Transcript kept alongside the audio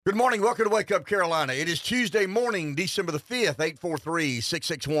Good morning. Welcome to Wake Up Carolina. It is Tuesday morning, December the 5th,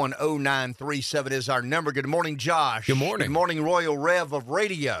 843-661-0937 is our number. Good morning, Josh. Good morning. Good morning, Royal Rev of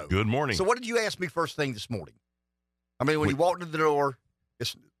Radio. Good morning. So what did you ask me first thing this morning? I mean, when you walked in the door,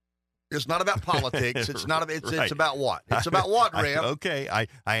 it's not about politics. It's not. It's about what? It's about what, Rev? I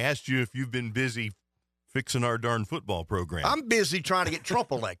asked you if you've been busy fixing our darn football program. I'm busy trying to get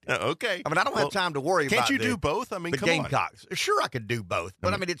Trump elected. Okay. I mean, I don't have time to worry about Can't you do both? I mean, the come Gamecocks. On. Sure, I could do both,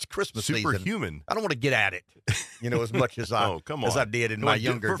 but I mean, it's Christmas season. Superhuman. I don't want to get at it, as much as I did in my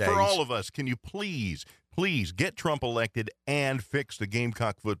younger days. For all of us, can you please get Trump elected and fix the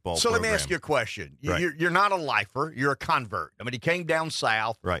Gamecock football program? So let me ask you a question. Right. You're not a lifer. You're a convert. I mean, you came down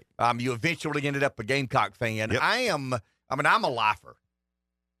south. Right. You eventually ended up a Gamecock fan. Yep. I'm a lifer.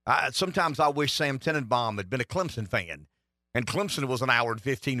 Sometimes I wish Sam Tenenbaum had been a Clemson fan, and Clemson was an hour and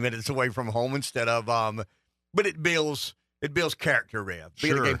 15 minutes away from home instead of but it builds character, Rev.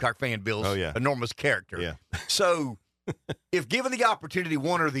 Being a Gamecock fan builds enormous character. Yeah. So if given the opportunity,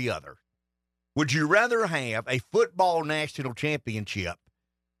 one or the other, would you rather have a football national championship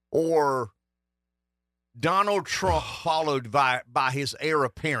or Donald Trump followed by his heir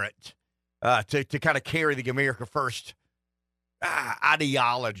apparent to kind of carry the America First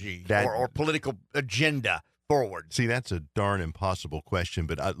ideology or political agenda forward? See, that's a darn impossible question,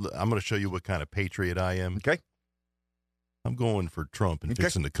 but I'm going to show you what kind of patriot I am. Okay. I'm going for Trump and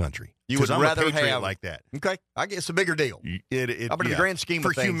fixing the country. You would rather a patriot have like that. Okay. I guess it's a bigger deal. In the grand scheme of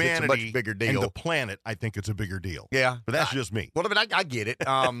for things, humanity, it's a much bigger deal. And the planet, I think it's a bigger deal. Yeah. But that's just me. Well, I mean, I get it.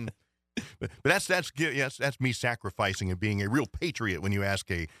 But that's me sacrificing and being a real patriot when you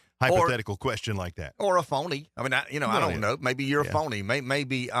ask a hypothetical question like that. Or a phony. I mean, I don't know. Maybe you're a phony.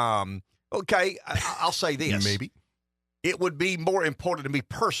 Maybe, okay, I'll say this. Maybe. It would be more important to me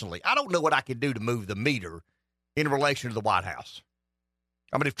personally. I don't know what I could do to move the meter in relation to the White House.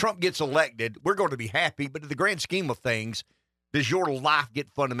 I mean, if Trump gets elected, we're going to be happy, but in the grand scheme of things, does your life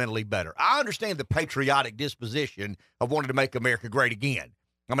get fundamentally better? I understand the patriotic disposition of wanting to make America great again.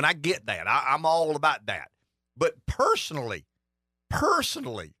 I mean, I get that. I'm all about that. But personally,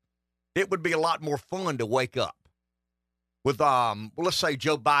 it would be a lot more fun to wake up with, let's say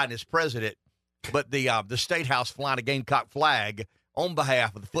Joe Biden is president, but the State House flying a Gamecock flag on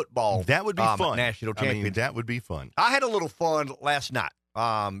behalf of the football. That would be fun. National champion. I mean, that would be fun. I had a little fun last night.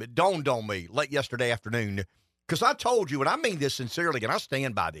 It dawned on me late yesterday afternoon because I told you, and I mean this sincerely, and I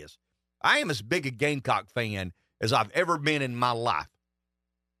stand by this. I am as big a Gamecock fan as I've ever been in my life.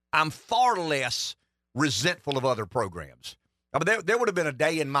 I'm far less resentful of other programs. I mean, there would have been a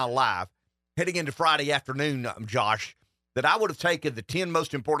day in my life heading into Friday afternoon, Josh, that I would have taken the 10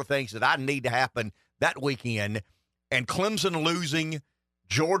 most important things that I need to happen that weekend, and Clemson losing,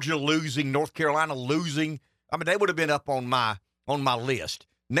 Georgia losing, North Carolina losing. I mean, they would have been up on my list.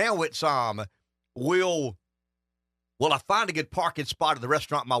 Now it's will I find a good parking spot at the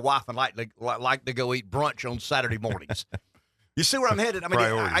restaurant my wife and like to go eat brunch on Saturday mornings? You see where I'm headed? I mean,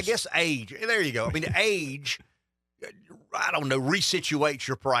 I guess age. There you go. I mean, age, I don't know, resituates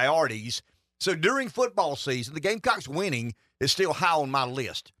your priorities. So during football season, the Gamecocks winning is still high on my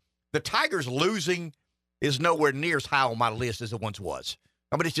list. The Tigers losing is nowhere near as high on my list as it once was.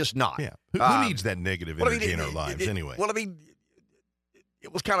 I mean, it's just not. Yeah. Who needs that negative energy in our lives anyway? Well, I mean,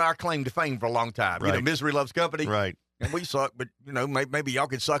 it was kind of our claim to fame for a long time. Right. Misery loves company. Right. And we suck, but, maybe y'all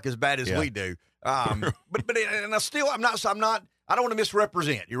could suck as bad as we do. But and I don't want to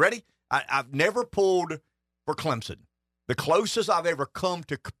misrepresent. You ready? I've never pulled for Clemson. The closest I've ever come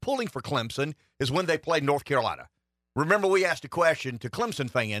to pulling for Clemson is when they played North Carolina. Remember, we asked a question to Clemson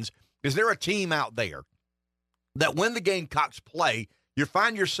fans, is there a team out there that when the Gamecocks play, you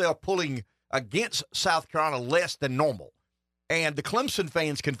find yourself pulling against South Carolina less than normal? And the Clemson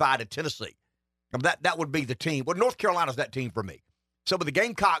fans confided Tennessee. That would be the team. Well, North Carolina's that team for me. So with the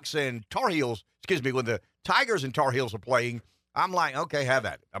Gamecocks and when the Tigers and Tar Heels are playing, I'm like, okay, have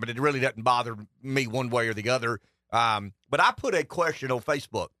at it. I mean, it really doesn't bother me one way or the other. But I put a question on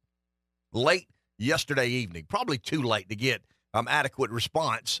Facebook late yesterday evening, probably too late to get adequate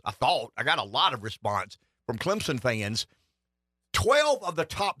response. I thought I got a lot of response from Clemson fans. 12 of the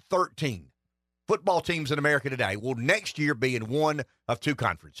top 13 football teams in America today will next year be in one of two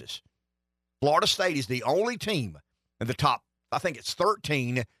conferences. Florida State is the only team in the top, I think it's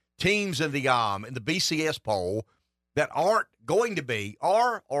 13 teams in the BCS poll that aren't going to be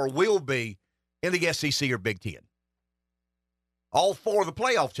or will be in the SEC or Big Ten. All four of the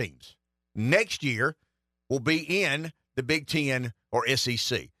playoff teams next year will be in the Big Ten or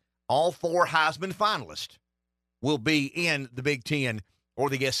SEC. All four Heisman finalists will be in the Big Ten or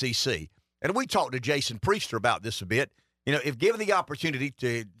the SEC. And we talked to Jason Priester about this a bit. if given the opportunity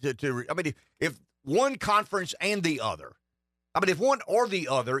if one conference and the other, if one or the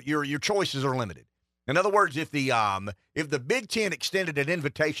other, your choices are limited. In other words, if the Big Ten extended an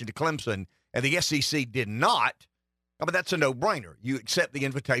invitation to Clemson and the SEC did not, that's a no-brainer. You accept the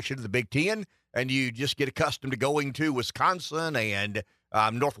invitation to the Big Ten, and you just get accustomed to going to Wisconsin and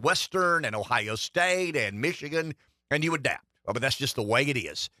Northwestern and Ohio State and Michigan, and you adapt. That's just the way it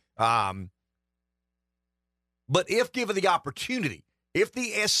is. But if given the opportunity, if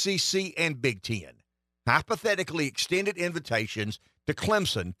the SEC and Big Ten hypothetically extended invitations to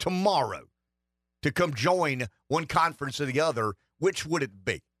Clemson tomorrow to come join one conference or the other, which would it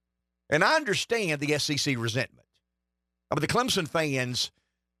be? And I understand the SEC resentment. The Clemson fans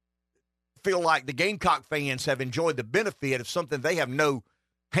feel like the Gamecock fans have enjoyed the benefit of something they have no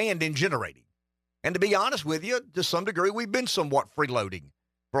hand in generating. And to be honest with you, to some degree, we've been somewhat freeloading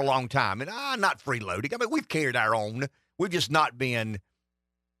for a long time. And not freeloading. We've carried our own. We've just not been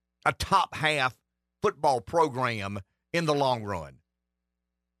a top half football program in the long run.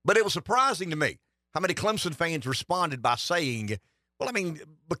 But it was surprising to me how many Clemson fans responded by saying,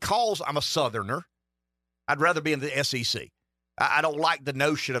 because I'm a Southerner, I'd rather be in the SEC. I don't like the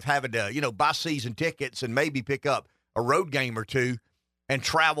notion of having to, buy season tickets and maybe pick up a road game or two and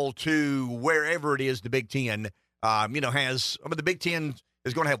travel to wherever it is the Big Ten, has. The Big Ten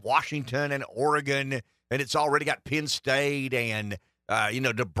is going to have Washington and Oregon, and it's already got Penn State and,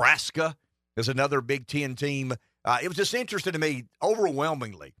 Nebraska is another Big Ten team. It was just interesting to me,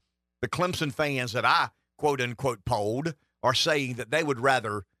 overwhelmingly, the Clemson fans that I, quote-unquote, polled are saying that they would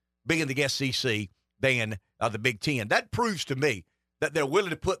rather be in the SEC than the Big Ten. That proves to me that they're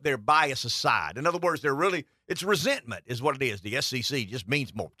willing to put their bias aside. In other words, it's resentment is what it is. The SEC just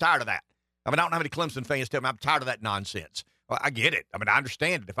means more. I'm tired of that. I don't know how many Clemson fans tell me I'm tired of that nonsense. Well, I get it. I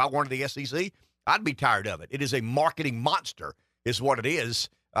understand it. If I wanted the SEC, I'd be tired of it. It is a marketing monster is what it is.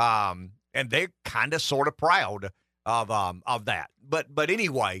 And they're kind of sort of proud of that. But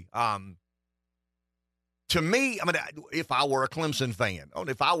anyway, to me, if I were a Clemson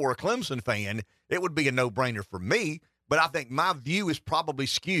fan, it would be a no-brainer for me. But I think my view is probably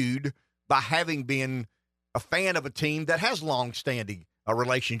skewed by having been a fan of a team that has long-standing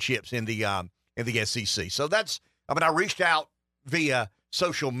relationships in the SEC. So that's, I reached out via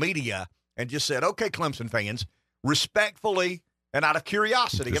social media and just said, okay, Clemson fans, respectfully and out of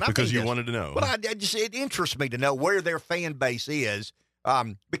curiosity. Just because you wanted to know. But it interests me to know where their fan base is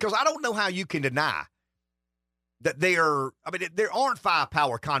because I don't know how you can deny that there aren't 5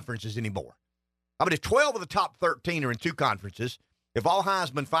 power conferences anymore. If 12 of the top 13 are in 2 conferences, if all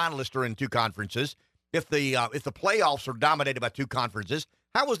Heisman finalists are in 2 conferences, if the playoffs are dominated by 2 conferences,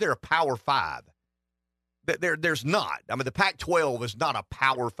 how is there a Power 5? There's not. The Pac-12 is not a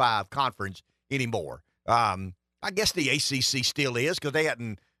Power 5 conference anymore. I guess the ACC still is because they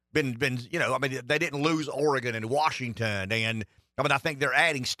hadn't been they didn't lose Oregon and Washington, and I think they're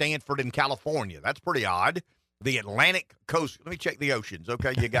adding Stanford and California. That's pretty odd. The Atlantic coast. Let me check the oceans.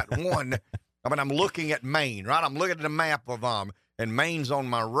 Okay, you got one. I'm looking at Maine, right? I'm looking at a map of and Maine's on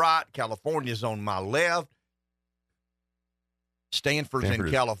my right, California's on my left. Stanford's in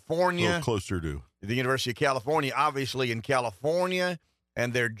California. A little closer to the University of California, obviously in California,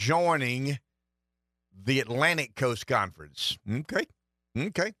 and they're joining the Atlantic Coast Conference. Okay.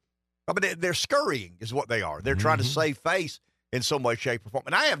 They're scurrying is what they are. They're trying to save face in some way, shape, or form.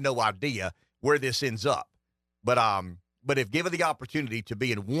 And I have no idea where this ends up. But if given the opportunity to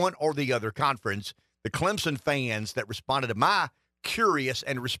be in one or the other conference, the Clemson fans that responded to my curious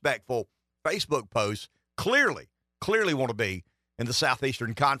and respectful Facebook post clearly want to be in the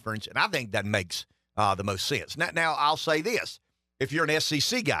Southeastern Conference, and I think that makes the most sense. Now, I'll say this. If you're an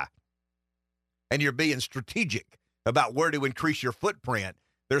SEC guy and you're being strategic about where to increase your footprint,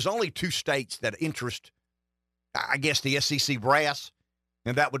 there's only 2 states that interest, I guess, the SEC brass,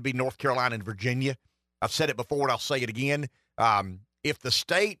 and that would be North Carolina and Virginia. I've said it before, and I'll say it again.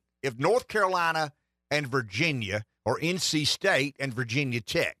 If North Carolina and Virginia, or NC State and Virginia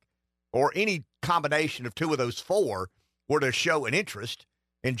Tech, or any combination of 2 of those 4 were to show an interest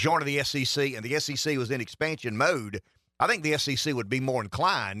in joining the SEC, and the SEC was in expansion mode, I think the SEC would be more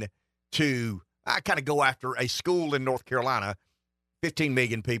inclined to kind of go after a school in North Carolina, 15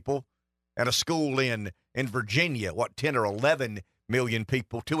 million people, and a school in Virginia, 10 or 11 million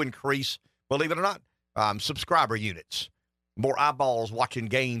people, to increase, believe it or not, subscriber units, more eyeballs watching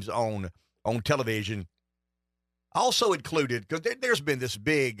games on television. Also included, because there's been this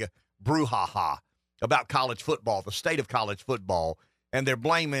big brouhaha about college football, the state of college football, and they're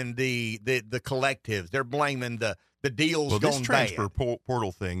blaming the collectives. They're blaming the the deal's gone bad. Well, this transfer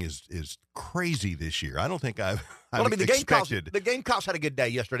portal thing is crazy this year. I don't think I've expected. The Gamecocks had a good day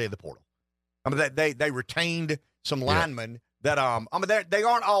yesterday in the portal. I mean, they retained some linemen that they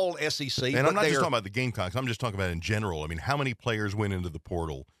aren't all SEC. And I'm not just talking about the Gamecocks. I'm just talking about in general. I mean, how many players went into the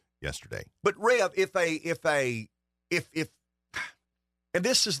portal yesterday? But Rev, if and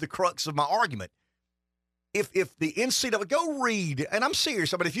this is the crux of my argument. If the NCAA, go read, and I'm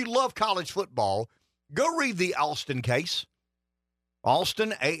serious, but if you love college football, go read the Alston case.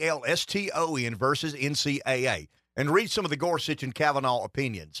 Alston, Alston versus NCAA. And read some of the Gorsuch and Kavanaugh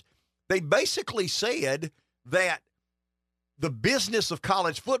opinions. They basically said that the business of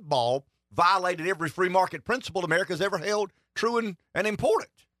college football violated every free market principle America's ever held true and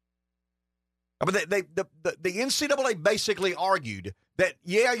important. I mean, the NCAA basically argued that,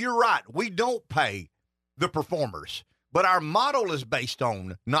 yeah, you're right, we don't pay the performers, but our model is based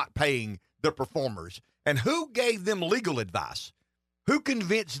on not paying the performers. And who gave them legal advice? Who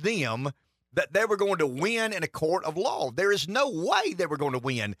convinced them that they were going to win in a court of law? There is no way they were going to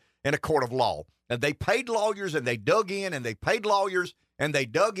win in a court of law. And they paid lawyers and they dug in and they paid lawyers and they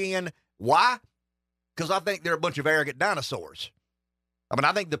dug in. Why? Because I think they're a bunch of arrogant dinosaurs. I mean,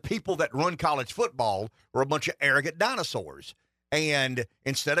 I think the people that run college football are a bunch of arrogant dinosaurs. And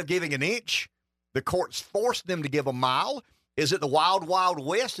instead of giving an inch, the courts forced them to give a mile. Is it the wild, wild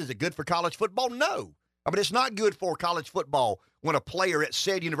west? Is it good for college football? No. I mean, it's not good for college football when a player at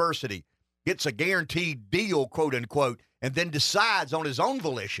said university gets a guaranteed deal, quote unquote, and then decides on his own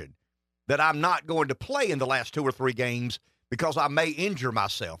volition that I'm not going to play in the last 2 or 3 games because I may injure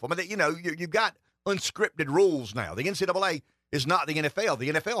myself. I mean, you've got unscripted rules now. The NCAA is not the NFL.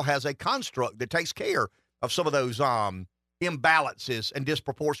 The NFL has a construct that takes care of some of those imbalances and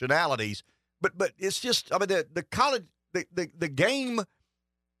disproportionalities. But it's just, I mean, the college, the game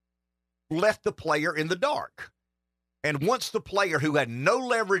left the player in the dark. And once the player who had no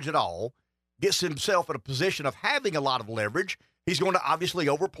leverage at all gets himself in a position of having a lot of leverage, he's going to obviously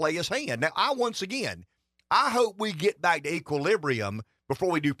overplay his hand. Now, I hope we get back to equilibrium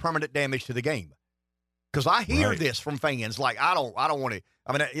before we do permanent damage to the game. Because I hear this from fans, like, I don't want to,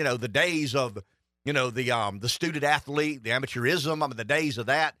 I mean, the days of, the student athlete, the amateurism, I mean, the days of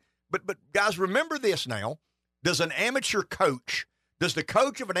that. But guys, remember this now. Does the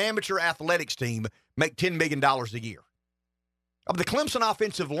coach of an amateur athletics team make $10 million a year? The Clemson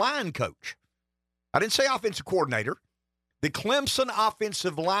offensive line coach, I didn't say offensive coordinator, the Clemson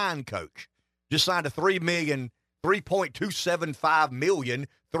offensive line coach just signed a $3.275 million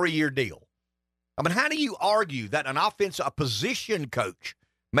 3-year deal. I mean, how do you argue that a position coach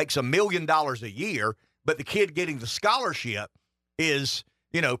makes $1 million a year, but the kid getting the scholarship is,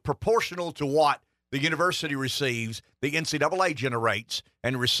 proportional to what the university receives, the NCAA generates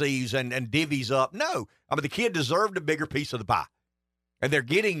and receives and divvies up? No. I mean, the kid deserved a bigger piece of the pie. And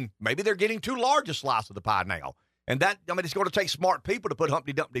maybe they're getting too large a slice of the pie now. And it's going to take smart people to put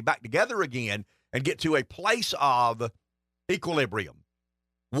Humpty Dumpty back together again and get to a place of equilibrium.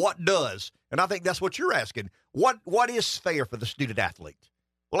 What does? And I think that's what you're asking. What is fair for the student athlete?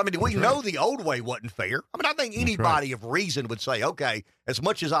 Well, I mean, we know the old way wasn't fair. I mean, I think anybody of reason would say, okay, as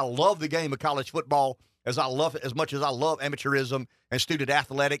much as I love the game of college football, as much as I love amateurism and student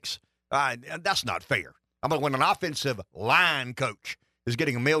athletics, that's not fair. I mean, when an offensive line coach is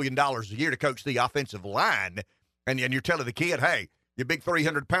getting $1 million a year to coach the offensive line, and you're telling the kid, hey, you big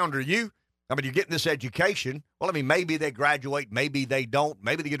 300-pounder, you're getting this education. Well, I mean, maybe they graduate, maybe they don't.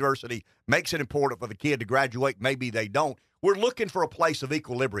 Maybe the university makes it important for the kid to graduate, maybe they don't. We're looking for a place of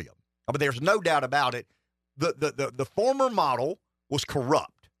equilibrium. I mean, there's no doubt about it. The former model was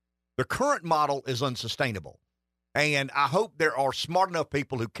corrupt. The current model is unsustainable. And I hope there are smart enough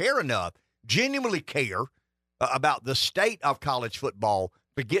people who care enough, genuinely care about the state of college football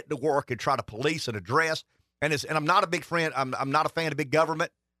to get to work and try to police and address. And I'm not a big friend. I'm not a fan of big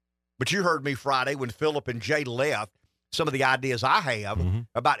government. But you heard me Friday when Philip and Jay left, some of the ideas I have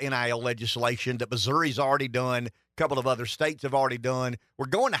about NIL legislation that Missouri's already done, a couple of other states have already done. We're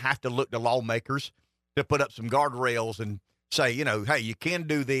going to have to look to lawmakers to put up some guardrails and say, hey, you can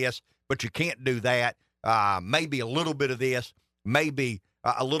do this, but you can't do that. Maybe a little bit of this, maybe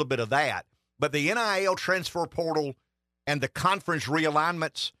a little bit of that. But the NIL transfer portal and the conference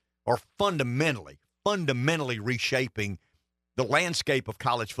realignments are fundamentally reshaping the landscape of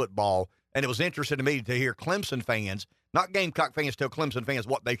college football. And it was interesting to me to hear Clemson fans, not Gamecock fans, tell Clemson fans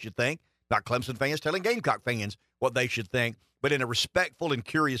what they should think, not Clemson fans telling Gamecock fans what they should think, but in a respectful and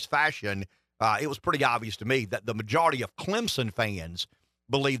curious fashion. It was pretty obvious to me that the majority of Clemson fans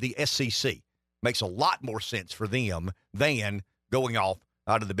believe the SEC makes a lot more sense for them than going off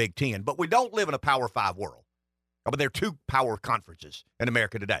out of the Big Ten. But we don't live in a Power 5 world. But there are two power conferences in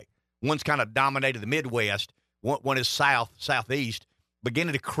America today. One's kind of dominated the Midwest. One is Southeast,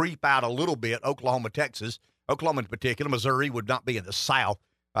 beginning to creep out a little bit, Oklahoma, Texas. Oklahoma in particular. Missouri would not be in the South,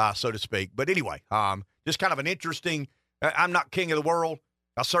 so to speak. But anyway, just kind of an interesting – I'm not king of the world.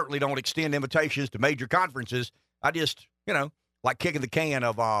 I certainly don't extend invitations to major conferences. I just, like kicking the can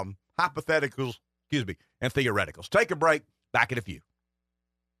of hypotheticals, and theoreticals. Take a break. Back in a few.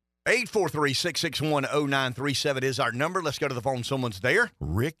 843-661-0937 is our number. Let's go to the phone. Someone's there.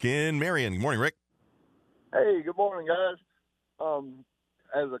 Rick in Marion. Good morning, Rick. Hey, good morning, guys.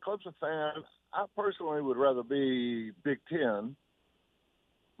 As a Clemson fan, I personally would rather be Big Ten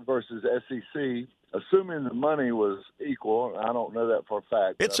versus SEC, assuming the money was equal. I don't know that for a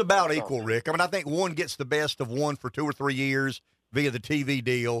fact. It's about equal, Rick. I think one gets the best of one for 2 or 3 years via the TV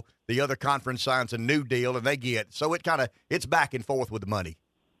deal. The other conference signs a new deal, and they get. So it's back and forth with the money.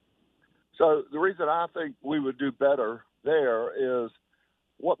 So the reason I think we would do better there is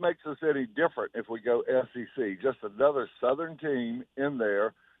what makes us any different if we go SEC? Just another Southern team in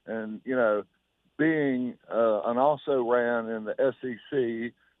there, and being an also ran in the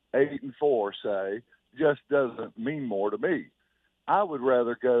SEC 8-4, say, just doesn't mean more to me. I would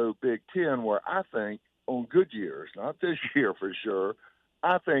rather go Big Ten, where I think on good years, not this year for sure,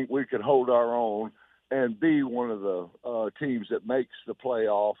 I think we could hold our own and be one of the teams that makes the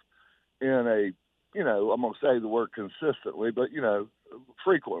playoff in a, I'm going to say the word consistently, but,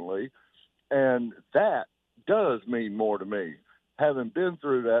 frequently. And that does mean more to me. Having been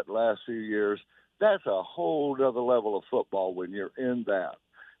through that last few years, that's a whole other level of football when you're in that.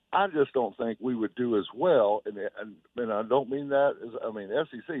 I just don't think we would do as well. And I don't mean that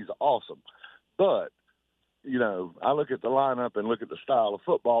SEC is awesome. But, I look at the lineup and look at the style of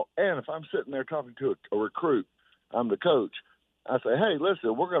football. And if I'm sitting there talking to a recruit, I'm the coach, I say, hey,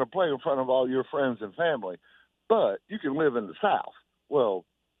 listen, we're going to play in front of all your friends and family, but you can live in the South. Well,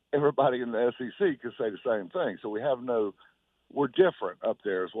 everybody in the SEC could say the same thing. So we're different up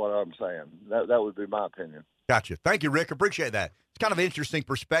there is what I'm saying. That would be my opinion. Gotcha. Thank you, Rick. Appreciate that. It's kind of an interesting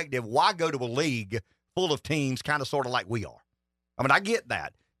perspective. Why go to a league full of teams kind of sort of like we are? I get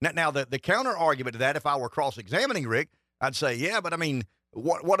that. Now the counter argument to that, if I were cross-examining Rick, I'd say, yeah, but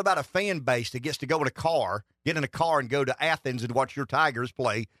what about a fan base that gets to get in a car and go to Athens and watch your Tigers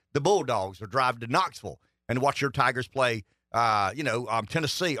play the Bulldogs, or drive to Knoxville and watch your Tigers play,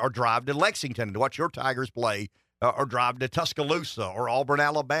 Tennessee, or drive to Lexington and watch your Tigers play, or drive to Tuscaloosa or Auburn,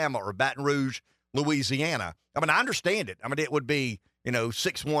 Alabama, or Baton Rouge, Louisiana. I understand it. It would be,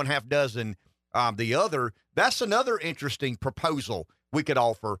 6 1, half dozen the other. That's another interesting proposal we could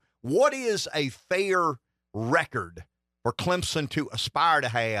offer. What is a fair record for Clemson to aspire to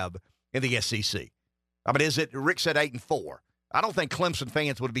have in the SEC? Is it, Rick said 8-4. I don't think Clemson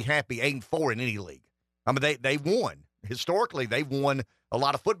fans would be happy 8-4 in any league. They've won. Historically, they've won a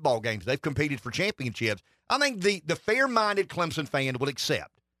lot of football games. They've competed for championships. I think the fair-minded Clemson fan will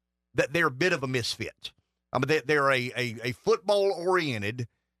accept that they're a bit of a misfit. They're a football-oriented,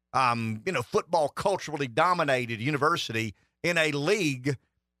 football culturally dominated university in a league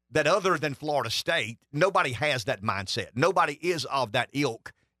that, other than Florida State, nobody has that mindset. Nobody is of that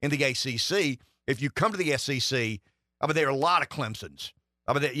ilk in the ACC. If you come to the SEC, there are a lot of Clemsons.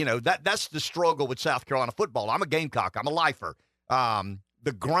 That's the struggle with South Carolina football. I'm a Gamecock. I'm a lifer.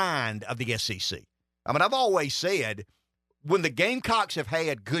 The grind of the SEC. I've always said, when the Gamecocks have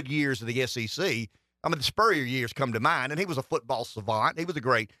had good years of the SEC, the Spurrier years come to mind, and he was a football savant. He was a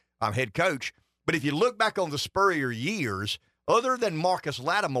great head coach. But if you look back on the Spurrier years, other than Marcus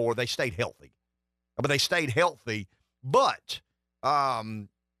Lattimore, they stayed healthy. But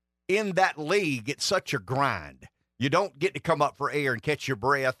in that league, it's such a grind. You don't get to come up for air and catch your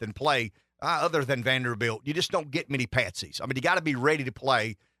breath and play. Other than Vanderbilt, you just don't get many patsies. You got to be ready to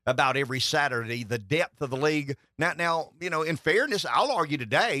play about every Saturday. The depth of the league. Now, in fairness, I'll argue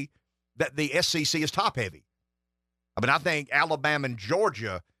today that the SEC is top-heavy. I think Alabama and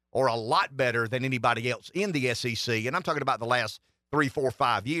Georgia are a lot better than anybody else in the SEC. And I'm talking about the last 3, 4,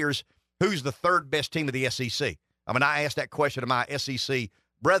 5 years. Who's the third best team of the SEC? I asked that question to my SEC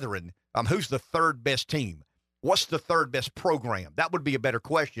brethren. Who's the third best team? What's the third best program? That would be a better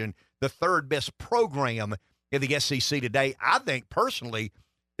question. The third best program in the SEC today, I think, personally,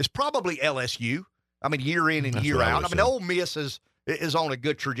 is probably LSU. Year in and year out. Ole Miss is on a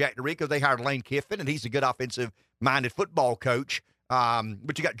good trajectory because they hired Lane Kiffin, and he's a good offensive-minded football coach.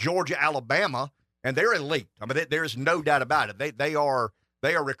 But you got Georgia, Alabama, and they're elite. There's no doubt about it. They are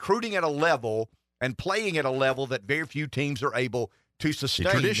recruiting at a level and playing at a level that very few teams are able to sustain.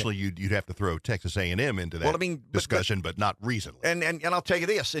 Traditionally, you'd have to throw Texas A&M into that discussion, but not recently. And I'll tell you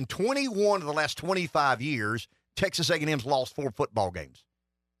this: in 21 of the last 25 years, Texas A&M's lost 4 football games.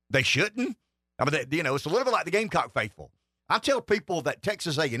 They shouldn't. I mean, it's a little bit like the Gamecock faithful. I tell people that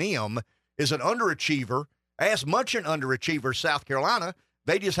Texas A&M is an underachiever, as much an underachiever as South Carolina.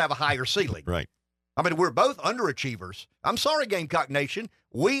 They just have a higher ceiling. Right. I mean, we're both underachievers. I'm sorry, Gamecock Nation.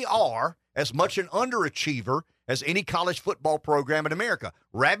 We are as much an underachiever as any college football program in America.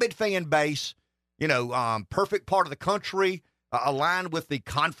 Rabid fan base, perfect part of the country, aligned with the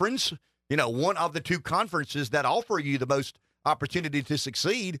conference, one of the 2 conferences that offer you the most opportunity to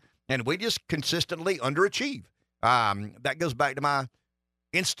succeed, and we just consistently underachieve. That goes back to my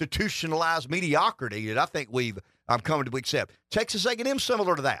institutionalized mediocrity that I think we've come to accept. Texas A&M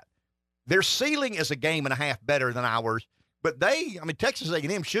similar to that. Their ceiling is a game and a half better than ours, but Texas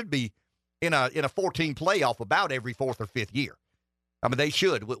A&M should be in a 14 playoff about every 4th or 5th year. I mean, they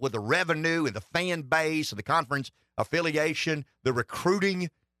should with the revenue and the fan base and the conference affiliation, the recruiting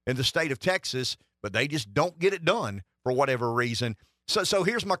in the state of Texas, but they just don't get it done for whatever reason. So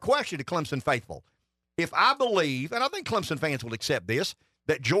here's my question to Clemson faithful. If I believe, and I think Clemson fans will accept this,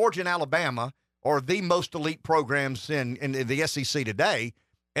 that Georgia and Alabama are the most elite programs in the SEC today,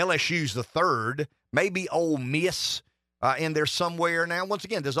 LSU's the 3rd, maybe Ole Miss in there somewhere. Now, once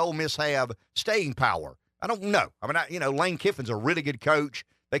again, does Ole Miss have staying power? I don't know. I mean, Lane Kiffin's a really good coach.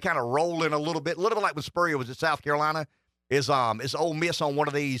 They kind of roll in a little bit like when Spurrier was at South Carolina. Is Ole Miss on one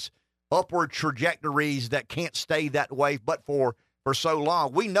of these upward trajectories that can't stay that way, but for so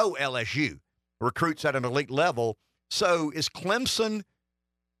long? We know LSU recruits at an elite level. So is Clemson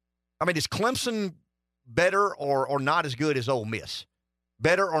better or not as good as Ole Miss?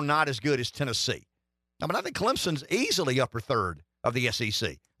 Better or not as good as Tennessee? I mean, I think Clemson's easily upper 3rd of the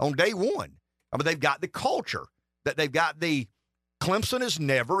SEC on day one. I mean, they've got the culture. Clemson has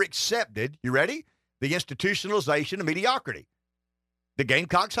never accepted, you ready? The institutionalization of mediocrity. The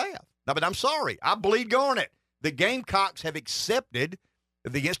Gamecocks have. But I'm sorry. I bleed garnet. The Gamecocks have accepted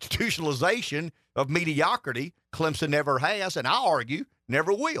the institutionalization of mediocrity. Clemson never has, and I argue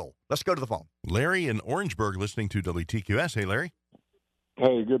never will. Let's go to the phone. Larry in Orangeburg listening to WTQS. Hey, Larry.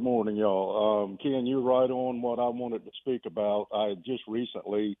 Hey, good morning, y'all. Ken, you're right on what I wanted to speak about. I just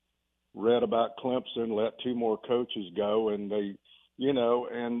recently read about Clemson, let 2 more coaches go, and they,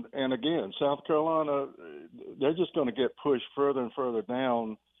 and again, South Carolina, they're just going to get pushed further and further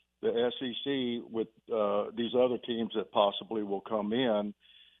down the SEC with these other teams that possibly will come in.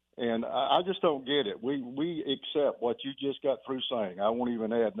 And I just don't get it. We accept what you just got through saying. I won't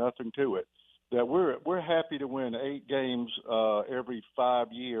even add nothing to it. That we're happy to win 8 games every 5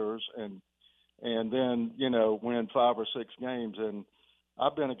 years and then win 5 or 6 games. And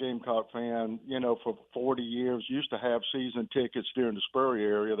I've been a Gamecock fan for 40 years. Used to have season tickets during the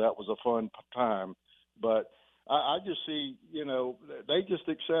Spurrier area. That was a fun time. But I just see they just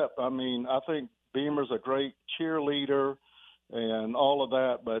accept. I mean, I think Beamer's a great cheerleader and all of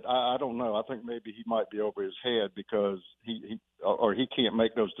that, but I don't know. I think maybe he might be over his head because he can't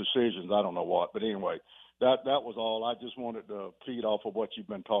make those decisions. I don't know what, but anyway, that was all. I just wanted to feed off of what you've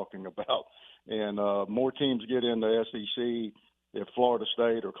been talking about. And more teams get in the SEC, if Florida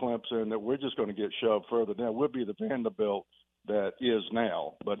State or Clemson, that we're just going to get shoved further down. We'll be the Vanderbilt that is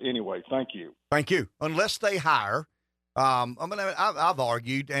now. But anyway, thank you. Thank you. Unless they hire. I've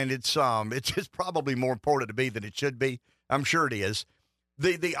argued, and it's probably more important to be than it should be. I'm sure it is.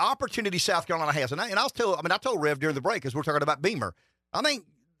 The opportunity South Carolina has, and I told Rev during the break as we're talking about Beamer. I think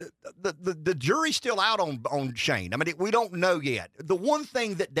the jury's still out on Shane. I mean, we don't know yet. The one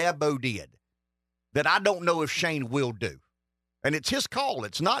thing that Dabo did that I don't know if Shane will do, and it's his call,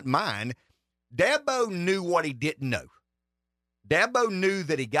 it's not mine. Dabo knew what he didn't know. Dabo knew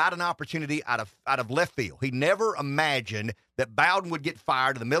that he got an opportunity out of left field. He never imagined that Bowden would get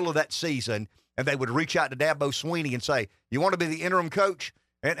fired in the middle of that season and they would reach out to Dabo Swinney and say, you want to be the interim coach?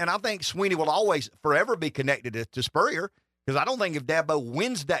 And I think Swinney will always forever be connected to Spurrier because I don't think if Dabo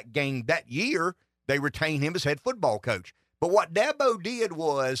wins that game that year, they retain him as head football coach. But what Dabo did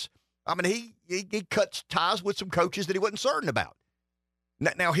was, he cuts ties with some coaches that he wasn't certain about.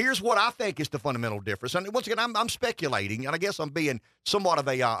 Now, here's what I think is the fundamental difference. And once again, I'm speculating, and I guess I'm being somewhat of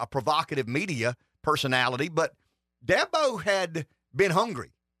a provocative media personality, but Dabo had been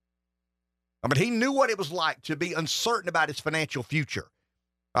hungry. He knew what it was like to be uncertain about his financial future.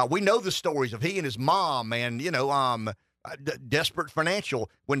 We know the stories of he and his mom and, desperate financial.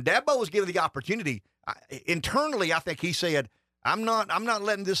 When Dabo was given the opportunity, internally, I think he said, I'm not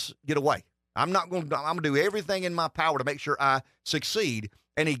letting this get away. I'm going to do everything in my power to make sure I succeed.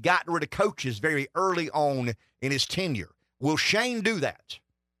 And he got rid of coaches very early on in his tenure. Will Shane do that?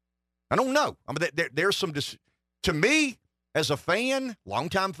 I don't know. There's some, to me, as a fan,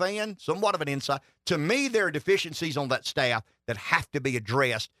 longtime fan, somewhat of an insight, to me, there are deficiencies on that staff that have to be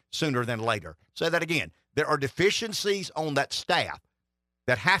addressed sooner than later. Say that again. There are deficiencies on that staff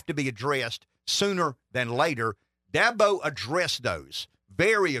that have to be addressed sooner than later. Dabo addressed those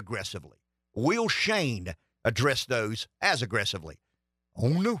very aggressively. Will Shane address those as aggressively? Oh,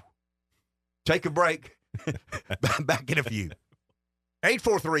 no. Take a break. Back in a few.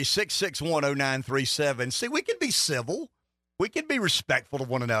 843-661-0937. See, we can be civil. We can be respectful of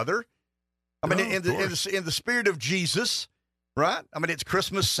one another. I mean, in the spirit of Jesus, right? I mean, it's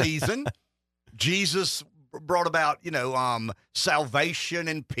Christmas season. Jesus brought about, salvation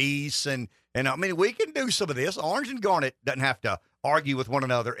and peace. And I mean, we can do some of this. Orange and Garnet doesn't have to argue with one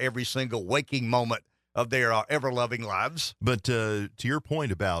another every single waking moment of their ever-loving lives. But to your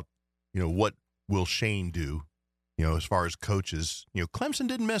point about, what will Shane do, as far as coaches, Clemson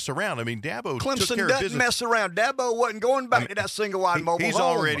didn't mess around. I mean, Dabo took care of business. Clemson doesn't mess around. Dabo wasn't going back to that single-wide mobile He's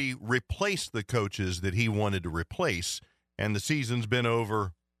home. already replaced the coaches that he wanted to replace, and the season's been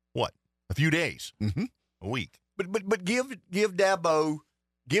over, what, a few days, a week. But give Dabo,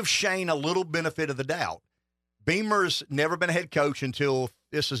 give Shane a little benefit of the doubt. Beamer's never been a head coach until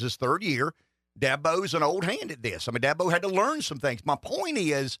this is his third year. Dabo's an old hand at this. I mean, Dabo had to learn some things. My point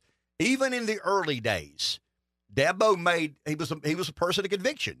is, even in the early days, Dabo he was a person of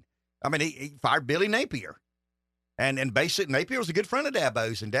conviction. I mean, he fired Billy Napier. And basically, Napier was a good friend of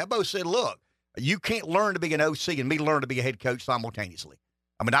Dabo's. And Dabo said, look, you can't learn to be an OC and me learn to be a head coach simultaneously.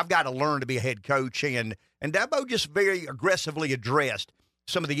 I mean, I've got to learn to be a head coach. And Dabo just very aggressively addressed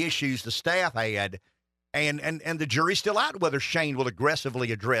some of the issues the staff had. And the jury's still out whether Shane will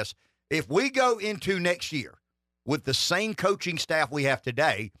aggressively address. If we go into next year with the same coaching staff we have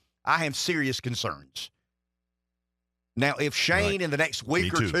today, I have serious concerns. Now, if Shane in the next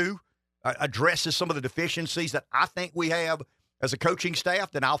week or two addresses some of the deficiencies that I think we have as a coaching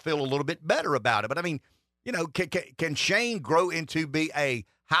staff, then I'll feel a little bit better about it. But, I mean, can Shane grow into be a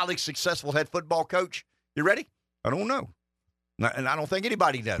highly successful head football coach? You ready? I don't know. And I don't think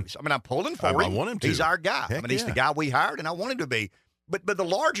anybody does. I mean, I'm pulling for him. I want him to. He's our guy. Heck, he's the guy we hired, and I want him to be. But the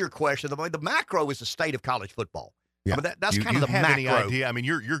larger question, the macro is the state of college football. Yeah. I mean, that's kind of the have macro. Any idea? I mean,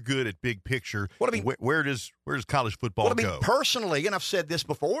 you're good at big picture. What I mean, where does college football go? Personally, and I've said this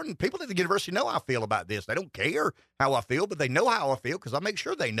before, and people at the university know how I feel about this. They don't care how I feel, but they know how I feel because I make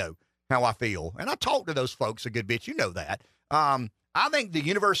sure they know how I feel. And I talk to those folks a good bit. You know that. I think the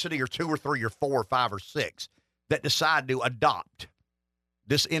university or 2 or 3 or 4 or 5 or 6 that decide to adopt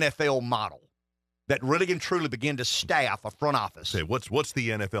this NFL model that really and truly begin to staff a front office. Say, what's the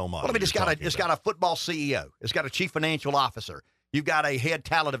NFL model? Well, I mean, it's got a football CEO. It's got a chief financial officer. You've got a head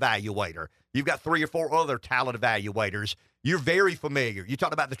talent evaluator. You've got 3 or 4 other talent evaluators. You're very familiar. You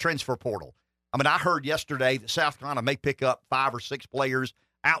talked about the transfer portal. I mean, I heard yesterday that South Carolina may pick up 5 or 6 players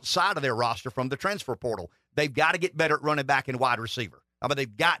outside of their roster from the transfer portal. They've got to get better at running back and wide receiver. I mean,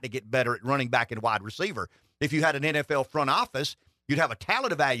 they've got to get better at running back and wide receiver. If you had an NFL front office, you'd have a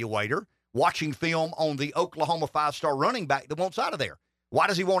talent evaluator watching film on the Oklahoma 5-star running back that wants out of there. Why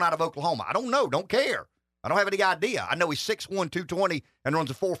does he want out of Oklahoma? I don't know. Don't care. I don't have any idea. I know he's 6'1", 220, and runs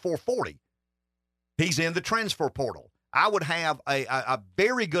a 4.4 40. He's in the transfer portal. I would have a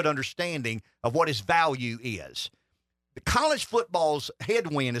very good understanding of what his value is. The college football's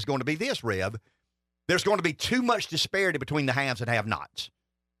headwind is going to be this, Rev. There's going to be too much disparity between the haves and have-nots.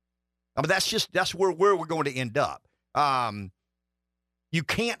 I mean, that's where we're going to end up. You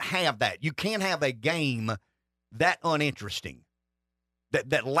can't have that. You can't have a game that uninteresting,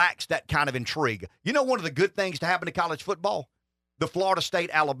 that lacks that kind of intrigue. You know, one of the good things to happen to college football? The Florida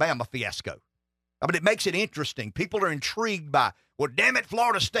State-Alabama fiasco. I mean, it makes it interesting. People are intrigued by, well, damn it,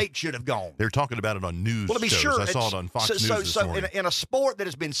 Florida State should have gone. They're talking about it on news shows. Sure, I saw it on Fox News this morning. In a sport that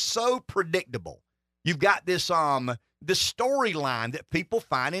has been so predictable, you've got this storyline that people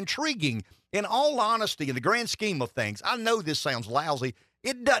find intriguing. In all honesty, in the grand scheme of things, I know this sounds lousy.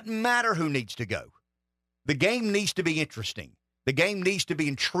 It doesn't matter who needs to go. The game needs to be interesting. The game needs to be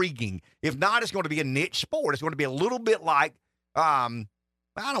intriguing. If not, it's going to be a niche sport. It's going to be a little bit like, I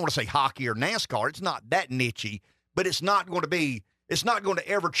don't want to say hockey or NASCAR. It's not that nichey, but it's not going to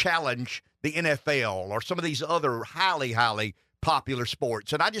ever challenge the NFL or some of these other highly, highly popular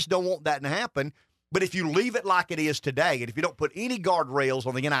sports. And I just don't want that to happen. But if you leave it like it is today, and if you don't put any guardrails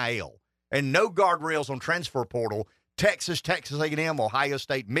on the NIL and no guardrails on transfer portal, Texas A&M, Ohio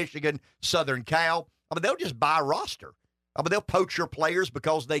State, Michigan, Southern Cal, I mean, they'll just buy a roster. I mean, they'll poach your players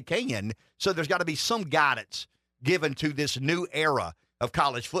because they can. So there's got to be some guidance given to this new era of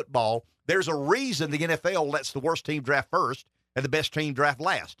college football. There's a reason the NFL lets the worst team draft first and the best team draft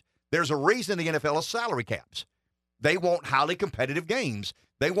last. There's a reason the NFL has salary caps. They want highly competitive games.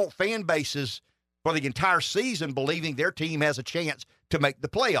 They want fan bases for the entire season believing their team has a chance to make the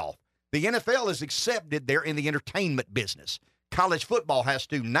playoff. The NFL has accepted they're in the entertainment business. College football has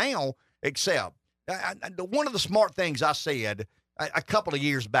to now accept. One of the smart things I said a couple of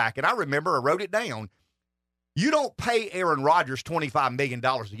years back, and I remember I wrote it down, you don't pay Aaron Rodgers $25 million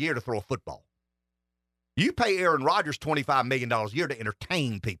a year to throw a football. You pay Aaron Rodgers $25 million a year to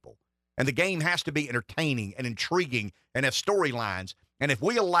entertain people. And the game has to be entertaining and intriguing and have storylines. And if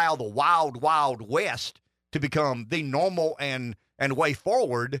we allow the wild, wild west to become the normal and way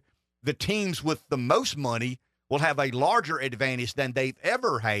forward, the teams with the most money will have a larger advantage than they've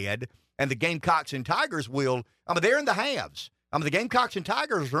ever had. And the Gamecocks and Tigers will, they're in the haves. The Gamecocks and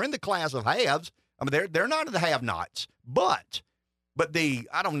Tigers are in the class of haves. They're not in the have-nots. But the,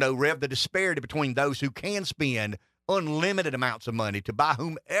 I don't know, Rev, the disparity between those who can spend unlimited amounts of money to buy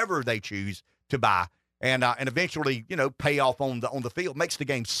whomever they choose to buy and eventually, pay off on the field makes the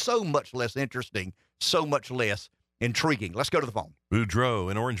game so much less interesting, so much less intriguing. Let's go to the phone. Boudreaux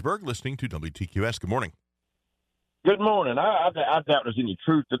in Orangeburg listening to WTQS. Good morning. Good morning. I doubt there's any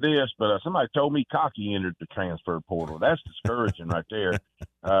truth to this, but somebody told me Cocky entered the transfer portal. That's discouraging right there.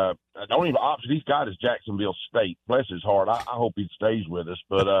 The only option he's got is Jacksonville State. Bless his heart. I hope he stays with us.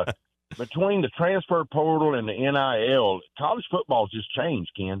 But between the transfer portal and the NIL, college football's just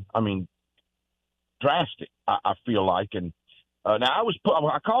changed, Ken. Drastic, I feel like. And now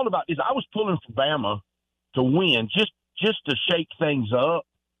I called about this. I was pulling for Bama to win just to shake things up.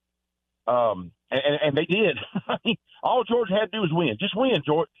 And they did. All Georgia had to do was win. Just win,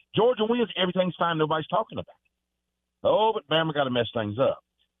 Georgia. Georgia wins, everything's fine. Nobody's talking about it. Oh, but Bama got to mess things up.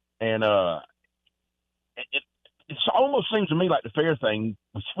 And it almost seems to me like the fair thing,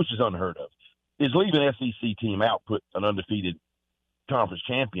 which is unheard of, is leave an SEC team out, put an undefeated conference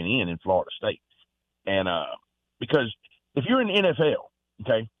champion in Florida State. And because if you're in the NFL,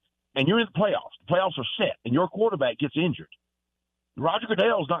 okay, and you're in the playoffs are set, and your quarterback gets injured, Roger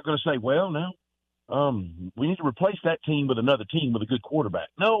Goodell's not going to say, well, now, we need to replace that team with another team with a good quarterback.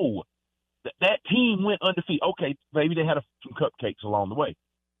 No, that team went undefeated. Okay, maybe they had some cupcakes along the way,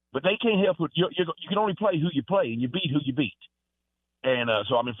 but they can't help it. You can only play who you play, and you beat who you beat. And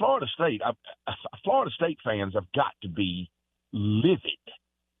so, Florida State, Florida State fans have got to be livid,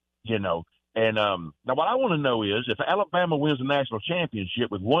 And now what I want to know is if Alabama wins the national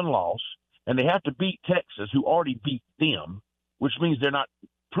championship with one loss, and they have to beat Texas, who already beat them, which means they're not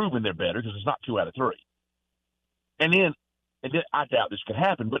proving they're better because it's not 2 out of 3. And then I doubt this could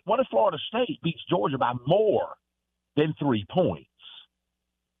happen, but what if Florida State beats Georgia by more than 3 points?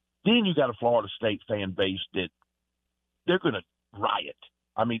 Then you got a Florida State fan base that they're going to riot.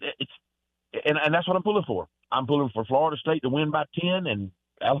 And that's what I'm pulling for. I'm pulling for Florida State to win by 10 and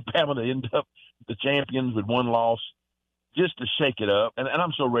Alabama to end up the champions with one loss, just to shake it up. And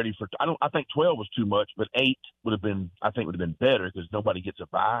I'm so ready for. I think 12 was too much, but 8 would have been better because nobody gets a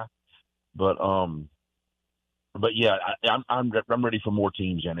bye. But yeah, I'm ready for more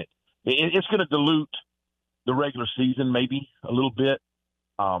teams in it. It's going to dilute the regular season maybe a little bit,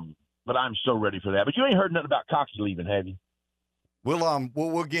 but I'm so ready for that. But you ain't heard nothing about Cocky leaving, have you?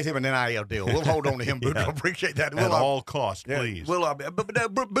 We'll get him an NIL deal. We'll hold on to him, Boudreaux. Appreciate that. At all costs, please. But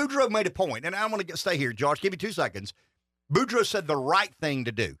Boudreaux made a point, and I want to stay here, Josh. Give me 2 seconds. Boudreaux said the right thing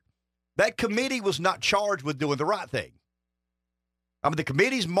to do. That committee was not charged with doing the right thing. The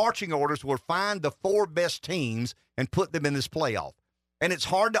committee's marching orders were find the 4 best teams and put them in this playoff. And it's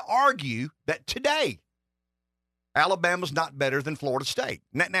hard to argue that today Alabama's not better than Florida State.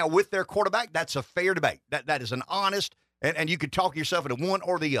 Now, with their quarterback, that's a fair debate. That is an honest, and you could talk yourself into one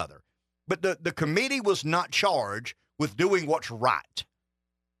or the other. But the committee was not charged with doing what's right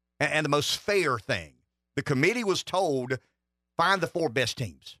and the most fair thing. The committee was told, find the 4 best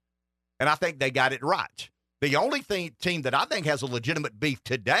teams. And I think they got it right. The only team that I think has a legitimate beef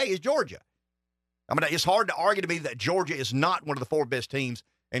today is Georgia. It's hard to argue to me that Georgia is not one of the 4 best teams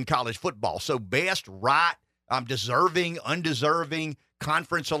in college football. So best, right, deserving, undeserving,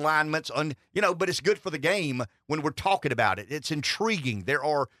 conference alignments, but it's good for the game when we're talking about it. It's intriguing. There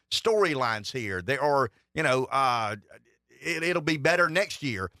are storylines here. There are, it'll be better next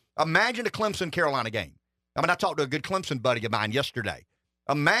year. Imagine a Clemson-Carolina game. I talked to a good Clemson buddy of mine yesterday.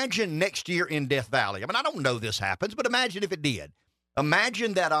 Imagine next year in Death Valley. I don't know this happens, but imagine if it did.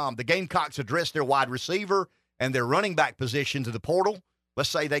 Imagine that the Gamecocks address their wide receiver and their running back positions in the portal. Let's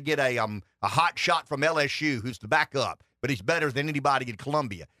say they get a hot shot from LSU, who's the backup, but he's better than anybody in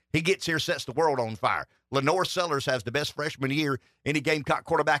Columbia. He gets here, sets the world on fire. Lenore Sellers has the best freshman year any Gamecock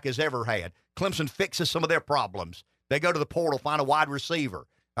quarterback has ever had. Clemson fixes some of their problems. They go to the portal, find a wide receiver.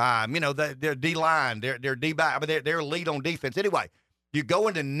 Their D-line, their D-back, their lead on defense. Anyway, you go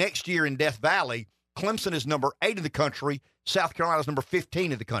into next year in Death Valley, Clemson is number 8 in the country. South Carolina is number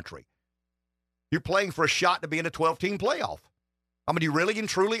 15 in the country. You're playing for a shot to be in a 12-team playoff. I mean, you really and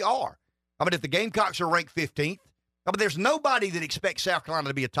truly are. I mean, if the Gamecocks are ranked 15th, there's nobody that expects South Carolina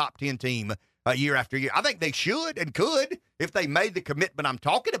to be a top 10 team year after year. I think they should and could if they made the commitment I'm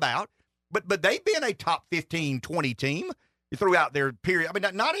talking about. But they've been a top 15, 20 team throughout their period. I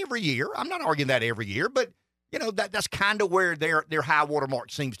mean, not every year. I'm not arguing that every year, but that's kind of where their high water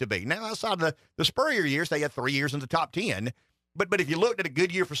mark seems to be. Now, outside of the Spurrier years, they had 3 years in the top 10. But if you looked at a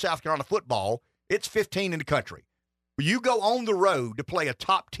good year for South Carolina football, it's 15 in the country. You go on the road to play a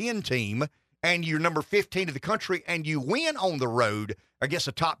top 10 team, and you're number 15 in the country, and you win on the road against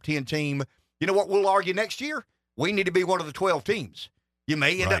a top 10 team. You know what we'll argue next year? We need to be one of the 12 teams. You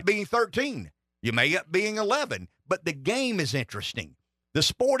may end up being 13. You may end up being 11. But the game is interesting. The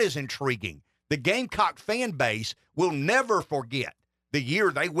sport is intriguing. The Gamecock fan base will never forget the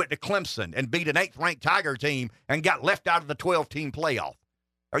year they went to Clemson and beat an 8th-ranked Tiger team and got left out of the 12-team playoff.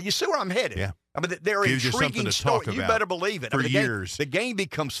 Are you see where I'm headed? Yeah. I mean, they're intriguing stories. You better believe it. For years. The game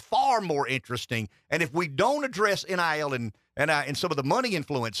becomes far more interesting. And if we don't address NIL and some of the money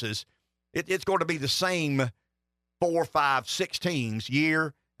influences, it's going to be the same 4, 5, 6 teams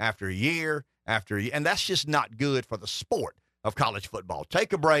year after year after year. And that's just not good for the sport of college football.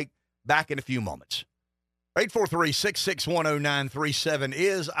 Take a break. Back in a few moments. 843-661-0937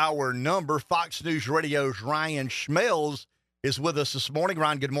 is our number. Fox News Radio's Ryan Schmelz is with us this morning.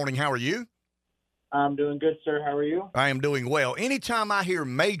 Ryan, good morning. How are you? I'm doing good, sir. How are you? I am doing well. Anytime I hear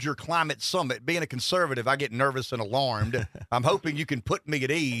Major Climate Summit, being a conservative, I get nervous and alarmed. I'm hoping you can put me at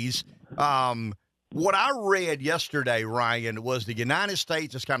ease. What I read yesterday, Ryan, was the United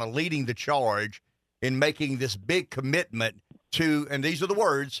States is kind of leading the charge in making this big commitment to, and these are the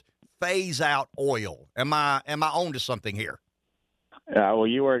words, phase out oil. Am I on to something here? Well,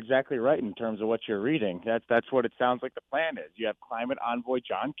 you are exactly right in terms of what you're reading. That's what it sounds like the plan is. You have climate envoy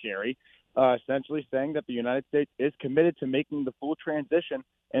John Kerry essentially saying that the United States is committed to making the full transition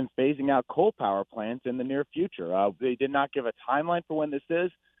and phasing out coal power plants in the near future. They did not give a timeline for when this is,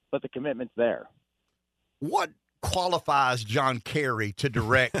 but the commitment's there. What qualifies John Kerry to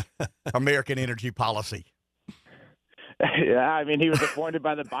direct American energy policy? Yeah, I mean, he was appointed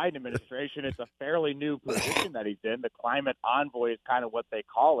by the Biden administration. It's a fairly new position that he's in. The climate envoy is kind of what they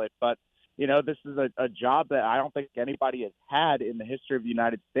call it. But, this is a job that I don't think anybody has had in the history of the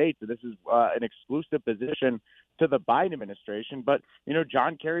United States. This is an exclusive position to the Biden administration. But,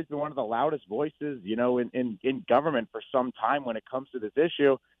 John Kerry's been one of the loudest voices, in government for some time when it comes to this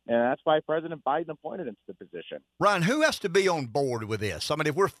issue. And that's why President Biden appointed him to the position. Ryan, who has to be on board with this? I mean,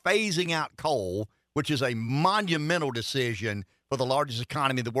 if we're phasing out coal, which is a monumental decision for the largest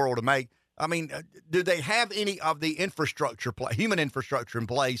economy in the world to make. I mean, do they have any of the infrastructure, human infrastructure in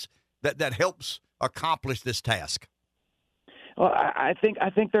place that helps accomplish this task? Well, I think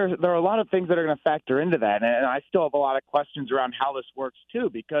there are a lot of things that are going to factor into that, and I still have a lot of questions around how this works too.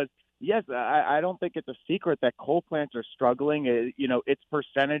 Because yes, I don't think it's a secret that coal plants are struggling. Its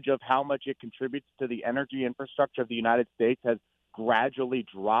percentage of how much it contributes to the energy infrastructure of the United States has gradually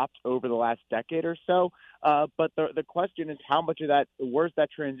dropped over the last decade or so. But the question is, how much of that, where's that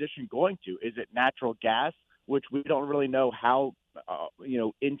transition going to? Is it natural gas, which we don't really know how,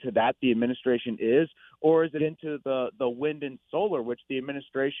 into that the administration is, or is it into the wind and solar, which the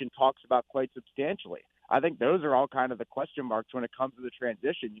administration talks about quite substantially? I think those are all kind of the question marks when it comes to the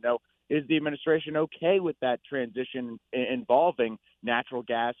transition. Is the administration okay with that transition involving natural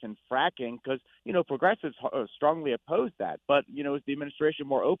gas and fracking? Because, progressives strongly oppose that. But, is the administration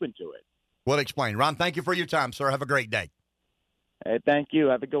more open to it? Well explained. Ron, thank you for your time, sir. Have a great day. Hey, thank you.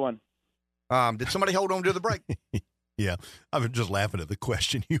 Have a good one. Did somebody hold on to the break? Yeah, I was just laughing at the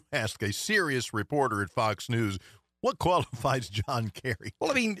question you asked a serious reporter at Fox News. What qualifies John Kerry?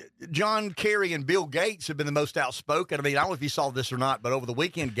 Well, I mean, John Kerry and Bill Gates have been the most outspoken. I mean, I don't know if you saw this or not, but over the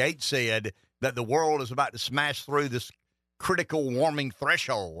weekend, Gates said that the world is about to smash through this critical warming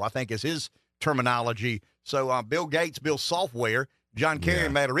threshold, I think is his terminology. So Bill Gates builds software. John Kerry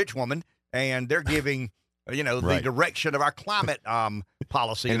met a rich woman, and they're giving, the direction of our climate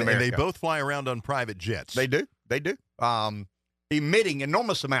policy in America. And they both fly around on private jets. They do. Emitting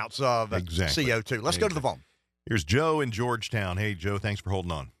enormous amounts of CO2. Let's go to the phone. Here's Joe in Georgetown. Hey, Joe, thanks for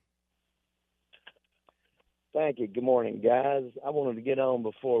holding on. Thank you. Good morning, guys. I wanted to get on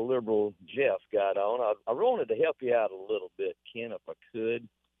before liberal Jeff got on. I wanted to help you out a little bit, Ken, if I could.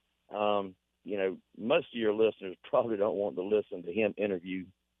 Most of your listeners probably don't want to listen to him interview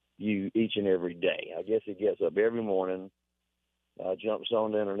you each and every day. I guess he gets up every morning, jumps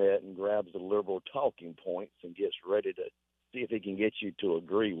on the internet and grabs the liberal talking points and gets ready to see if he can get you to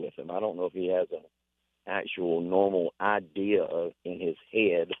agree with him. I don't know if he has an actual normal idea in his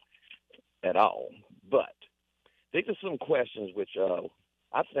head at all. But these are some questions which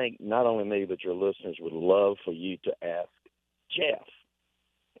I think not only me but your listeners would love for you to ask Jeff.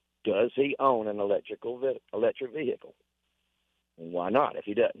 Does he own an electric vehicle? Why not if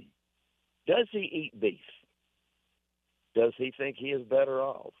he doesn't? Does he eat beef? Does he think he is better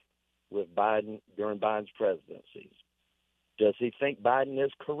off with Biden during Biden's presidency? Does he think Biden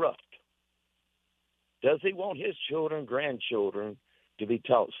is corrupt? Does he want his children, grandchildren to be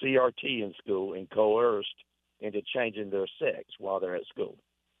taught CRT in school and coerced into changing their sex while they're at school?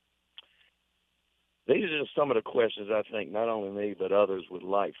 These are just some of the questions I think not only me but others would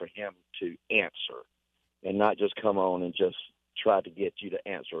like for him to answer, and not just come on and just try to get you to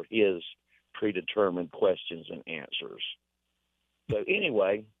answer his predetermined questions and answers. So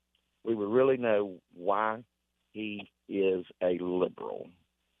anyway, we would really know why he is a liberal.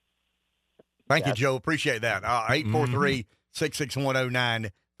 Thank you, Joe. Appreciate that.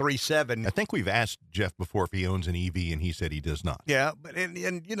 843-661-0937. I think we've asked Jeff before if he owns an EV, and he said he does not. Yeah, but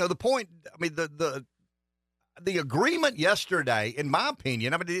and you know the point. I mean the agreement yesterday, in my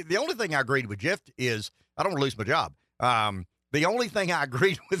opinion. I mean the only thing I agreed with Jeff is I don't want to lose my job. The only thing I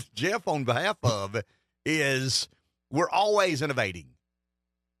agreed with Jeff on behalf of is we're always innovating.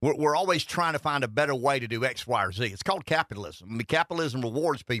 We're always trying to find a better way to do X, Y, or Z. It's called capitalism. I mean, capitalism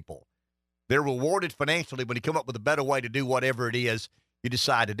rewards people. They're rewarded financially when you come up with a better way to do whatever it is you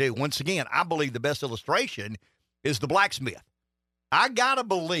decide to do. Once again, I believe the best illustration is the blacksmith. I got to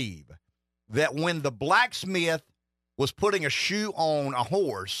believe that when the blacksmith was putting a shoe on a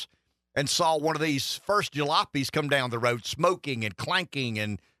horse and saw one of these first jalopies come down the road smoking and clanking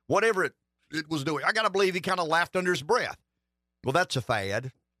and whatever it was doing, I got to believe he kind of laughed under his breath. Well, that's a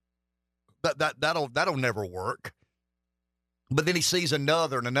fad. That'll never work. But then he sees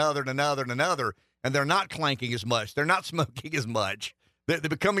another and another and another and another, and they're not clanking as much. They're not smoking as much. They're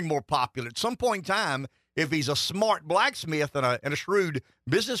becoming more popular. At some point in time, if he's a smart blacksmith and a shrewd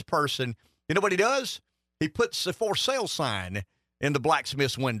business person, you know what he does? He puts a for sale sign in the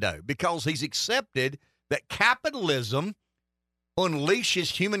blacksmith's window because he's accepted that capitalism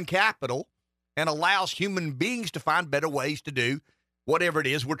unleashes human capital and allows human beings to find better ways to do whatever it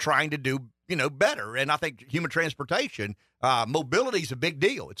is we're trying to do, better. And I think human transportation, mobility is a big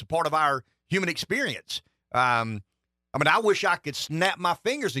deal. It's a part of our human experience. I wish I could snap my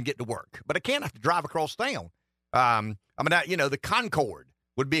fingers and get to work, but I can't. I have to drive across town. The Concorde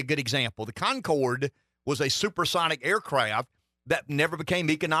would be a good example. The Concorde was a supersonic aircraft that never became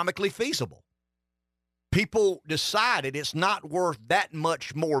economically feasible. People decided it's not worth that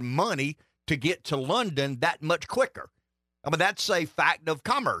much more money to get to London that much quicker. That's a fact of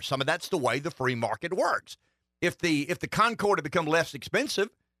commerce. That's the way the free market works. If the Concorde had become less expensive,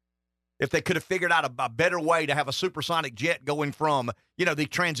 if they could have figured out a better way to have a supersonic jet going from, the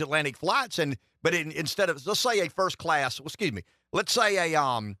transatlantic flights, instead of, let's say a first class, let's say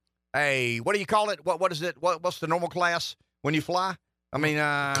a what do you call it? What is it? What's the normal class when you fly?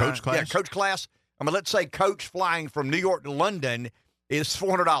 Coach class. Yeah, coach class. Let's say coach flying from New York to London is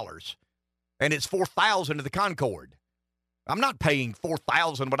 $400, and it's $4,000 to the Concorde. I'm not paying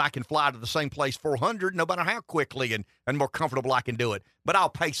 $4,000 when I can fly to the same place $400, no matter how quickly and more comfortable I can do it. But I'll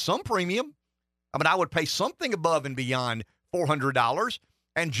pay some premium. I would pay something above and beyond $400.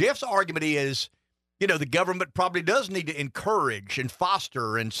 And Jeff's argument is, the government probably does need to encourage and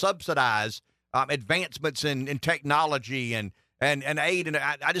foster and subsidize advancements in technology and aid. And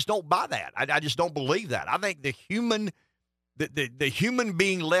I just don't buy that. I just don't believe that. I think the human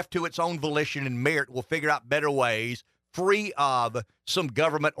being left to its own volition and merit will figure out better ways free of some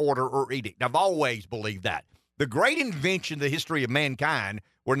government order or edict. I've always believed that. The great invention in the history of mankind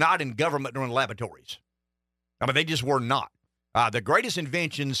were not in government or in laboratories. They just were not. The greatest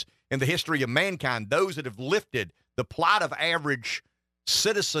inventions in the history of mankind, those that have lifted the plight of average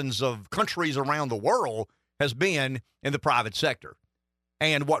citizens of countries around the world, has been in the private sector.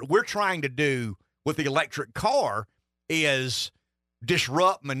 And what we're trying to do with the electric car is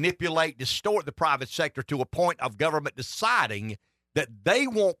disrupt, manipulate, distort the private sector to a point of government deciding that they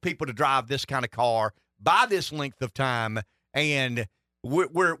want people to drive this kind of car by this length of time, and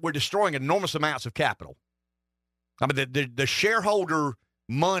we're destroying enormous amounts of capital. The shareholder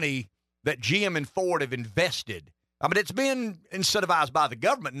money that GM and Ford have invested, it's been incentivized by the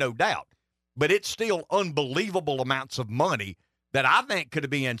government, no doubt, but it's still unbelievable amounts of money that I think could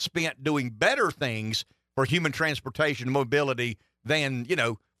have been spent doing better things for human transportation and mobility than,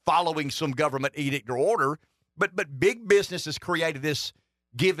 following some government edict or order. But big business has created this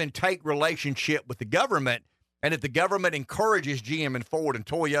give and take relationship with the government. And if the government encourages GM and Ford and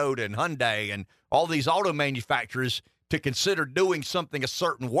Toyota and Hyundai and all these auto manufacturers to consider doing something a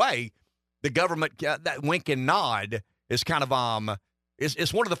certain way, the government, that wink and nod is kind of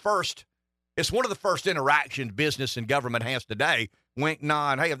it's one of the first interactions business and government has today. Wink,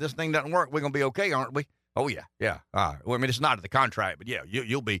 nod. Hey, if this thing doesn't work, we're gonna be okay, aren't we? Oh yeah. All right. Well, I mean, it's not in the contract, but yeah,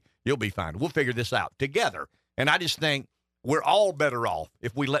 you'll be fine. We'll figure this out together. And I just think we're all better off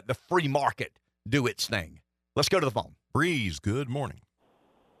if we let the free market do its thing. Let's go to the phone. Breeze, good morning.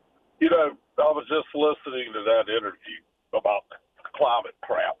 You know, I was just listening to that interview about climate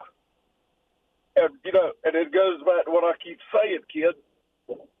crap. And, you know, and it goes back to what I keep saying, kid.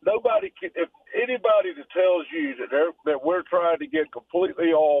 Nobody can, if anybody that tells you that we're trying to get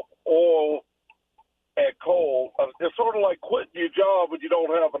completely off oil and coal, it's sort of like quitting your job when you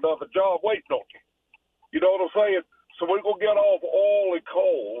don't have another job waiting on you. You know what I'm saying? So we're going to get off oil and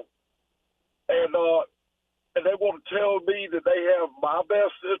coal, and they want to tell me that they have my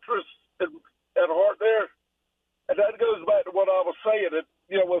best interests at heart there. And that goes back to what I was saying. That,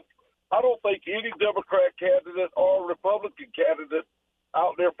 you know, I don't think any Democrat candidate or Republican candidate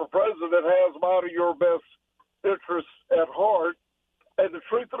out there for president has mine or your best interests at heart. And the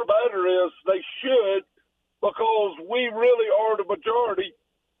truth of the matter is they should, because we really are the majority.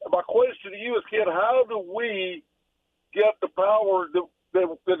 My question to you is, Ken, how do we get the power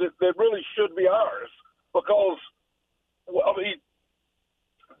that really should be ours? Because, I mean,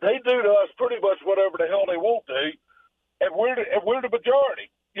 they do to us pretty much whatever the hell they want to, and we're the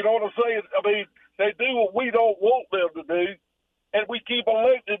majority. You know what I'm saying? I mean, they do what we don't want them to do, and we keep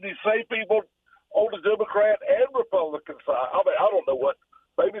electing these same people on the Democrat and Republican side. I mean, I don't know what.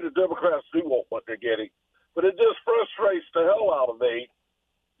 Maybe the Democrats do want what they're getting, but it just frustrates the hell out of me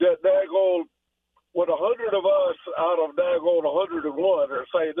that daggone, with 100 of us out of daggone 101 are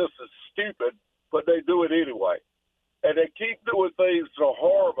saying this is stupid, but they do it anyway. And they keep doing things to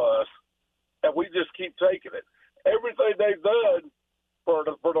harm us, and we just keep taking it. Everything they've done for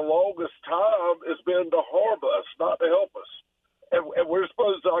the longest time has been to harm us, not to help us. And we're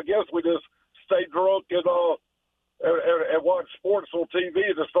supposed to, I guess, we just stay drunk and watch sports on TV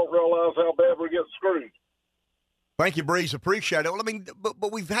and just don't realize how bad we're getting screwed. Thank you, Breeze. Appreciate it. Well, I mean,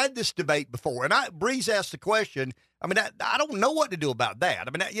 but we've had this debate before, and Breeze asked the question. I mean, I don't know what to do about that.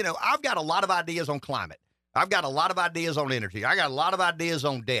 I mean, you know, I've got a lot of ideas on climate. I've got a lot of ideas on energy. I got a lot of ideas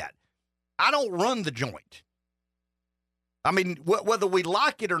on debt. I don't run the joint. I mean, whether we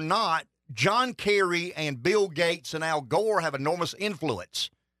like it or not, John Kerry and Bill Gates and Al Gore have enormous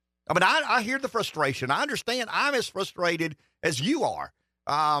influence. I mean, I hear the frustration. I understand. I'm as frustrated as you are.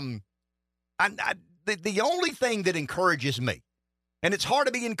 The only thing that encourages me, and it's hard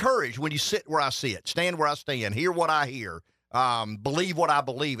to be encouraged when you sit where I sit, stand where I stand, hear what I hear, believe what I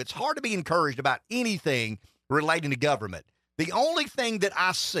believe. It's hard to be encouraged about anything relating to government. The only thing that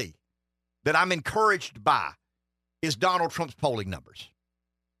I see that I'm encouraged by is Donald Trump's polling numbers.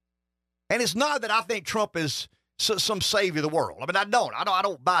 And it's not that I think Trump is some savior of the world. I mean, I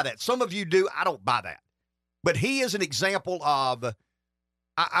don't buy that. Some of you do. I don't buy that. But he is an example of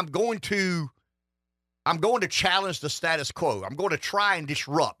I'm going to challenge the status quo. I'm going to try and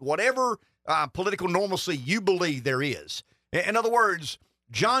disrupt whatever political normalcy you believe there is. In other words,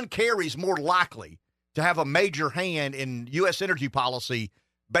 John Kerry's more likely to have a major hand in U.S. energy policy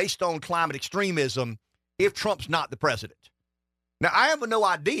based on climate extremism if Trump's not the president. Now, I have no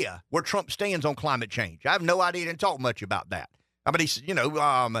idea where Trump stands on climate change. I have no idea. He didn't talk much about that. I mean,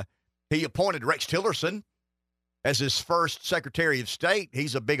 he appointed Rex Tillerson as his first Secretary of State.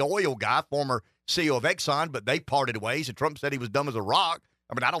 He's a big oil guy, former CEO of Exxon, but they parted ways, and Trump said he was dumb as a rock.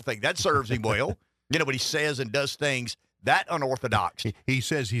 I mean, I don't think that serves him well. You know, but he says and does things that unorthodox. He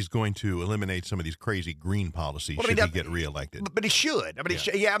says he's going to eliminate some of these crazy green policies should he get reelected. But he should. I mean,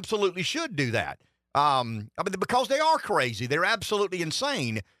 he absolutely should do that. I mean, because they are crazy. They're absolutely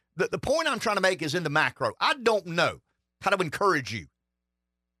insane. The point I'm trying to make is in the macro. I don't know how to encourage you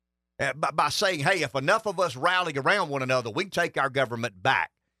by saying, hey, if enough of us rally around one another, we can take our government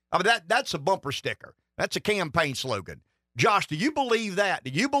back. I mean, that's a bumper sticker. That's a campaign slogan. Josh, do you believe that? Do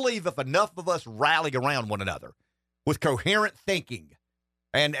you believe if enough of us rally around one another with coherent thinking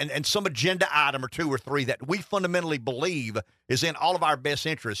and some agenda item or two or three that we fundamentally believe is in all of our best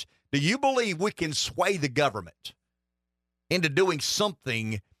interests, do you believe we can sway the government into doing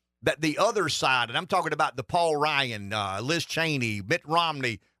something that the other side, and I'm talking about the Paul Ryan, Liz Cheney, Mitt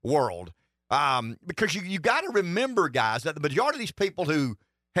Romney world, because you got to remember, guys, that the majority of these people who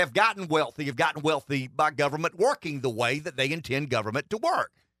have gotten wealthy by government working the way that they intend government to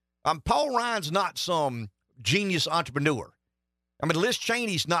work. Paul Ryan's not some genius entrepreneur. I mean, Liz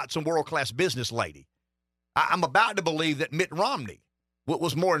Cheney's not some world-class business lady. I'm about to believe that Mitt Romney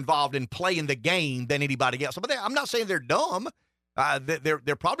was more involved in playing the game than anybody else. But I'm not saying they're dumb.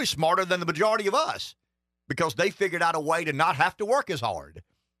 They're probably smarter than the majority of us because they figured out a way to not have to work as hard.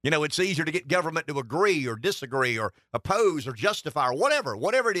 It's easier to get government to agree or disagree or oppose or justify or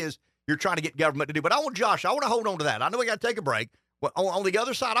whatever it is you're trying to get government to do. But I want to hold on to that. I know we got to take a break. But on the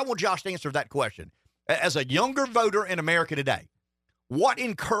other side, I want Josh to answer that question. As a younger voter in America today, what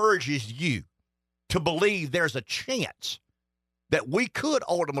encourages you to believe there's a chance that we could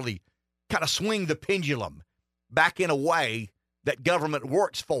ultimately kind of swing the pendulum back in a way that government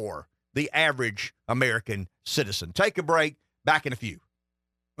works for the average American citizen? Take a break. Back in a few.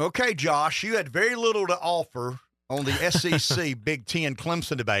 Okay, Josh, you had very little to offer on the SEC Big Ten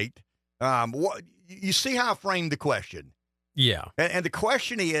Clemson debate. You see how I framed the question? Yeah. And the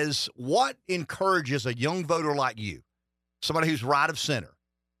question is, what encourages a young voter like you, somebody who's right of center,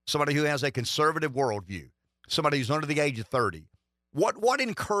 somebody who has a conservative worldview, somebody who's under the age of 30, what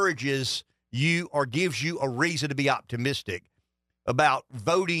encourages you or gives you a reason to be optimistic about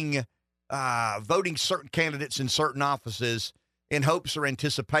voting certain candidates in certain offices in hopes or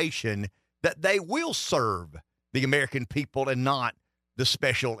anticipation that they will serve the American people and not the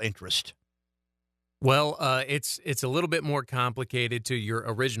special interest? Well, it's a little bit more complicated to your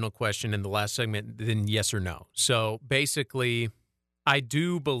original question in the last segment than yes or no. So basically, I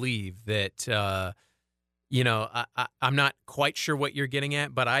do believe that, I'm not quite sure what you're getting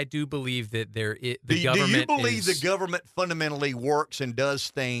at, but I do believe that the government. Do you believe the government fundamentally works and does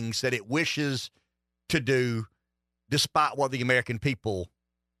things that it wishes to do, despite what the American people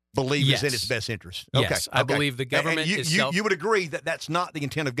believe is in its best interest? Yes, I believe the government you would agree that that's not the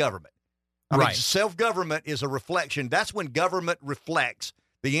intent of government. I mean, self-government is a reflection. That's when government reflects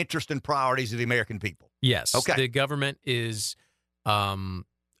the interest and priorities of the American people. Yes. Okay. The government is,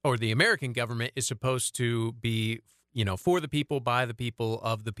 or the American government is supposed to be, for the people, by the people,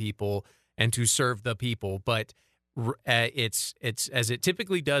 of the people, and to serve the people. But it's as it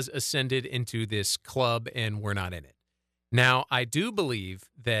typically does, ascended into this club, and we're not in it. Now, I do believe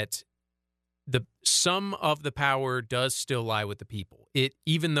that some of the power does still lie with the people.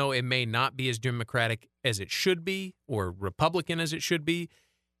 Even though it may not be as democratic as it should be or Republican as it should be,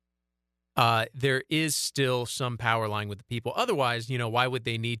 there is still some power lying with the people. Otherwise, why would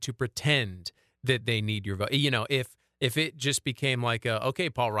they need to pretend that they need your vote? If it just became like, okay,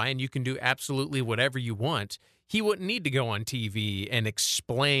 Paul Ryan, you can do absolutely whatever you want, he wouldn't need to go on TV and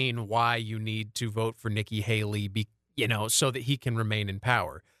explain why you need to vote for Nikki Haley, so that he can remain in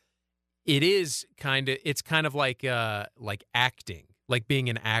power. It's kind of like acting, like being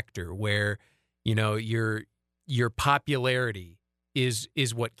an actor, where your popularity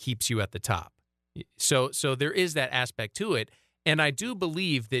is what keeps you at the top. So there is that aspect to it, and I do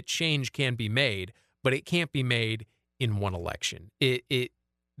believe that change can be made, but it can't be made in one election.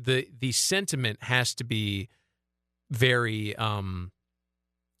 The sentiment has to be very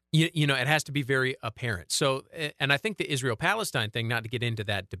it has to be very apparent. So, and I think the Israel-Palestine thing, not to get into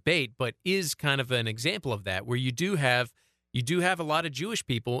that debate, but is kind of an example of that, where you do have a lot of Jewish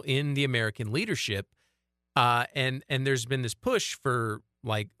people in the American leadership, and there's been this push for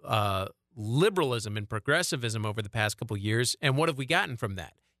liberalism and progressivism over the past couple of years. And what have we gotten from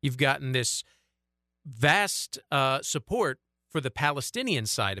that? You've gotten this vast support for the Palestinian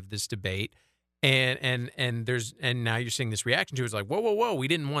side of this debate. And now you're seeing this reaction to it. It's like, whoa, we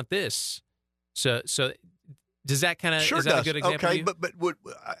didn't want this. So does that kind of, is that a good example? Okay, but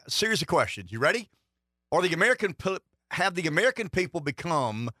series of questions. You ready? Have the American people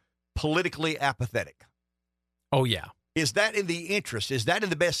become politically apathetic? Oh, yeah. Is that in the interest? Is that in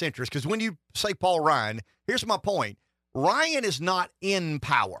the best interest? Because when you say Paul Ryan, here's my point. Ryan is not in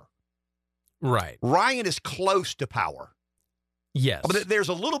power. Right. Ryan is close to power. Yes. But there's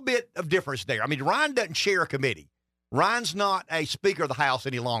a little bit of difference there. I mean, Ryan doesn't chair a committee. Ryan's not a Speaker of the House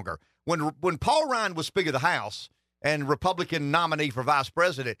any longer. When Paul Ryan was Speaker of the House and Republican nominee for Vice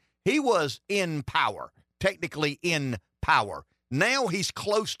President, he was in power, technically in power. Now he's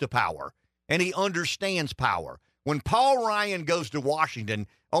close to power, and he understands power. When Paul Ryan goes to Washington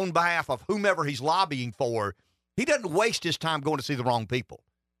on behalf of whomever he's lobbying for, he doesn't waste his time going to see the wrong people.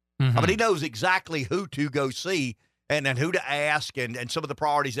 Mm-hmm. I mean, he knows exactly who to go see and who to ask and some of the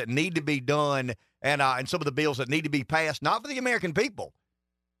priorities that need to be done and some of the bills that need to be passed, not for the American people.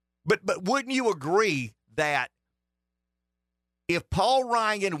 But wouldn't you agree that if Paul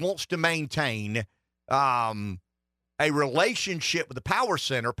Ryan wants to maintain a relationship with the power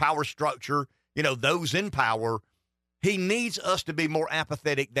center, power structure, those in power, he needs us to be more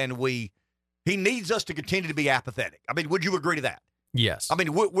apathetic than we he needs us to continue to be apathetic. I mean, would you agree to that? Yes. I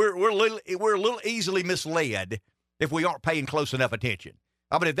mean, we're a little easily misled if we aren't paying close enough attention.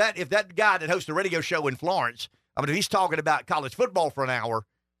 I mean, if that guy that hosts a radio show in Florence, I mean, if he's talking about college football for an hour,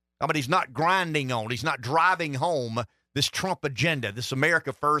 I mean, he's not he's not driving home this Trump agenda, this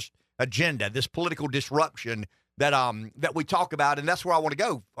America First agenda, this political disruption that we talk about, and that's where I want to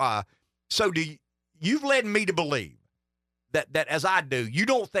go. So you've led me to believe that as I do, you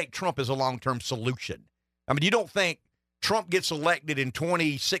don't think Trump is a long-term solution. I mean, you don't think Trump gets elected in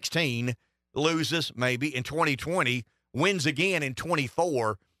 2016, loses maybe in 2020, wins again in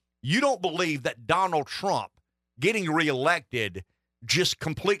 24. You don't believe that Donald Trump getting reelected just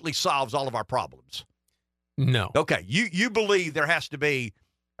completely solves all of our problems? No. Okay. You believe there has to be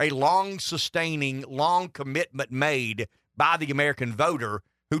a long-sustaining, long commitment made by the American voter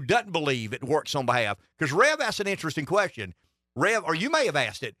who doesn't believe it works on behalf. Because Rev asked an interesting question. Rev, or you may have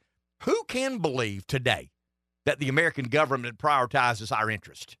asked it, who can believe today that the American government prioritizes our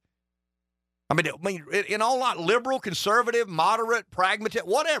interest? I mean, in all lot, liberal, conservative, moderate, pragmatic,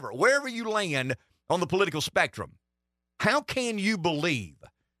 whatever, wherever you land on the political spectrum, how can you believe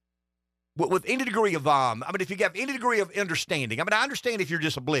with any degree of, if you have any degree of understanding, I mean, I understand if you're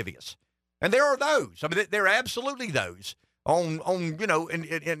just oblivious. And there are those. I mean, there are absolutely those on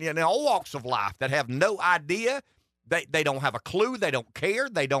in all walks of life that have no idea. They don't have a clue. They don't care.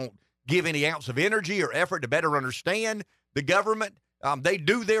 They don't give any ounce of energy or effort to better understand the government. They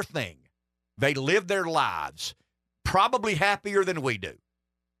do their thing. They live their lives probably happier than we do.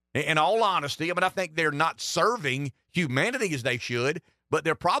 In all honesty, I mean, I think they're not serving humanity as they should, but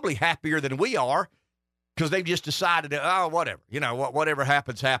they're probably happier than we are because they've just decided, whatever, whatever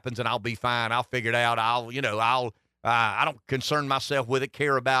happens, and I'll be fine. I'll figure it out. I don't concern myself with it,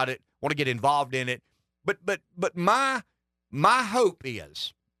 care about it, want to get involved in it. But my hope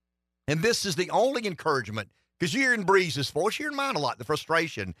is, and this is the only encouragement, because you're in Breeze's voice, you're in mine a lot, the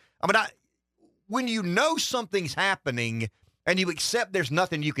frustration. I mean, when you know something's happening and you accept there's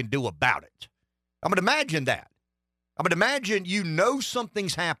nothing you can do about it. I mean, imagine that. I mean, imagine you know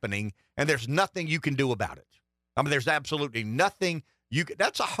something's happening and there's nothing you can do about it. I mean, there's absolutely nothing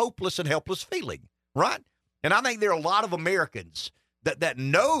that's a hopeless and helpless feeling, right? And I think there are a lot of Americans that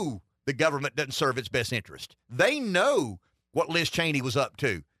know the government doesn't serve its best interest. They know what Liz Cheney was up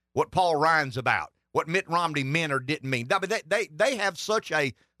to, what Paul Ryan's about, what Mitt Romney meant or didn't mean. I mean, they have such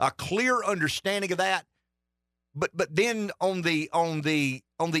a clear understanding of that. But then on the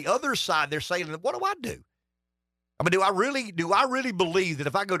other side, they're saying, what do I do? I mean, do I really believe that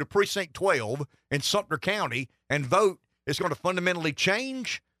if I go to precinct 12 in Sumter County and vote, it's going to fundamentally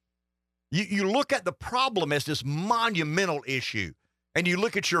change? You look at the problem as this monumental issue, and you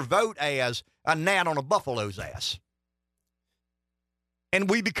look at your vote as a gnat on a buffalo's ass. And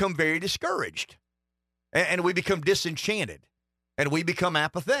we become very discouraged, and we become disenchanted, and we become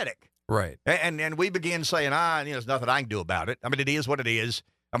apathetic. Right. And we begin saying, there's nothing I can do about it. I mean, it is what it is.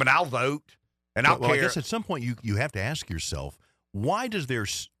 I mean, I'll vote, and I'll care. I guess at some point you have to ask yourself, why does there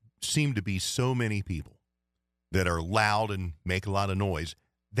seem to be so many people that are loud and make a lot of noise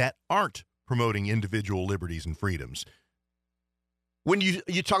that aren't promoting individual liberties and freedoms? When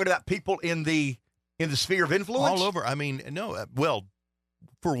you're talking about people in the sphere of influence? All over. I mean, no, well,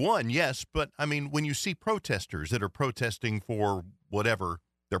 for one, yes, but I mean, when you see protesters that are protesting for whatever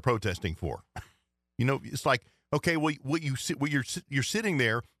they're protesting for, it's like, okay, well, you're sitting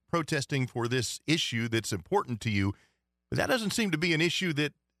there protesting for this issue that's important to you, but that doesn't seem to be an issue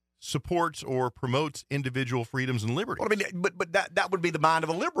that supports or promotes individual freedoms and liberties. Well, I mean, but that would be the mind of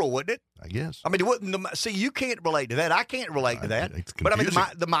a liberal, wouldn't it? I guess. I mean, you can't relate to that. I can't relate to that. But I mean,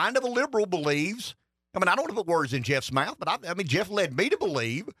 the mind of a liberal believes. I mean, I don't want to put words in Jeff's mouth, but I mean, Jeff led me to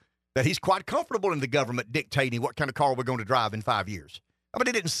believe that he's quite comfortable in the government dictating what kind of car we're going to drive in 5 years. I mean,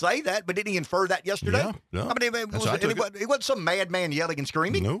 he didn't say that, but didn't he infer that yesterday? Yeah, no. I mean, he wasn't some madman yelling and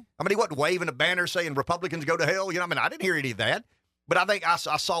screaming. No. I mean, he wasn't waving a banner saying Republicans go to hell. I mean, I didn't hear any of that. But I think I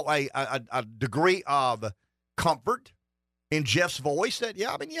saw a degree of comfort in Jeff's voice that,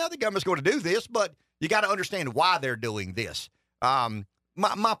 the government's going to do this, but you got to understand why they're doing this.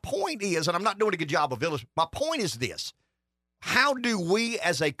 My point is, and I'm not doing a good job of illustrating, my point is this. How do we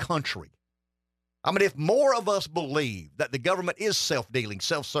as a country, I mean, if more of us believe that the government is self-dealing,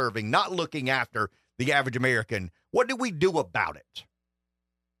 self-serving, not looking after the average American, what do we do about it?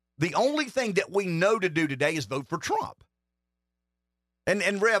 The only thing that we know to do today is vote for Trump.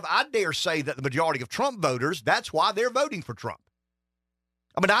 And Rev, I dare say that the majority of Trump voters, that's why they're voting for Trump.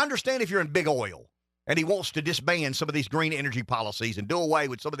 I mean, I understand if you're in big oil and he wants to disband some of these green energy policies and do away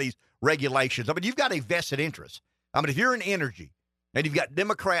with some of these regulations. I mean, you've got a vested interest. I mean, if you're in energy and you've got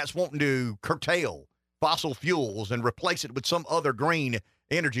Democrats wanting to curtail fossil fuels and replace it with some other green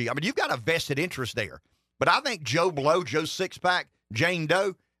energy. I mean, you've got a vested interest there. But I think Joe Blow, Joe Sixpack, Jane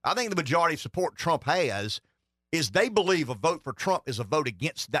Doe, I think the majority of support Trump has is they believe a vote for Trump is a vote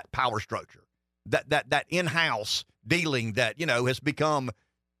against that power structure, that in-house dealing that, has become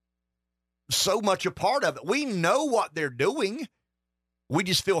so much a part of it. We know what they're doing. We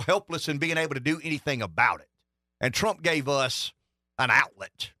just feel helpless in being able to do anything about it. And Trump gave us an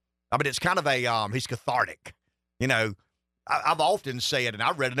outlet. I mean, it's kind of he's cathartic. I've often said, and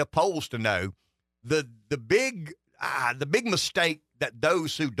I've read enough polls to know, the big mistake that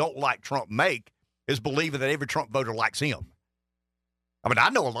those who don't like Trump make is believing that every Trump voter likes him. I mean, I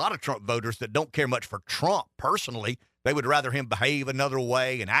know a lot of Trump voters that don't care much for Trump personally. They would rather him behave another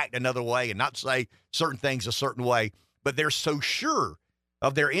way and act another way and not say certain things a certain way. But they're so sure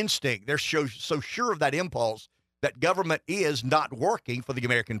of their instinct. They're so sure of that impulse that government is not working for the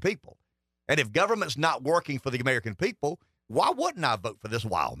American people. And if government's not working for the American people, why wouldn't I vote for this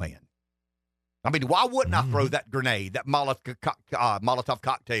wild man? I mean, why wouldn't I throw that grenade, that Molotov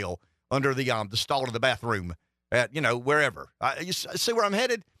cocktail under the stall of the bathroom at, wherever? You see where I'm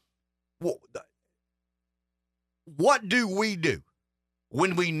headed? Well, what do we do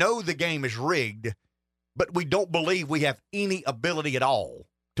when we know the game is rigged, but we don't believe we have any ability at all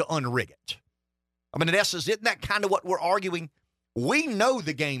to unrig it? I mean, in essence, isn't that kind of what we're arguing? We know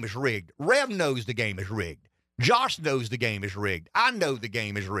the game is rigged. Rev knows the game is rigged. Josh knows the game is rigged. I know the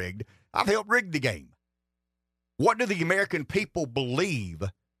game is rigged. I've helped rig the game. What do the American people believe?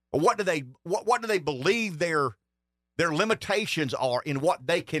 Or what do they believe their limitations are in what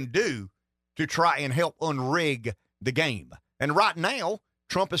they can do to try and help unrig the game? And right now,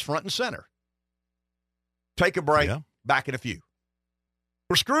 Trump is front and center. Take a break. Yeah. Back in a few.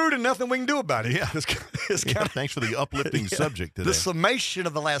 We're screwed and nothing we can do about it. Yeah. Thanks for the uplifting subject today. The summation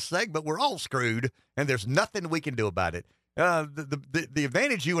of the last segment, we're all screwed, and there's nothing we can do about it. The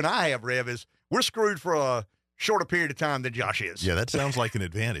advantage you and I have, Rev, is we're screwed for a shorter period of time than Josh is. Yeah, that sounds like an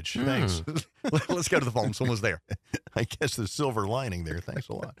advantage. Thanks. Let's go to the phone. Someone's there. I guess the silver lining there. Thanks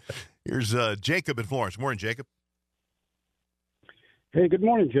a lot. Here's Jacob in Florence. Morning, Jacob. Hey, good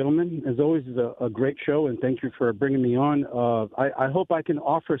morning, gentlemen. As always, it's a great show, and thank you for bringing me on. I hope I can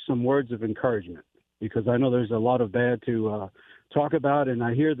offer some words of encouragement, because I know there's a lot of bad to talk about, and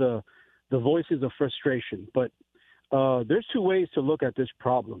I hear the voices of frustration. But there's two ways to look at this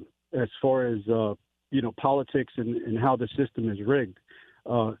problem as far as, politics and how the system is rigged.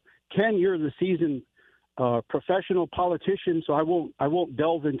 Ken, you're the seasoned professional politician, so I won't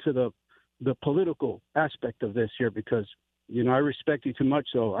delve into the political aspect of this here, because I respect you too much,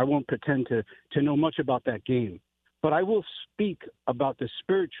 so I won't pretend to know much about that game. But I will speak about the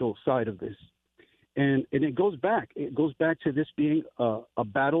spiritual side of this. And it goes back. It goes back to this being a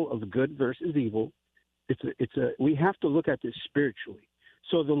battle of good versus evil. We have to look at this spiritually.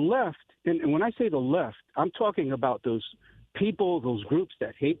 So the left, and when I say the left, I'm talking about those people, those groups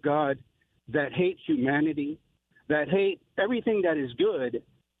that hate God, that hate humanity, that hate everything that is good,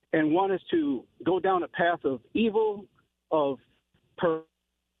 and want us to go down a path of evil,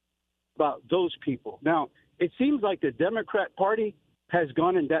 about those people. Now, it seems like the Democrat Party has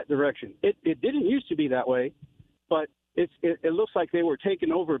gone in that direction. It didn't used to be that way, but it looks like they were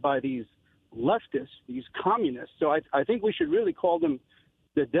taken over by these leftists, these communists. So I think we should really call them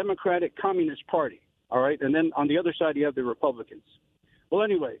the Democratic Communist Party, all right? And then on the other side, you have the Republicans. Well,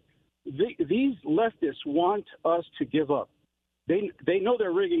 anyway, these leftists want us to give up. They know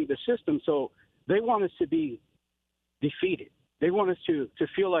they're rigging the system, so they want us to be defeated. They want us to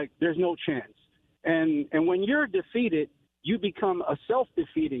feel like there's no chance. And when you're defeated, you become a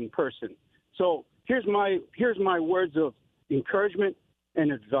self-defeating person. So here's my words of encouragement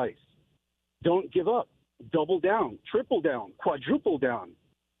and advice. Don't give up. Double down, triple down, quadruple down.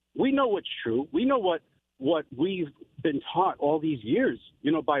 We know what's true. We know what we've been taught all these years,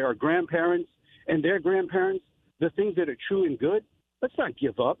 by our grandparents and their grandparents, the things that are true and good. Let's not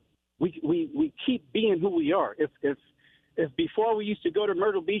give up. We keep being who we are. If before we used to go to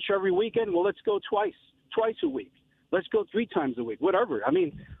Myrtle Beach every weekend, well, let's go twice a week. Let's go 3 times a week, whatever. I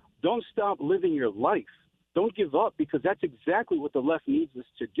mean, don't stop living your life. Don't give up, because that's exactly what the left needs us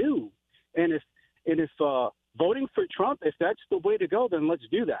to do. And if voting for Trump, if that's the way to go, then let's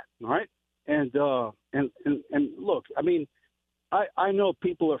do that. All right. And look, I mean, I know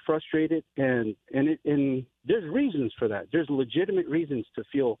people are frustrated, and there's reasons for that. There's legitimate reasons to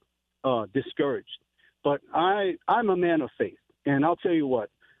feel discouraged. But I'm a man of faith, and I'll tell you what,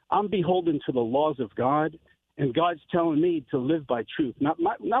 I'm beholden to the laws of God, and God's telling me to live by truth, not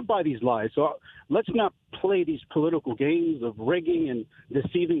by these lies. So let's not play these political games of rigging and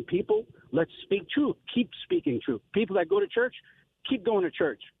deceiving people. Let's speak truth. Keep speaking truth. People that go to church, keep going to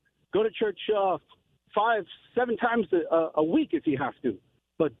church. Go to church 5-7 times a week if you have to.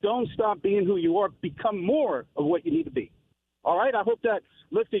 But don't stop being who you are. Become more of what you need to be. All right? I hope that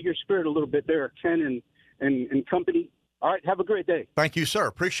lifted your spirit a little bit there, Ken and company. All right, have a great day. Thank you, sir.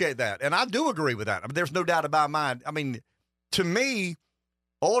 Appreciate that. And I do agree with that. I mean, there's no doubt about mine. I mean, to me,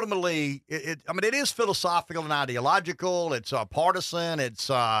 ultimately, it is philosophical and ideological. It's partisan.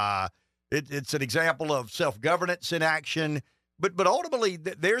 It's an example of self-governance in action. But ultimately,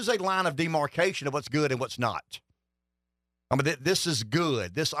 there's a line of demarcation of what's good and what's not. I mean, this is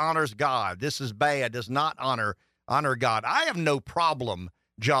good. This honors God. This is bad. Does not honor God. I have no problem,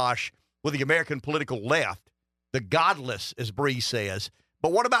 Josh, with the American political left. The godless, as Bree says.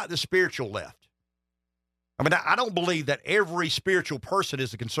 But what about the spiritual left? I mean, I don't believe that every spiritual person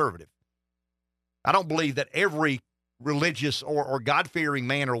is a conservative. I don't believe that every religious or God-fearing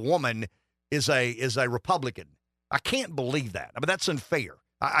man or woman is a Republican. I can't believe that. I mean, that's unfair.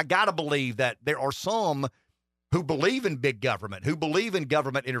 I got to believe that there are some who believe in big government, who believe in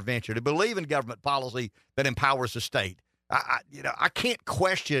government intervention, who believe in government policy that empowers the state. I can't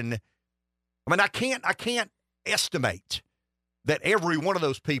question. I mean, I can't estimate that every one of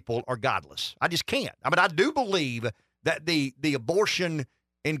those people are godless. I just can't. I mean, I do believe that the abortion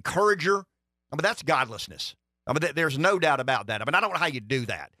encourager, I mean, that's godlessness. I mean, there's no doubt about that. I mean, I don't know how you do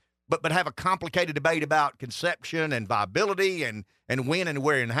that, but have a complicated debate about conception and viability and when and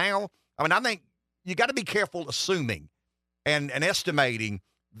where and how. I mean, I think you got to be careful assuming and estimating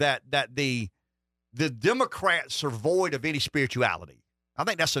that the Democrats are void of any spirituality. I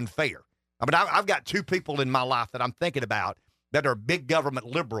think that's unfair. I mean, I've got two people in my life that I'm thinking about that are big government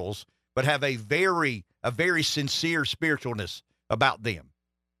liberals, but have a very sincere spiritualness about them.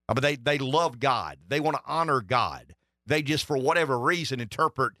 I mean, they love God. They want to honor God. They just, for whatever reason,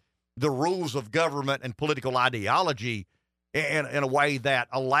 interpret the rules of government and political ideology in a way that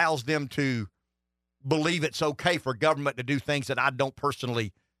allows them to believe it's okay for government to do things that I don't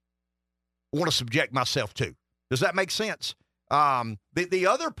personally want to subject myself to. Does that make sense? The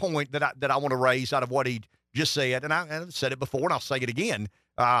other point that I want to raise out of what he just said, and I said it before and I'll say it again,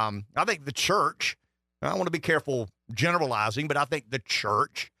 I think the church, I want to be careful generalizing, but I think the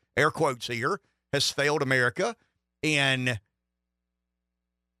church, air quotes here, has failed America in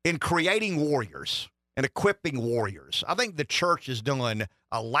creating warriors and equipping warriors. I think the church has done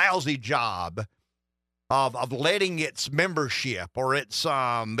a lousy job of letting its membership or its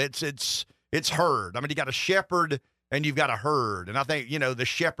herd. I mean, you got a shepherd and you've got a herd. And I think, the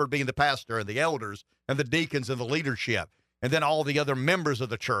shepherd being the pastor and the elders and the deacons and the leadership, and then all the other members of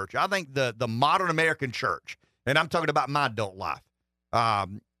the church. I think the modern American church, and I'm talking about my adult life, I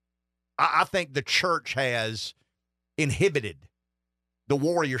think the church has inhibited the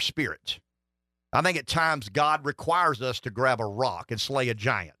warrior spirit. I think at times God requires us to grab a rock and slay a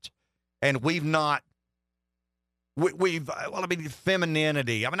giant. And we've not,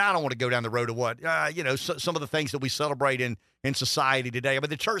 femininity. I mean, I don't want to go down the road of what, some of the things that we celebrate in society today. I mean,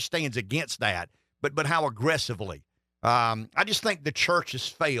 the church stands against that, but how aggressively? I just think the church has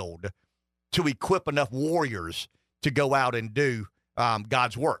failed to equip enough warriors to go out and do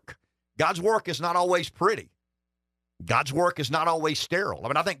God's work. God's work is not always pretty. God's work is not always sterile. I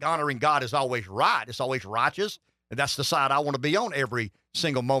mean, I think honoring God is always right. It's always righteous. And that's the side I want to be on every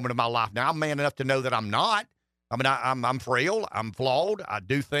single moment of my life. Now, I'm man enough to know that I'm not. I mean, I'm frail. I'm flawed. I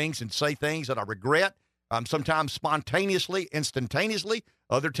do things and say things that I regret. Sometimes spontaneously, instantaneously.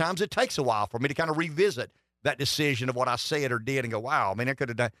 Other times it takes a while for me to kind of revisit that decision of what I said or did and go, wow, I mean, I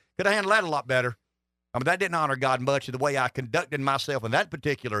could have handled that a lot better. I mean, that didn't honor God much in the way I conducted myself in that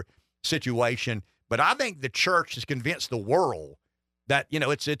particular situation. But I think the church has convinced the world that,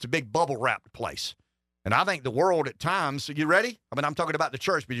 it's a big bubble wrapped place. And I think the world at times, you ready? I mean, I'm talking about the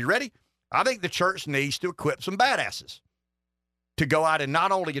church, but you ready? I think the church needs to equip some badasses to go out and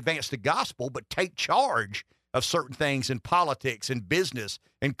not only advance the gospel, but take charge of certain things in politics and business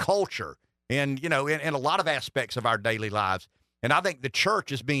and culture and, in a lot of aspects of our daily lives. And I think the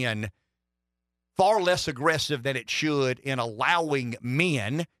church is being far less aggressive than it should in allowing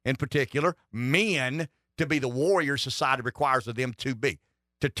men, in particular, men to be the warriors society requires of them to be,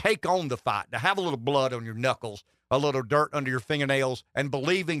 to take on the fight, to have a little blood on your knuckles, a little dirt under your fingernails, and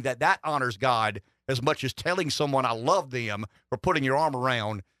believing that honors God as much as telling someone I love them or putting your arm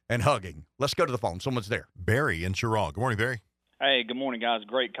around and hugging. Let's go to the phone. Someone's there. Barry in Chirac. Good morning, Barry. Hey, good morning, guys.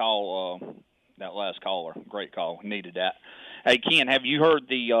 Great call, that last caller. Great call. Needed that. Hey, Ken, have you heard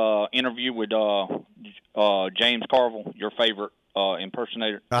the interview with James Carville, your favorite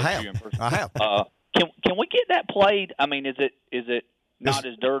impersonator. I have. Can we get that played? I mean, is it not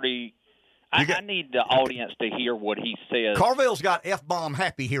as dirty? I need the audience to hear what he says. Carville's got F-bomb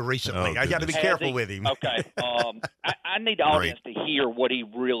happy here recently. I got to be careful with him. Okay. I need the audience to hear what he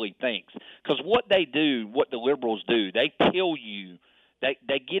really thinks. Because what they do, what the liberals do, they tell you,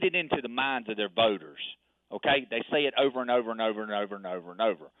 they get it into the minds of their voters. Okay? They say it over and over and over and over and over and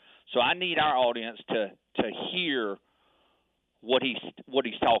over. So I need our audience to hear what he's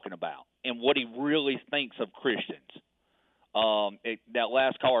talking about and what he really thinks of Christians. That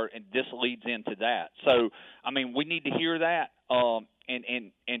last caller, and this leads into that. So, I mean, we need to hear that. And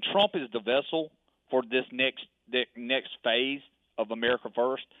Trump is the vessel for this next phase of America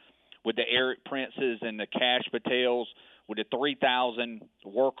First, with the Eric Princes and the Cash Patels, with the 3,000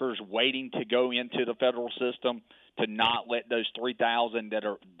 workers waiting to go into the federal system, to not let those 3,000 that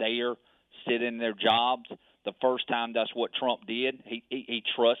are there sit in their jobs. The first time that's what Trump did. He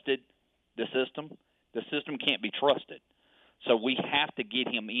trusted the system. The system can't be trusted. So we have to get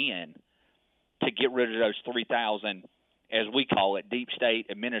him in to get rid of those 3,000, as we call it, deep state,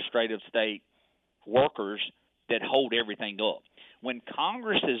 administrative state workers that hold everything up. When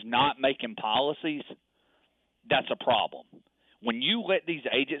Congress is not making policies, that's a problem. When you let these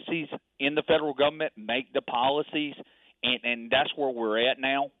agencies in the federal government make the policies, and that's where we're at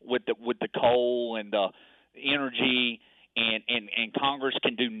now with the coal and the energy, and Congress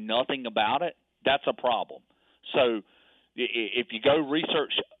can do nothing about it, that's a problem. So if you go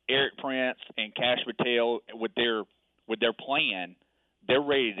research Eric Prince and Cash Patel with their plan, they're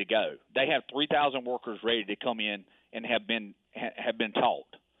ready to go. They have 3,000 workers ready to come in and have been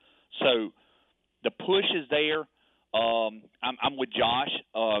taught. So the push is there. I'm with Josh.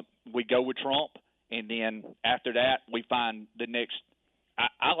 We go with Trump, and then after that we find the next.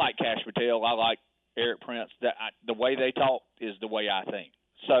 I like Cash Patel. I like Eric Prince. The way they talk is the way I think.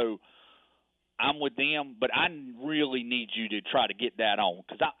 So I'm with them, but I really need you to try to get that on,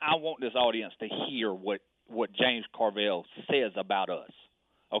 because I want this audience to hear what James Carville says about us.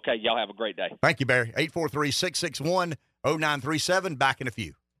 Okay, y'all have a great day. Thank you, Barry. 843-661-0937. Back in a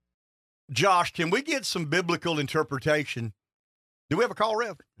few. Josh, can we get some biblical interpretation? Do we have a call,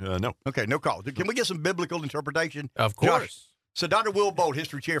 Rev? No. Okay, no call. Can we get some biblical interpretation? Of course. Josh, so Dr. Will Bolt,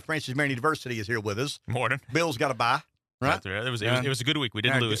 History Chair, Francis Marion University, is here with us. Morning. Bill's got a bye. Right? It was a good week. We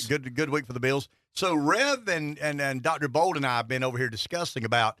didn't lose. Good week for the Bills. So Rev and Dr. Bolt and I have been over here discussing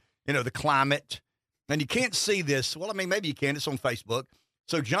about, the climate. And you can't see this. Well, I mean, maybe you can. It's on Facebook.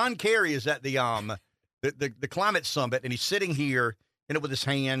 So John Kerry is at the climate summit, and he's sitting here, with his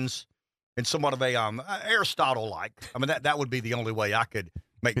hands in somewhat of a Aristotle-like. I mean, that would be the only way I could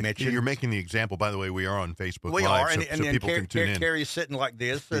make mention. You're making the example. By the way, we are on Facebook we Live, are, and people can tune in. Kerry is sitting like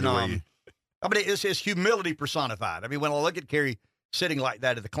this, and it's his humility personified. I mean, when I look at Kerry sitting like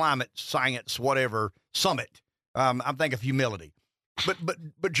that at the climate science whatever summit, I'm thinking of humility.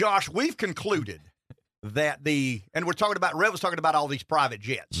 But Josh, we've concluded that Rev was talking about all these private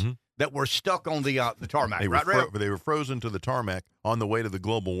jets that were stuck on the tarmac. They were frozen to the tarmac on the way to the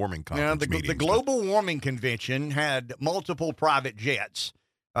global warming conference meeting. The global warming convention had multiple private jets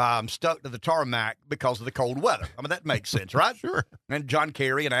stuck to the tarmac because of the cold weather. I mean, that makes sense, right? Sure. And John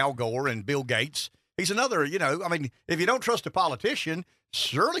Kerry and Al Gore and Bill Gates. He's another, I mean, if you don't trust a politician,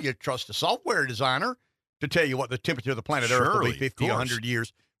 surely you trust a software designer to tell you what the temperature of the planet Earth will be 50, 100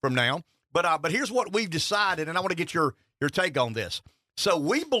 years from now. But here's what we've decided, and I want to get your take on this. So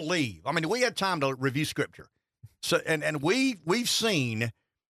we believe, I mean, we had time to review Scripture. So and we've seen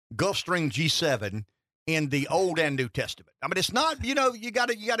Gulfstream G7 in the Old and New Testament. I mean, it's not, you got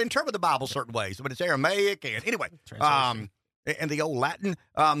to interpret the Bible certain ways. I mean, it's Aramaic and anyway, and the Old Latin.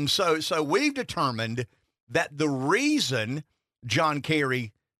 So we've determined that the reason John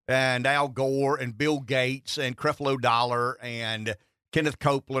Kerry and Al Gore and Bill Gates and Creflo Dollar and Kenneth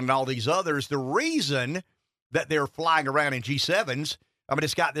Copeland and all these others, the reason that they're flying around in G7s, I mean,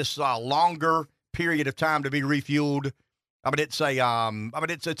 it's got this longer period of time to be refueled. I mean, it's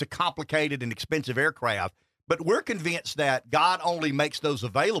a complicated and expensive aircraft, but we're convinced that God only makes those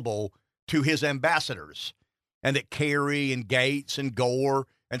available to his ambassadors, and that Kerry and Gates and Gore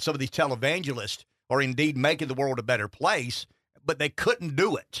and some of these televangelists are indeed making the world a better place, but they couldn't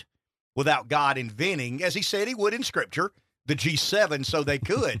do it without God inventing, as he said he would in Scripture, the G7 so they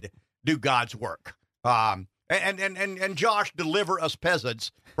could do God's work. And Josh, deliver us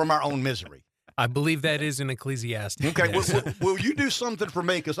peasants from our own misery. I believe that is in Ecclesiastes. Okay, will you do something for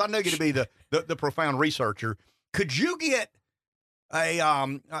me? Because I know you to be the profound researcher. Could you get a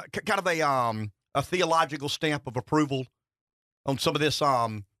kind of a theological stamp of approval on some of this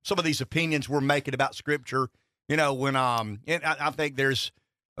some of these opinions we're making about Scripture. You know, when and I think there's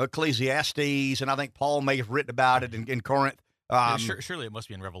Ecclesiastes, and I think Paul may have written about it in Corinth. Surely it must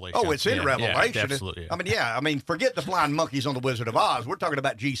be in Revelation. Oh, it's in Revelation. Yeah, absolutely. I mean, forget the flying monkeys on the Wizard of Oz. We're talking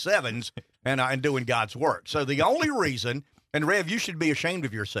about G7s and doing God's work. So the only reason, and Rev, you should be ashamed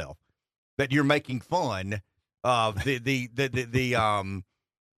of yourself that you're making fun of the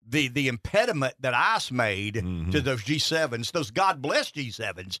impediment that ICE made to those G7s, those God bless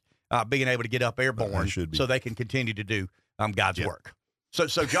G7s, being able to get up airborne so they can continue to do God's work. So,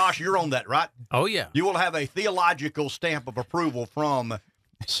 Josh, you're on that, right? Oh, yeah. You will have a theological stamp of approval from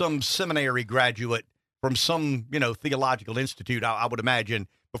some seminary graduate from some, theological institute, I would imagine,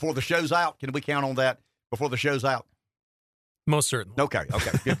 before the show's out. Can we count on that before the show's out? Most certainly. Okay.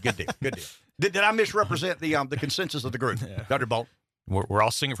 Good deal. Did I misrepresent the consensus of the group, Dr. Bolt? We're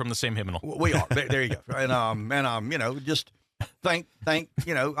all singing from the same hymnal. We are. There you go. And just think,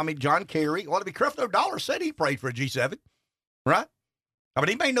 John Kerry, Creflo Dollar said he prayed for a G7, right?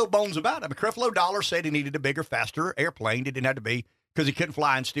 He made no bones about it. Creflo Dollar said he needed a bigger, faster airplane. It didn't have to be because he couldn't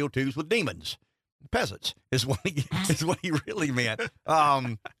fly in steel tubes with demons. Peasants is what he really meant.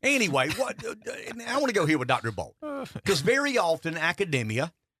 Anyway, I want to go here with Dr. Bolt because very often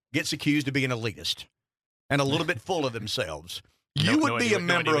academia gets accused of being elitist and a little bit full of themselves. You would be a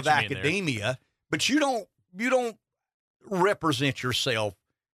member of academia, but you don't represent yourself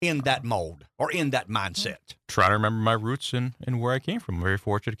in that mold or in that mindset. Try to remember my roots and where I came from. I'm very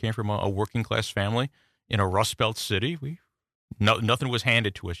fortunate. I came from a working class family in a Rust Belt city. Nothing was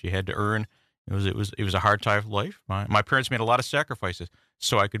handed to us. You had to earn. It was a hard time of life. My parents made a lot of sacrifices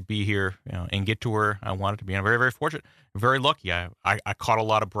so I could be here, and get to where I wanted to be. And I'm very, very fortunate, very lucky. I caught a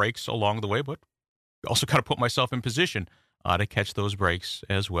lot of breaks along the way, but also got to put myself in position to catch those breaks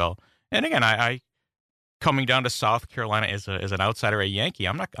as well. And again, I coming down to South Carolina as an outsider, a Yankee,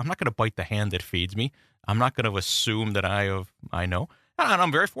 I'm not going to bite the hand that feeds me. I'm not going to assume that I know. And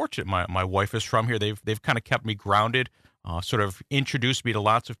I'm very fortunate. My wife is from here. They've kind of kept me grounded, sort of introduced me to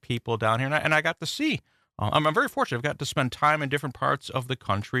lots of people down here, and I got to see. I'm very fortunate. I've got to spend time in different parts of the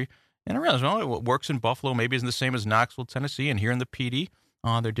country, and I realized, what works in Buffalo maybe isn't the same as Knoxville, Tennessee, and here in the PD,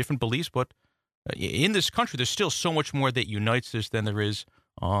 there are different beliefs, but in this country, there's still so much more that unites us than there is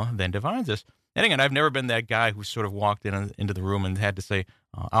than divides us. And again, I've never been that guy who sort of walked into the room and had to say,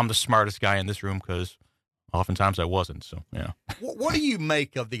 I'm the smartest guy in this room, because oftentimes I wasn't. So, yeah. What do you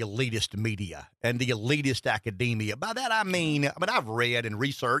make of the elitist media and the elitist academia? By that, I mean, I've read and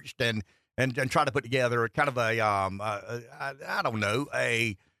researched and tried to put together kind of a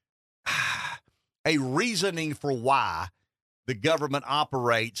reasoning for why the government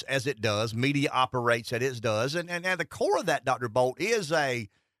operates as it does, media operates as it does. And the core of that, Dr. Bolt, is a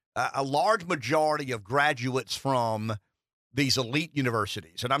large majority of graduates from these elite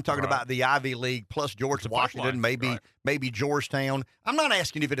universities. And I'm talking about the Ivy League plus George Washington, maybe Georgetown. I'm not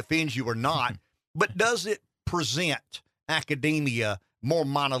asking if it offends you or not, but does it present academia more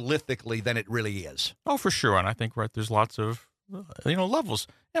monolithically than it really is? Oh, for sure. And I think, there's lots of, levels.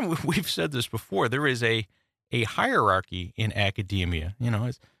 And we've said this before. There is a hierarchy in academia.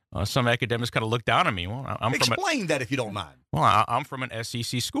 Some academics kind of look down on me. Well, Explain that if you don't mind. Well, I'm from an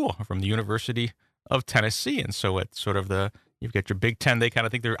SEC school, from the University of Tennessee, and so it's sort of you've got your Big Ten. They kind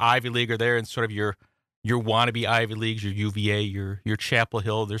of think they're Ivy League, or there, and sort of your wannabe Ivy Leagues, your UVA, your Chapel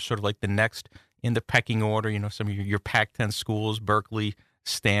Hill. They're sort of like the next in the pecking order. Some of your Pac-10 schools, Berkeley,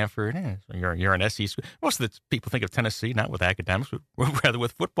 Stanford. You're an SEC school. Most of the people think of Tennessee not with academics, but rather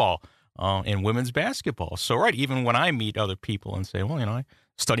with football and women's basketball. So, even when I meet other people and say, well, I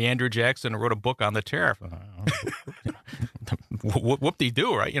study Andrew Jackson and wrote a book on the tariff.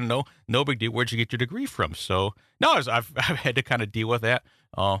 Whoop-de-doo, right? No big deal. Where'd you get your degree from? So, no, I've had to kind of deal with that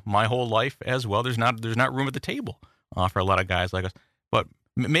my whole life as well. There's not room at the table for a lot of guys like us. But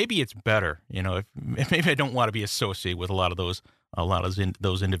maybe it's better, maybe I don't want to be associated with a lot of those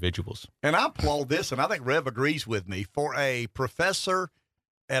individuals. And I applaud this, and I think Rev agrees with me. For a professor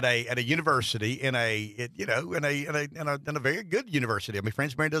at a university in a very good university.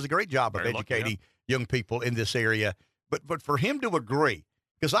 Francis Marion does a great job of educating young people in this area. But for him to agree,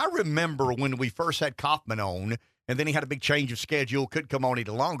 because I remember when we first had Kaufman on, and then he had a big change of schedule, couldn't come on any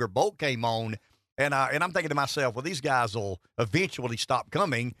longer. Bolt came on, and I'm thinking to myself, well, these guys will eventually stop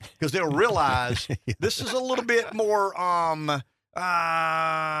coming because they'll realize this is a little bit more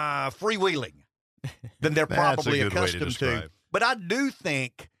freewheeling than they're probably accustomed to. But I do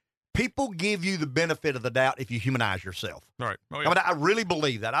think people give you the benefit of the doubt if you humanize yourself. Right. Oh, yeah. I really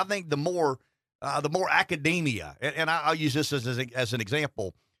believe that. I think the more academia, and I'll use this as an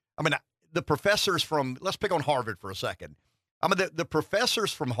example. The professors from, let's pick on Harvard for a second. I mean, the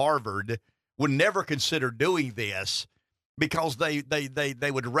professors from Harvard would never consider doing this because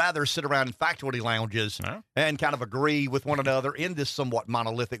they would rather sit around in faculty lounges and kind of agree with one another in this somewhat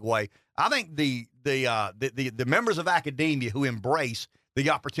monolithic way. I think the members of academia who embrace the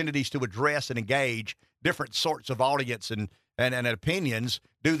opportunities to address and engage different sorts of audience and opinions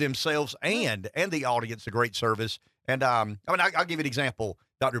do themselves and the audience a great service. And I'll give you an example,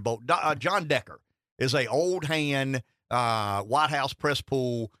 Dr. Bolt. John Decker is a old hand White House press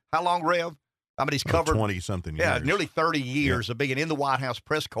pool. How long, Rev? I mean, he's covered 20-something years. Yeah, nearly 30 years of being in the White House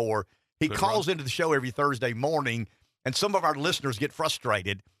press corps. He calls into the show every Thursday morning, and some of our listeners get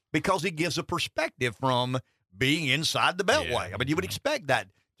frustrated because he gives a perspective from being inside the Beltway. Yeah. I mean, you would expect that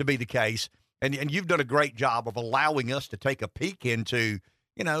to be the case, and you've done a great job of allowing us to take a peek into,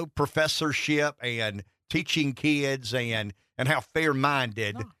 professorship and teaching kids and how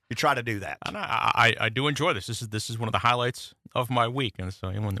fair-minded you try to do that. And I do enjoy this. This is one of the highlights of my week. And so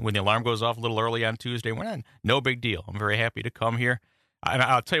when the alarm goes off a little early on Tuesday, no big deal. I'm very happy to come here. And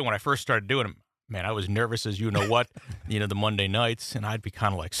I'll tell you, when I first started doing it, man, I was nervous as the Monday nights, and I'd be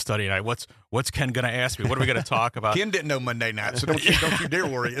kind of like studying. What's Ken going to ask me? What are we going to talk about? Ken didn't know Monday nights, so don't you dare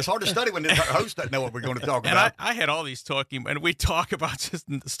worry. It's hard to study when the host doesn't know what we're going to talk about. And I had all these talking, and we talk about just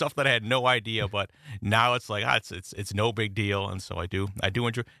stuff that I had no idea. But now it's like it's no big deal, and so I do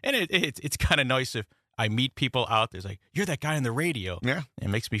enjoy. And it's kind of nice if I meet people out there. It's like, you're that guy on the radio. Yeah. It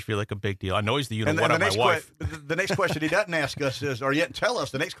makes me feel like a big deal. I know he's the what of my wife. The next question he doesn't ask us is, or yet tell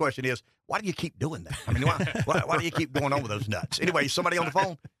us, the next question is, why do you keep doing that? I mean, why do you keep going on with those nuts? Anyway, somebody on the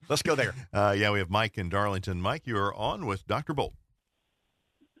phone? Let's go there. We have Mike in Darlington. Mike, you are on with Dr. Bolt.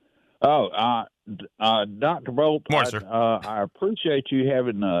 Dr. Bolt, Morning, sir. I appreciate you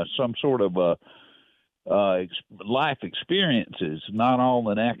having some sort of life experiences, not all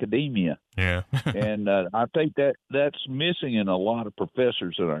in academia. Yeah. And I think that's missing in a lot of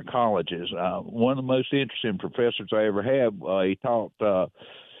professors in our colleges. One of the most interesting professors I ever had, he taught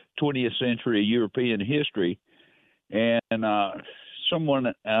 20th century European history, and someone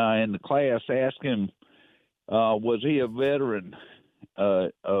in the class asked him, was he a veteran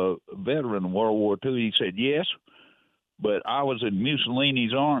of World War II? He said, yes, but I was in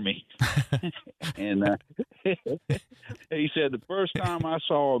Mussolini's army. And he said, the first time I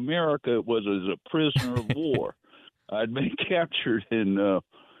saw America was as a prisoner of war. I'd been captured in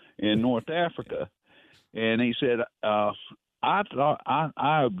North Africa. And he said, I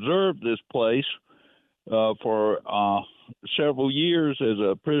observed this place for several years as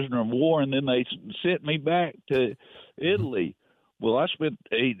a prisoner of war, and then they sent me back to Italy. Well,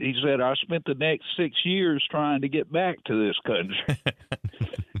 he said, I spent the next 6 years trying to get back to this country.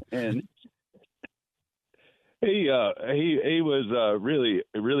 And he was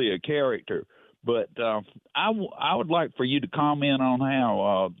really a character. But I would like for you to comment on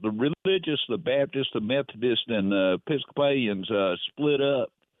how the religious, the Baptist, the Methodist, and the Episcopalians split up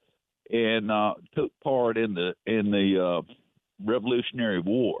and took part in the Revolutionary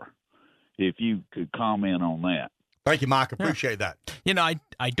War. If you could comment on that. Thank you, Mike. Appreciate that.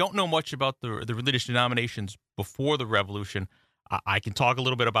 I don't know much about the religious denominations before the Revolution. I can talk a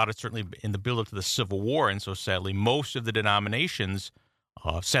little bit about it certainly in the build-up to the Civil War, and so sadly, most of the denominations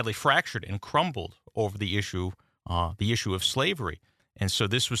sadly fractured and crumbled over the issue of slavery. And so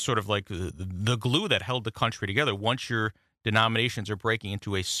this was sort of like the glue that held the country together. Once your denominations are breaking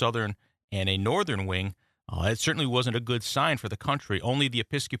into a southern and a northern wing, it certainly wasn't a good sign for the country. Only the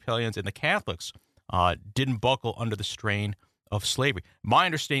Episcopalians and the Catholics didn't buckle under the strain of slavery. My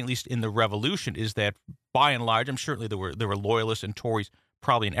understanding, at least in the Revolution, is that by and large, I'm certainly there were loyalists and Tories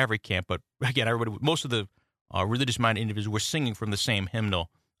probably in every camp, but again, most of the religious-minded individuals were singing from the same hymnal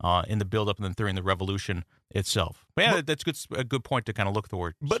in the build-up and then during the Revolution itself. But yeah, that's a good point to kind of look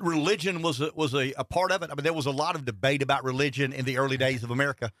toward. But religion was a part of it. I mean, there was a lot of debate about religion in the early days of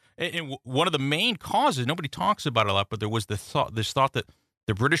America. And one of the main causes, nobody talks about it a lot, but there was this thought that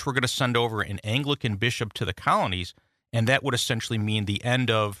the British were going to send over an Anglican bishop to the colonies, and that would essentially mean the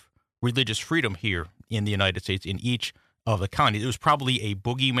end of religious freedom here in the United States in each of the colonies. It was probably a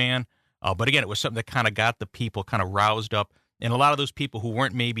boogeyman, but again, it was something that kind of got the people kind of roused up. And a lot of those people who were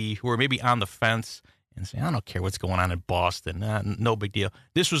maybe on the fence and saying, I don't care what's going on in Boston, no big deal.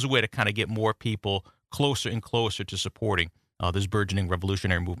 This was a way to kind of get more people closer and closer to supporting this burgeoning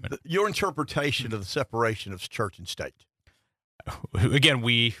revolutionary movement. Your interpretation of the separation of church and state. Again,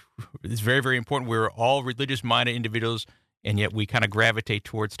 it's very, very important. We're all religious-minded individuals, and yet we kind of gravitate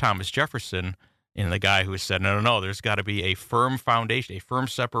towards Thomas Jefferson and the guy who said, no, there's got to be a firm foundation, a firm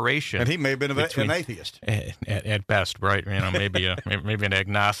separation. And he may have been an atheist. At best, right? Maybe an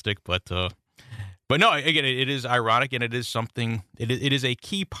agnostic, but But no, again, it is ironic, and it is something. It is a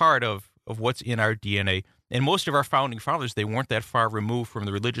key part of what's in our DNA. And most of our founding fathers, they weren't that far removed from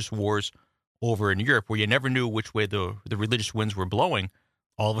the religious wars over in Europe, where you never knew which way the religious winds were blowing.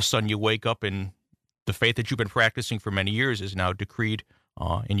 All of a sudden, you wake up and the faith that you've been practicing for many years is now decreed,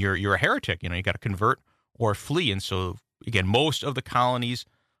 and you're a heretic. You know, you got to convert or flee. And so, again, most of the colonies,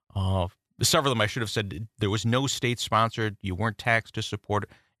 several of them, I should have said, there was no state sponsored. You weren't taxed to support it.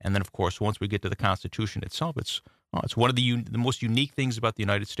 And then, of course, once we get to the Constitution itself, it's one of the most unique things about the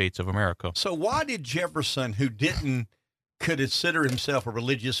United States of America. So why did Jefferson, who didn't consider himself a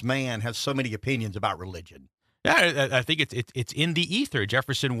religious man, have so many opinions about religion? Yeah, I think it's in the ether.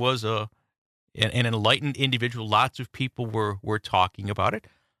 Jefferson was an enlightened individual. Lots of people were talking about it.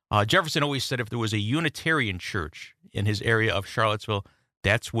 Jefferson always said if there was a Unitarian church in his area of Charlottesville,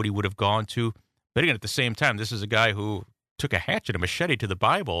 that's what he would have gone to. But again, at the same time, this is a guy who took a hatchet, a machete to the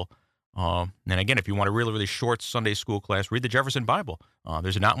Bible. And again, if you want a really, really short Sunday school class, read the Jefferson Bible.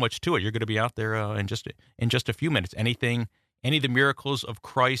 There's not much to it. You're going to be out there in just a few minutes. Any of the miracles of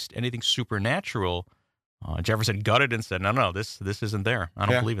Christ, anything supernatural, Jefferson gutted and said, no, this isn't there. I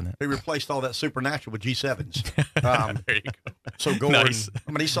don't believe in that. He replaced all that supernatural with G7s. There you go. So Gordon, Nice.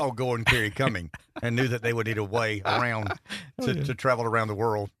 he saw Gordon Carey coming and knew that they would need a way around to travel around the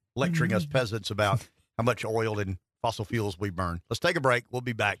world, lecturing us peasants about how much oil and fossil fuels we burn. Let's take a break. We'll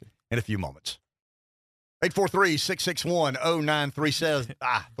be back in a few moments.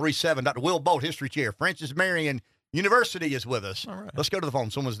 843-661-0937. Dr. Will Bolt, History Chair. Francis Marion University is with us. All right. Let's go to the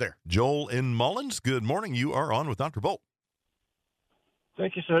phone. Someone's there. Joel in Mullins, good morning. You are on with Dr. Bolt.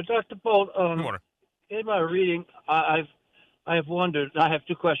 Thank you, sir. Dr. Bolt, Good morning. in my reading, I have wondered, I have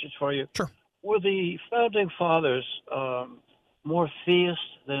two questions for you. Sure. Were the founding fathers more theist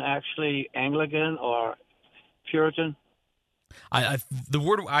than actually Anglican or Puritan? The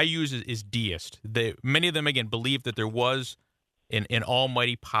word I use is deist. Many of them, again, believed that there was an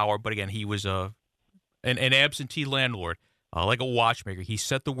almighty power, but again, he was an absentee landlord, like a watchmaker. He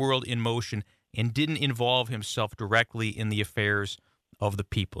set the world in motion and didn't involve himself directly in the affairs of the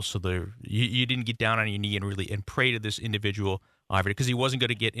people. So you didn't get down on your knee and pray to this individual because he wasn't going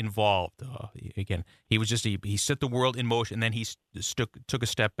to get involved. Again, he was just he set the world in motion, and then he took a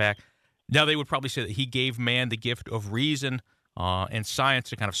step back. Now they would probably say that he gave man the gift of reason and science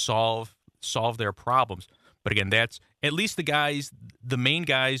to kind of solve their problems. But again, that's at least the main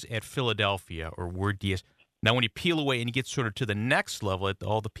guys at Philadelphia were deists. Now, when you peel away and you get sort of to the next level at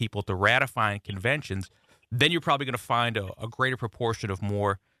all the people at the ratifying conventions, then you're probably going to find a greater proportion of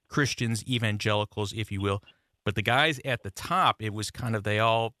more Christians, evangelicals, if you will. But the guys at the top, it was kind of it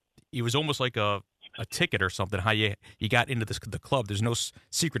was almost like a ticket or something, how you got into the club. There's no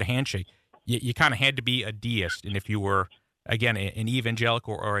secret handshake. You kind of had to be a deist. And if you were, again, an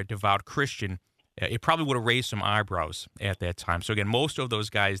evangelical or a devout Christian, it probably would have raised some eyebrows at that time. So, again, most of those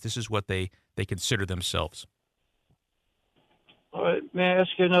guys, this is what they consider themselves. All right. May I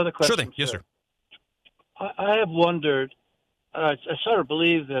ask you another question? Sure thing. Yes, sir. I have wondered, I sort of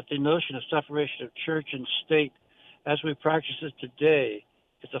believe that the notion of separation of church and state as we practice it today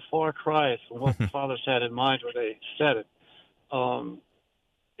is a far cry from what the fathers had in mind when they said it.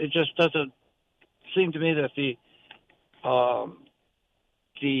 It just doesn't seem to me that the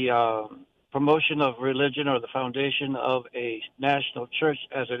promotion of religion or the foundation of a national church,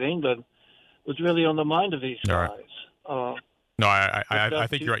 as in England, was really on the mind of these guys. Right. No, I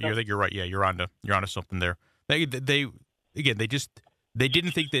think you're right. I think you're right. Yeah, you're onto something there. They didn't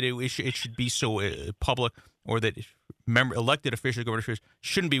think that it should be so public, or that elected officials, government officials,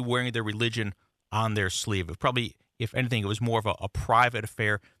 shouldn't be wearing their religion on their sleeve. It probably, if anything, it was more of a private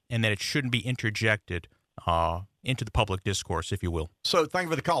affair, and that it shouldn't be interjected into the public discourse, if you will. So, thank you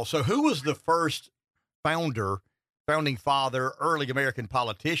for the call. So, who was the first founding father, early American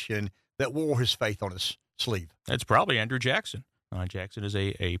politician that wore his faith on his sleeve? It's probably Andrew Jackson. Jackson is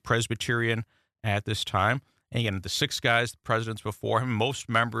a Presbyterian at this time. And again, the six guys, the presidents before him, most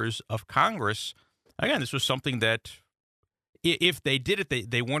members of Congress, again, this was something that if they did it,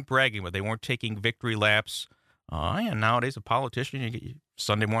 they weren't bragging about. They weren't taking victory laps. And nowadays, a politician,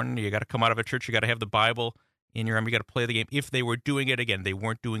 Sunday morning, you got to come out of a church, you got to have the Bible in your arm, you got to play the game. If they were doing it, again, they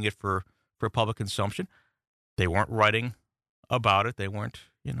weren't doing it for public consumption. They weren't writing about it. They weren't,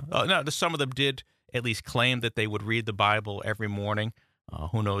 no, some of them did at least claim that they would read the Bible every morning.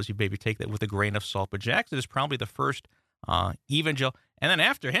 Who knows? You maybe take that with a grain of salt. But Jackson is probably the first evangel. And then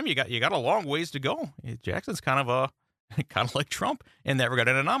after him, you got a long ways to go. Jackson's kind of like Trump in that regard,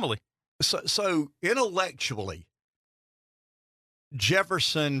 an anomaly. So intellectually,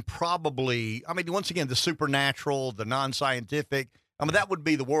 Jefferson probably, once again, the supernatural, the non-scientific, that would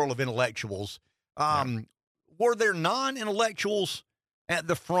be the world of intellectuals. Were there non-intellectuals at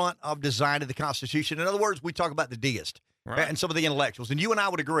the front of designing the Constitution? In other words, we talk about the deists and some of the intellectuals. And you and I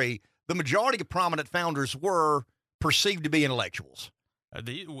would agree the majority of prominent founders were perceived to be intellectuals.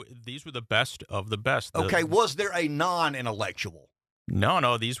 These were the best of the best. Okay, was there a non-intellectual?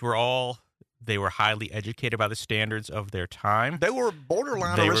 No, these were all, they were highly educated by the standards of their time. They were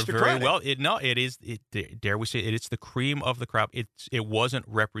borderline they aristocratic. Were very well. Dare we say it's the cream of the crop. It wasn't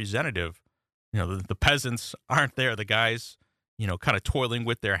representative. The peasants aren't there. The guys, kind of toiling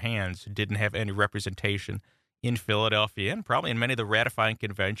with their hands, didn't have any representation in Philadelphia and probably in many of the ratifying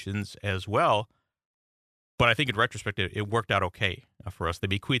conventions as well. But I think in retrospect, it worked out okay for us. They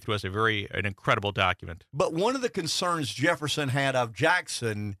bequeathed to us an incredible document. But one of the concerns Jefferson had of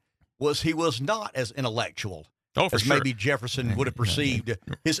Jackson was he was not as intellectual as maybe Jefferson would have perceived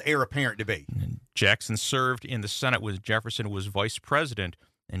his heir apparent to be. Jackson served in the Senate when Jefferson was vice president.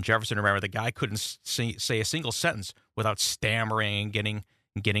 And Jefferson, remember, the guy couldn't say a single sentence without stammering and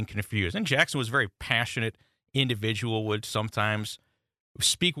getting confused. And Jackson was a very passionate individual, would sometimes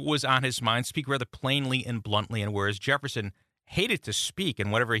speak what was on his mind, speak rather plainly and bluntly, and whereas Jefferson hated to speak,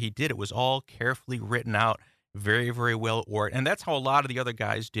 and whatever he did, it was all carefully written out, very, very well ordered. And that's how a lot of the other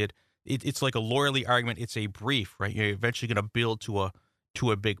guys did. It's like a lawyerly argument. It's a brief, right? You're eventually going to build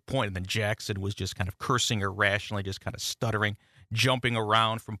to a big point. And then Jackson was just kind of cursing irrationally, just kind of stuttering, jumping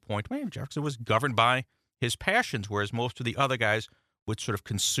around from point to point. Jefferson was governed by his passions, whereas most of the other guys would sort of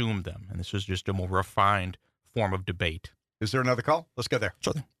consume them. And this was just a more refined form of debate. Is there another call? Let's go there.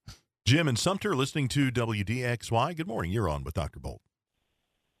 Sure. Jim and Sumter listening to WDXY. Good morning. You're on with Dr. Bolt.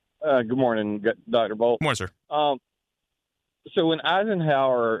 Good morning, Dr. Bolt. Good morning, sir. So when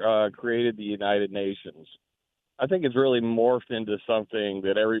Eisenhower created the United Nations, I think it's really morphed into something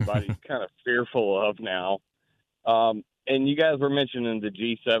that everybody's kind of fearful of now. And you guys were mentioning the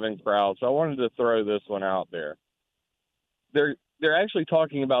G7 crowd, so I wanted to throw this one out there. They're actually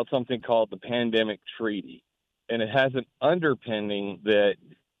talking about something called the Pandemic Treaty, and it has an underpinning that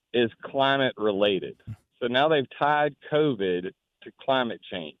is climate related. So now they've tied COVID to climate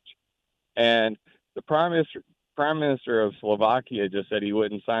change. And the Prime Minister of Slovakia just said he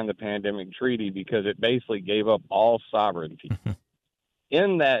wouldn't sign the Pandemic Treaty because it basically gave up all sovereignty.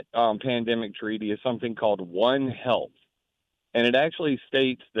 In that Pandemic Treaty is something called One Health. And it actually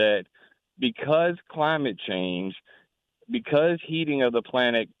states that because climate change, because heating of the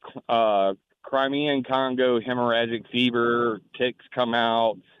planet, Crimean Congo hemorrhagic fever ticks come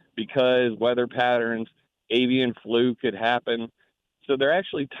out, because weather patterns, avian flu could happen. So they're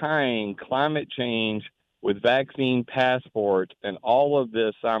actually tying climate change with vaccine passports and all of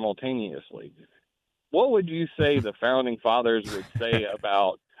this simultaneously. What would you say the founding fathers would say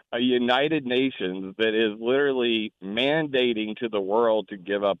about a United Nations that is literally mandating to the world to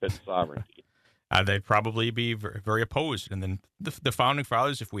give up its sovereignty? They'd probably be very, very opposed. And then the founding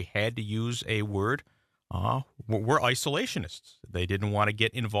fathers, if we had to use a word, were isolationists. They didn't want to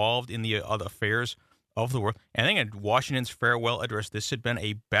get involved in the other affairs of the world. And I think in Washington's farewell address, this had been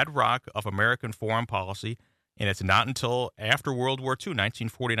a bedrock of American foreign policy. And it's not until after World War II,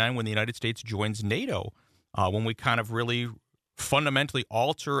 1949, when the United States joins NATO, when we kind of really fundamentally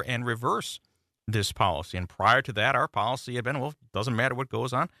alter and reverse this policy. And prior to that, our policy had been, well, it doesn't matter what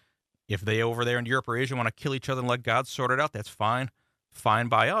goes on. If they over there in Europe or Asia want to kill each other and let God sort it out, that's fine. Fine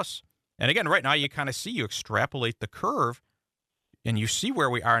by us. And again, right now you kind of see, you extrapolate the curve, and you see where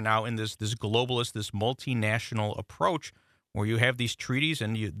we are now in this globalist, this multinational approach, where you have these treaties,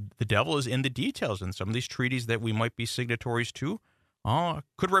 and the devil is in the details. And some of these treaties that we might be signatories to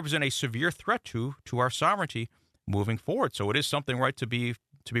could represent a severe threat to our sovereignty moving forward. So it is something, right, to be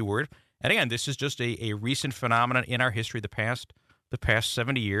worried. And again, this is just a recent phenomenon in our history, the past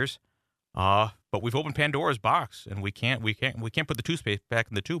 70 years. But we've opened Pandora's box, and we can't put the toothpaste back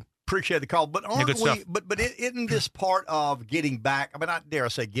in the tube. Appreciate the call, but aren't we? But isn't this part of getting back? I mean, I dare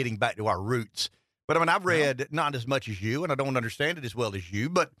say getting back to our roots. But I mean, I've read not as much as you, and I don't understand it as well as you.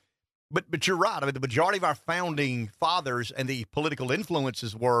 But you're right. I mean, the majority of our founding fathers and the political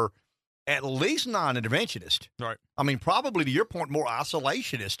influences were at least non-interventionist. Right. I mean, probably to your point, more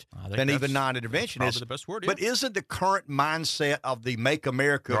isolationist than even non-interventionist. Probably the best word. Yeah. But isn't the current mindset of the Make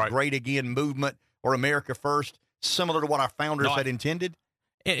America Great Again movement or America First similar to what our founders had intended?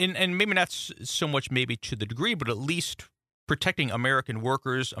 And maybe not so much maybe to the degree, but at least protecting American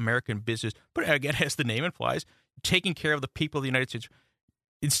workers, American business. But again, as the name implies, taking care of the people of the United States.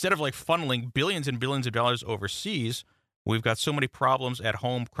 Instead of like funneling billions and billions of dollars overseas, we've got so many problems at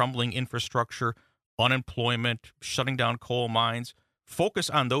home, crumbling infrastructure, unemployment, shutting down coal mines. Focus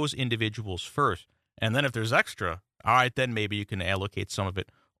on those individuals first. And then if there's extra, all right, then maybe you can allocate some of it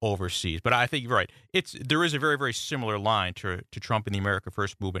overseas. But I think you're right. There is a very, very similar line to Trump and the America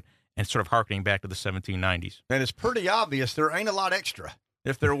First movement, and sort of harkening back to the 1790s. And it's pretty obvious there ain't a lot extra.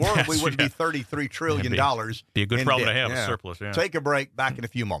 If there were, we wouldn't be $33 trillion. Be a good problem debt. to have, a surplus. Yeah. Take a break. Back in a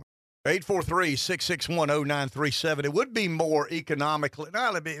few moments. 843-661-0937. It would be more economically.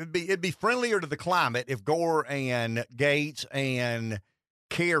 No, it'd be friendlier to the climate if Gore and Gates and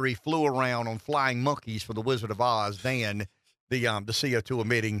Kerry flew around on flying monkeys for the Wizard of Oz than the CO2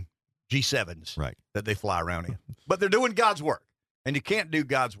 emitting G7s that they fly around in. But they're doing God's work, and you can't do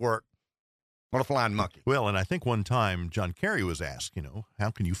God's work on a flying monkey. Well, and I think one time John Kerry was asked,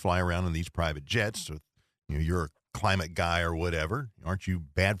 how can you fly around in these private jets? So, you're a climate guy or whatever. Aren't you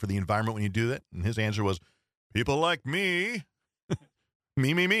bad for the environment when you do that? And his answer was, people like me,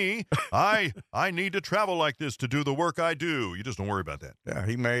 me. I need to travel like this to do the work I do. You just don't worry about that. Yeah,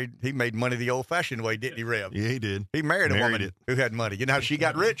 he made money the old-fashioned way, didn't he, Reb? Yeah, he did. He married a woman who had money. You know how she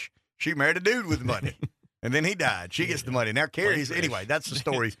got rich? She married a dude with money. And then he died. She gets the money. Now Kerry's anyway. That's the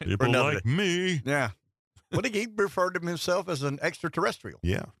story. People like me. Yeah. Well, he referred to himself as an extraterrestrial.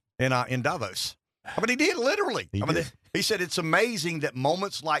 Yeah. In Davos. He did literally. He said it's amazing that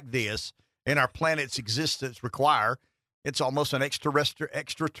moments like this in our planet's existence require. It's almost an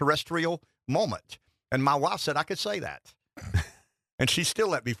extraterrestrial moment. And my wife said I could say that. And she still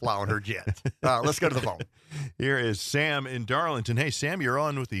let me fly on her jet. Let's go to the phone. Here is Sam in Darlington. Hey, Sam, you're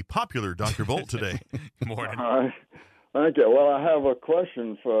on with the popular Dr. Bolt today. Good morning. Hi. Thank you. Well, I have a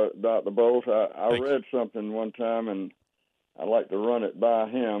question for Dr. Bolt. I read something one time, and I'd like to run it by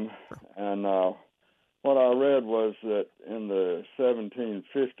him. And what I read was that in the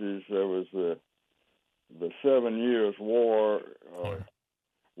 1750s, there was the 7 Years' War,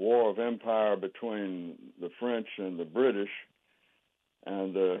 War of Empire between the French and the British,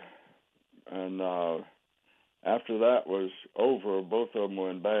 and after that was over, both of them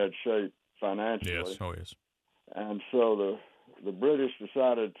were in bad shape financially. Yes, oh yes. And so the British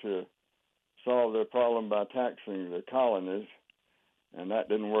decided to solve their problem by taxing the colonies, and that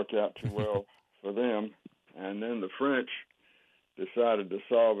didn't work out too well for them. And then the French decided to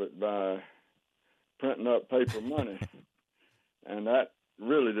solve it by printing up paper money, and that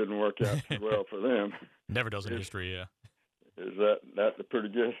really didn't work out too well for them. Never does in history, yeah. Is that pretty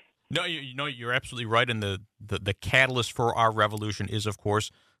good? No, you're absolutely right. And the catalyst for our revolution is, of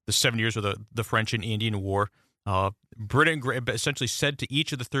course, the 7 years of the French and Indian War. Britain essentially said to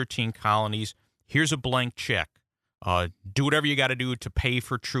each of the 13 colonies, here's a blank check. Do whatever you got to do to pay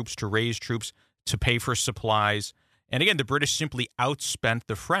for troops, to raise troops, to pay for supplies. And again, the British simply outspent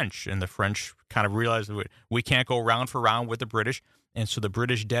the French, and the French kind of realized that we can't go round for round with the British. And so the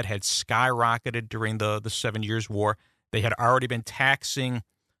British debt had skyrocketed during the 7 Years' War. They had already been taxing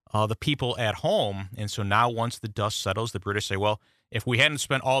the people at home. And so now once the dust settles, the British say, well, if we hadn't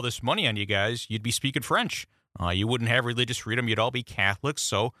spent all this money on you guys, you'd be speaking French. You wouldn't have religious freedom. You'd all be Catholics.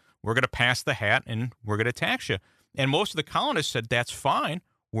 So we're going to pass the hat and we're going to tax you. And most of the colonists said, that's fine.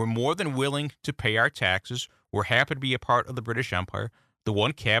 We're more than willing to pay our taxes. We're happy to be a part of the British Empire. The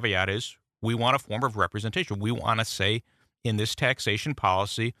one caveat is we want a form of representation. We want to say in this taxation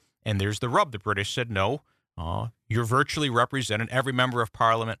policy, and there's the rub. The British said, no, you're virtually represented. Every member of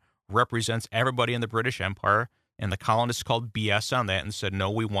Parliament represents everybody in the British Empire. And the colonists called BS on that and said, no,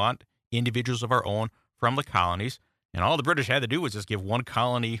 we want individuals of our own from the colonies. And all the British had to do was just give one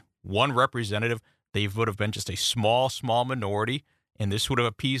colony one representative. They would have been just a small, small minority. And this would have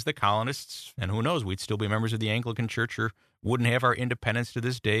appeased the colonists. And who knows, we'd still be members of the Anglican Church or wouldn't have our independence to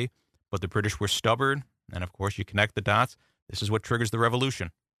this day. But the British were stubborn. And, of course, you connect the dots. This is what triggers the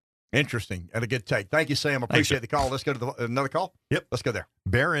revolution. Interesting and a good take. Thank you, Sam. Appreciate the call. Let's go to another call. Yep. Let's go there.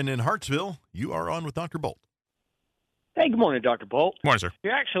 Baron in Hartsville, you are on with Dr. Bolt. Hey, good morning, Dr. Bolt. Morning, sir.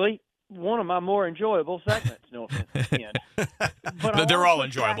 You're actually one of my more enjoyable segments. No offense, Ken. But they're all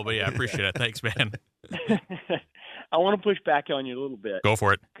enjoyable, but yeah, I appreciate it. Thanks, man. I want to push back on you a little bit. Go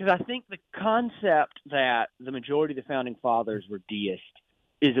for it. Because I think the concept that the majority of the founding fathers were deists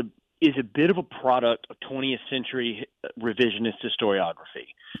is a bit of a product of 20th century revisionist historiography.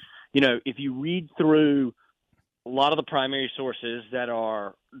 You know, if you read through a lot of the primary sources that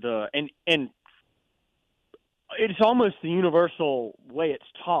are and it's almost the universal way it's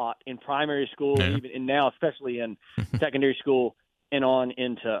taught in primary school, even and now especially in secondary school and on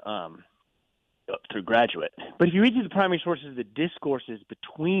into through graduate. But if you read through the primary sources, the discourses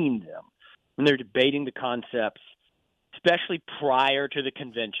between them when they're debating the concepts, especially prior to the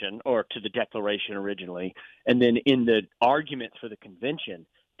convention or to the Declaration originally, and then in the arguments for the convention,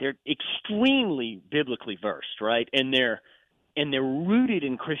 they're extremely biblically versed, right? And they're rooted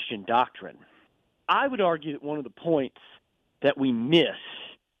in Christian doctrine. I would argue that one of the points that we miss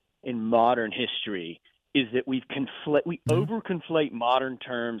in modern history is that we over-conflate modern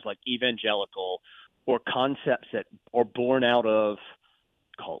terms like evangelical or concepts that are born out of,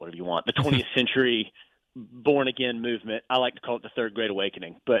 call it whatever you want, the 20th century born-again movement. I like to call it the Third Great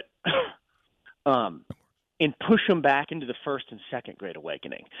Awakening. But and push them back into the First and Second Great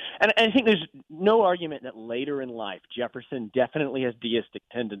Awakening. And I think there's no argument that later in life, Jefferson definitely has deistic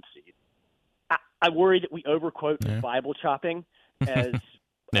tendencies. I worry that we overquote the Bible chopping as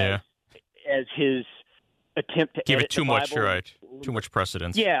his attempt to give edit it too the much, Bible. right? Too much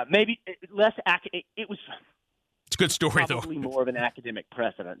precedence. Yeah, maybe less. It was. It's a good story, probably though. more of an academic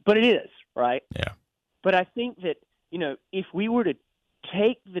precedent, but it is, right? Yeah. But I think that if we were to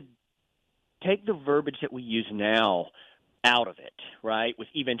take the verbiage that we use now out of it, right, with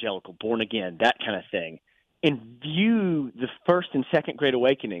evangelical, born again, that kind of thing, and view the First and Second Great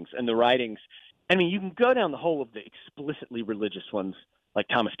Awakenings and the writings. I mean, you can go down the whole of the explicitly religious ones, like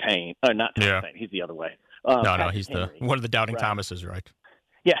Thomas Paine. Not Thomas Paine. He's the other way. No, he's Henry, one of the doubting right. Thomases, right?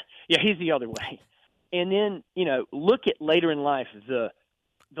 Yeah, he's the other way. And then, look at later in life, the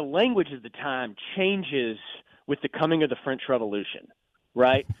language of the time changes with the coming of the French Revolution,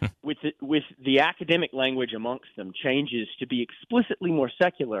 right? with the academic language amongst them changes to be explicitly more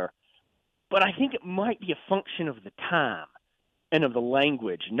secular. But I think it might be a function of the time and of the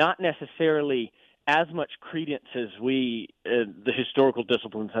language, not necessarily as much credence as we, the historical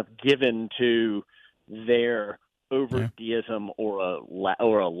disciplines, have given to their overt deism or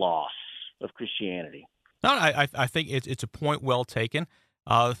a loss of Christianity. No, I think it's a point well taken.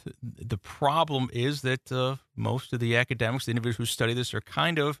 The problem is that most of the academics, the individuals who study this, are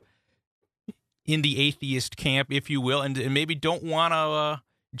kind of in the atheist camp, if you will, and maybe don't want to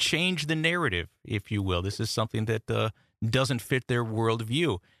change the narrative, if you will. This is something that doesn't fit their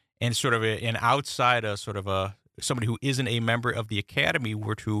worldview. And sort of an outside, somebody who isn't a member of the academy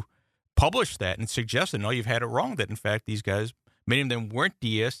were to publish that and suggest that, no, you've had it wrong, that in fact these guys, many of them weren't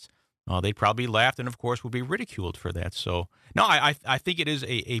deists, they'd probably laughed and, of course, would be riculed for that. So, no, I think it is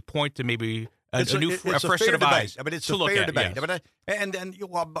a point to maybe a fresh set of eyes. I mean, it's to a look fair at, debate. yes. And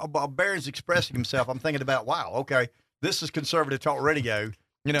while Barron's expressing himself, I'm thinking about, wow, okay, this is Conservative Talk Radio.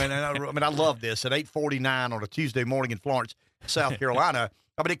 I love this at 8:49 on a Tuesday morning in Florence, South Carolina.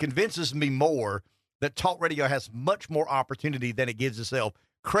 I mean, it convinces me more that talk radio has much more opportunity than it gives itself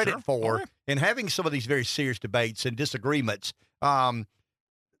credit for in having some of these very serious debates and disagreements. The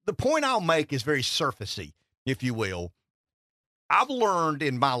point I'll make is very surfacey, if you will. I've learned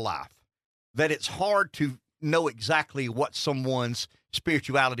in my life that it's hard to know exactly what someone's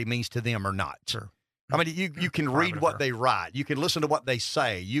spirituality means to them or not. Sure. I mean, you can read what they write. You can listen to what they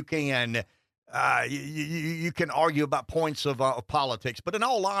say. You can you can argue about points of politics. But in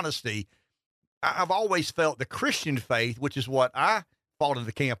all honesty, I've always felt the Christian faith, which is what I fall into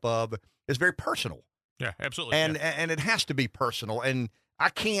the camp of, is very personal. Yeah, absolutely. And it has to be personal. And I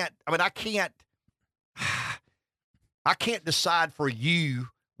can't decide for you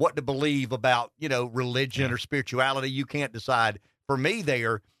what to believe about, religion or spirituality. You can't decide for me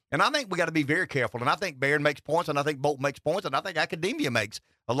there. And I think we got to be very careful. And I think Barron makes points, and I think Bolt makes points, and I think academia makes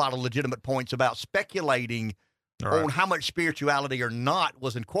a lot of legitimate points about speculating on how much spirituality or not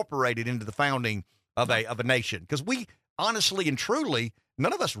was incorporated into the founding of a nation. Because we honestly and truly,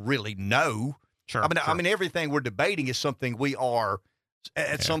 none of us really know. Sure. I mean, everything we're debating is something we are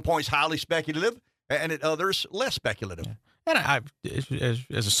at some points highly speculative, and at others less speculative. Yeah. And I,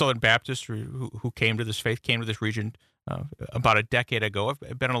 as a Southern Baptist who came to this faith, came to this region about a decade ago,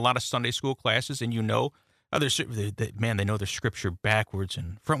 I've been in a lot of Sunday school classes, and they know their scripture backwards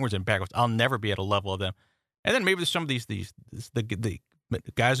and frontwards and backwards. I'll never be at a level of them. And then maybe there's some of the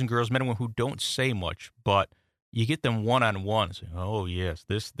guys and girls, men and women who don't say much, but you get them one-on-one. Saying, oh yes,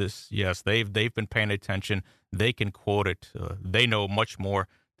 yes, they've been paying attention. They can quote it. They know much more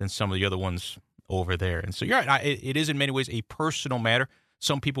than some of the other ones over there. And so you're right. It is in many ways a personal matter.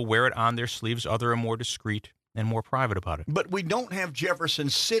 Some people wear it on their sleeves. Others are more discreet and more private about it. But we don't have Jefferson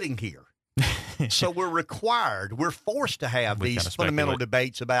sitting here. So we're forced to have these fundamental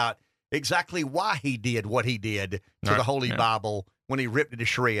debates about exactly why he did what he did to the Holy Bible when he ripped it to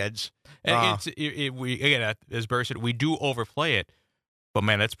shreds. And again, as Barry said, we do overplay it. But,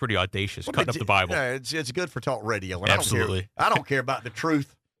 man, that's pretty audacious, cutting up the Bible. Yeah, it's good for talk radio. And absolutely. I don't care about the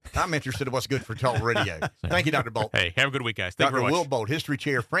truth. I'm interested in what's good for talk radio. Thank you, Dr. Bolt. Hey, have a good week, guys. Thank you very much. Dr. Will Bolt, History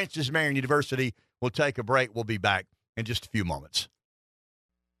Chair, Francis Marion University. We'll take a break. We'll be back in just a few moments.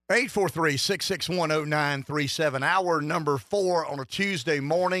 843-661-0937, hour number 4 on a Tuesday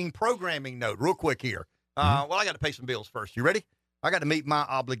morning. Programming note, real quick here. Well, I got to pay some bills first. You ready? I got to meet my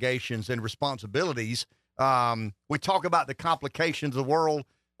obligations and responsibilities. We talk about the complications of the world.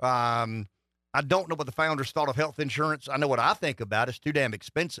 I don't know what the founders thought of health insurance. I know what I think about it. It's too damn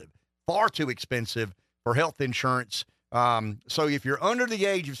expensive, far too expensive for health insurance. So if you're under the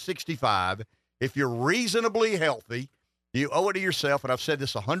age of 65, if you're reasonably healthy, you owe it to yourself. And I've said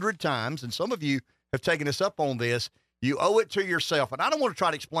this 100 times, and some of you have taken us up on this. You owe it to yourself. And I don't want to try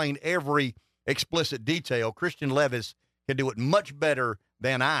to explain every explicit detail. Christian Levis can do it much better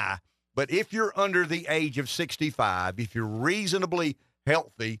than I. But if you're under the age of 65, if you're reasonably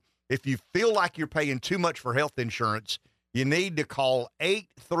healthy, if you feel like you're paying too much for health insurance, you need to call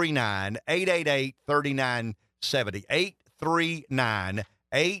 839-888-3970,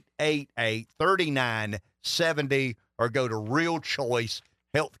 839-888-3970, or go to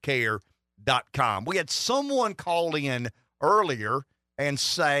realchoicehealthcare.com. We had someone call in earlier and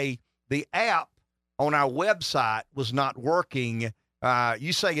say the app on our website was not working.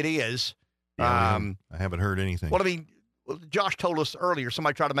 You say it is. Yeah, I haven't heard anything. Well, I mean, Josh told us earlier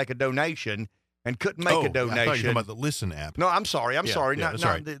somebody tried to make a donation and couldn't make a donation. I thought you were talking about the Listen app. No, I'm sorry. Yeah, Not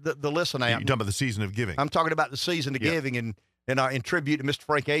sorry. The Listen app. You're talking about the Season of Giving. I'm talking about the Season of Giving and in tribute to Mr.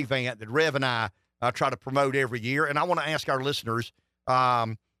 Frank Avant that Rev and I try to promote every year. And I want to ask our listeners,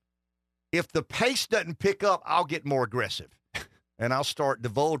 if the pace doesn't pick up, I'll get more aggressive. And I'll start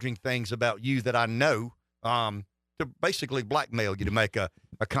divulging things about you that I know to basically blackmail you to make a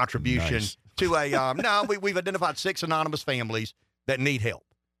contribution to a we've identified 6 anonymous families that need help.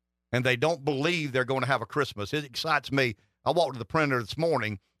 And they don't believe they're going to have a Christmas. It excites me. I walked to the printer this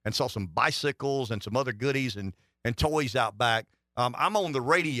morning and saw some bicycles and some other goodies and toys out back. I'm on the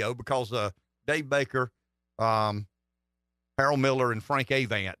radio because Dave Baker, Harold Miller, and Frank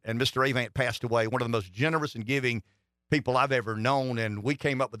Avant. And Mr. Avant passed away, one of the most generous and giving people I've ever known. And we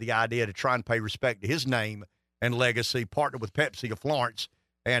came up with the idea to try and pay respect to his name and legacy, partnered with Pepsi of Florence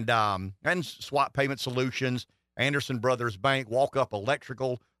and Swap Payment Solutions, Anderson Brothers Bank, Walk Up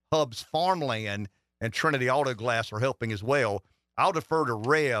Electrical, Hubs Farmland, and Trinity Auto Glass are helping as well. I'll defer to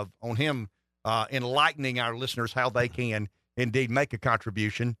Rev on him enlightening our listeners how they can indeed make a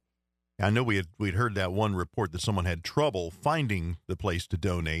contribution. I know we'd heard that one report that someone had trouble finding the place to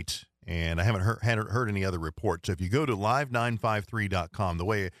donate, and I haven't heard any other reports. So if you go to live953.com, the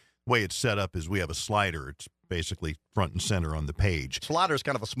way it's set up is we have a slider. It's basically front and center on the page. Slider is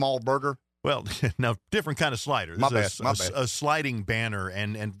kind of a small burger. Well, now, different kind of slider. My This bad. is a sliding banner,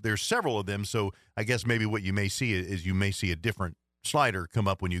 and there's several of them, so I guess maybe what you may see is you may see a different slider come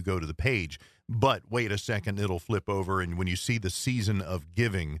up when you go to the page. But wait a second, it'll flip over, and when you see the Season of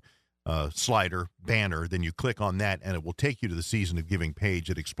Giving slider banner, then you click on that, and it will take you to the Season of Giving page.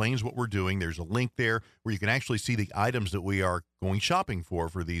 It explains what we're doing. There's a link there where you can actually see the items that we are going shopping for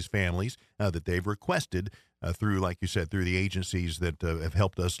these families that they've requested through, like you said, through the agencies that have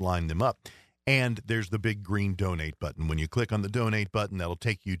helped us line them up. And there's the big green donate button. When you click on the donate button, that'll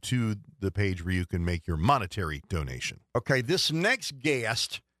take you to the page where you can make your monetary donation. Okay, this next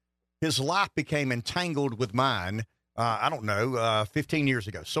guest, his life became entangled with mine, 15 years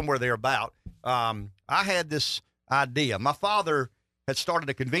ago, somewhere thereabout. I had this idea. My father had started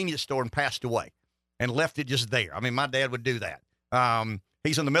a convenience store and passed away and left it just there. I mean, my dad would do that.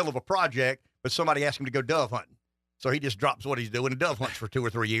 He's in the middle of a project, but somebody asked him to go dove hunting. So he just drops what he's doing and dove hunts for 2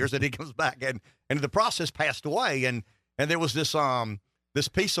 or 3 years, and he comes back and in the process passed away. And there was this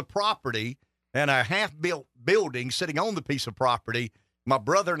piece of property and a half-built building sitting on the piece of property. My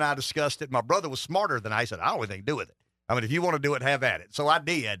brother and I discussed it. My brother was smarter than I. He said, I don't have anything to do with it. I mean, if you want to do it, have at it. So I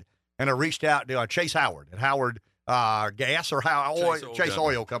did, and I reached out to Chase Howard at Howard Gas or Chase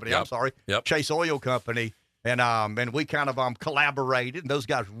Oil Company. Yep. I'm sorry, Yep. Chase Oil Company, and we kind of collaborated. And those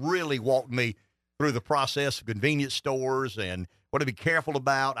guys really walked me through the process of convenience stores and what to be careful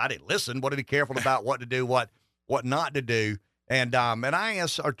about. I didn't listen. What to be careful about, what to do, what not to do. And I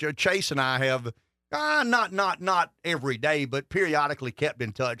asked, Chase and I have not every day, but periodically kept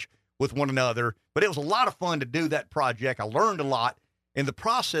in touch with one another. But it was a lot of fun to do that project. I learned a lot in the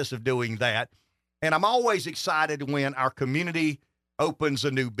process of doing that. And I'm always excited when our community opens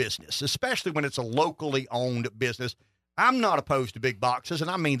a new business, especially when it's a locally owned business. I'm not opposed to big boxes, and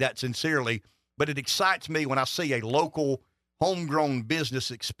I mean that sincerely, but it excites me when I see a local homegrown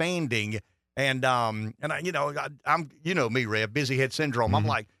business expanding. And I'm me, Rev, busy head syndrome. Mm-hmm. I'm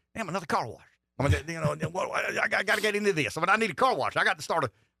like, damn, another car wash. I mean, I got to get into this. I mean, I need a car wash. I got to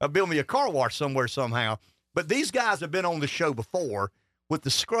start build me a car wash somewhere somehow. But these guys have been on the show before with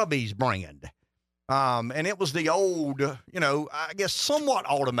the Scrubbies brand. And it was the old, I guess somewhat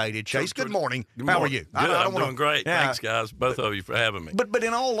automated. Chase, good morning. How are you? Good. I'm doing great. Yeah. Thanks, guys, both of you for having me. But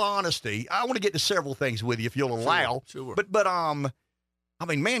in all honesty, I want to get to several things with you if you'll allow. Sure. But I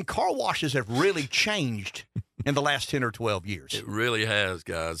mean, man, car washes have really changed in the last 10 or 12 years. It really has,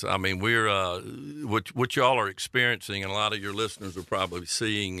 guys. I mean, we're what y'all are experiencing, and a lot of your listeners are probably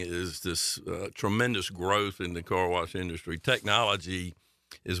seeing, is this tremendous growth in the car wash industry. Technology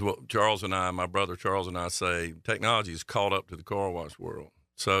is what my brother Charles and I say, technology is caught up to the car wash world.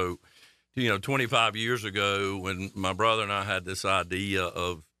 So, 25 years ago, when my brother and I had this idea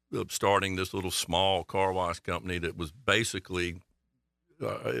of starting this little small car wash company that was basically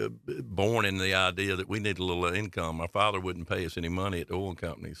born in the idea that we needed a little income. My father wouldn't pay us any money at the oil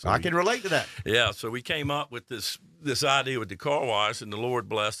company. So I can relate to that. Yeah, so we came up with this idea with the car wash, and the Lord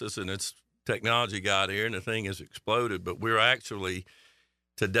blessed us, and it's technology got here, and the thing has exploded. But we're actually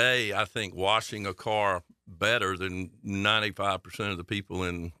today, I think, washing a car better than 95% of the people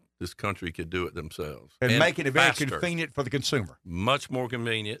in this country could do it themselves. And making it very faster. convenient for the consumer. Much more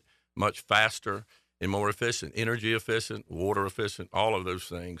convenient, much faster, and more efficient. Energy efficient, water efficient, all of those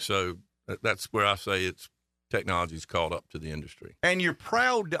things. So that's where I say technology's caught up to the industry. And you're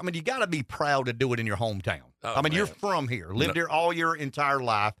proud. I mean, you got to be proud to do it in your hometown. Oh, I mean, man. you're from here, lived here all your entire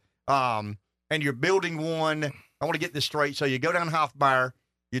life, and you're building one. I want to get this straight. So you go down Hoffmeyer,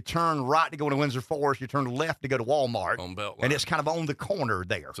 you turn right to go to Windsor Forest, you turn left to go to Walmart, on Beltline. And it's kind of on the corner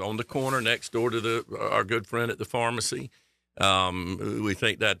there. It's on the corner next door to our good friend at the pharmacy. We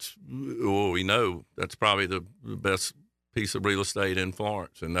think we know that's probably the best piece of real estate in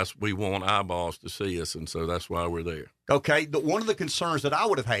Florence, and we want eyeballs to see us, and so that's why we're there. Okay, one of the concerns that I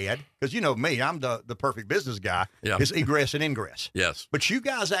would have had, because you know me, I'm the perfect business guy, is egress and ingress. Yes. But you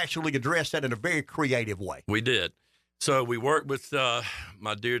guys actually addressed that in a very creative way. We did. So we worked with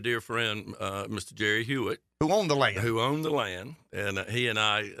my dear friend, Mr. Jerry Hewitt. Who owned the land. And he and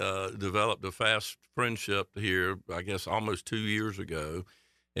I developed a fast friendship here, I guess, almost 2 years ago.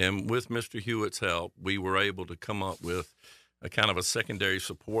 And with Mr. Hewitt's help, we were able to come up with a kind of a secondary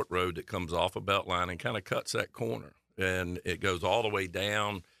support road that comes off of Beltline and kind of cuts that corner. And it goes all the way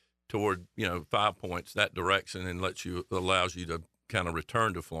down toward, 5 Points, that direction, and allows you to kind of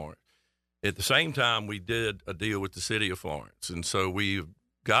return to Florence. At the same time, we did a deal with the city of Florence. And so we've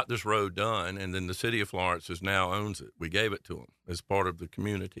got this road done, and then the city of Florence now owns it. We gave it to them as part of the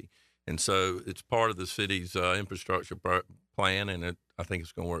community. And so it's part of the city's infrastructure plan, and I think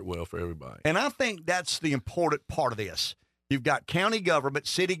it's going to work well for everybody. And I think that's the important part of this. You've got county government,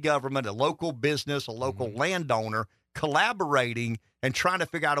 city government, a local business, a local landowner collaborating and trying to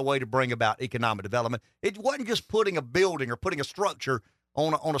figure out a way to bring about economic development. It wasn't just putting a building or putting a structure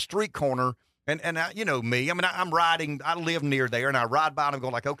on a street corner. And you know me, I mean, I'm riding, I live near there, and I ride by them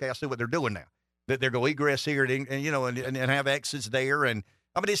going like, okay, I see what they're doing now. That they're going egress here and have exits there. And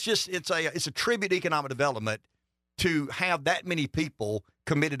I mean, it's a tribute to economic development to have that many people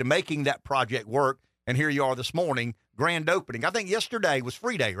committed to making that project work. And here you are this morning, grand opening. I think yesterday was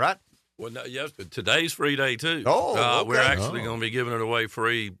free day, right? Well, no, yes, but today's free day too. Oh, okay. We're actually going to be giving it away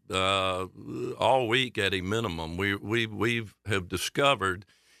free all week at a minimum. We have discovered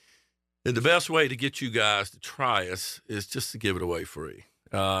that the best way to get you guys to try us is just to give it away free.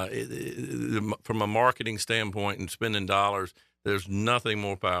 From a marketing standpoint and spending dollars, there's nothing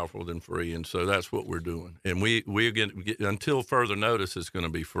more powerful than free, and so that's what we're doing. And we're going to, until further notice, it's going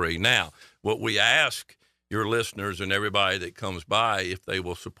to be free. Now, what we ask your listeners and everybody that comes by, if they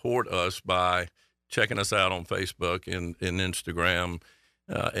will support us by checking us out on Facebook and Instagram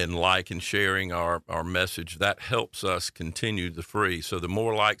and like and sharing our message, that helps us continue the free. So the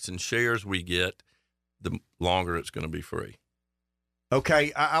more likes and shares we get, the longer it's going to be free.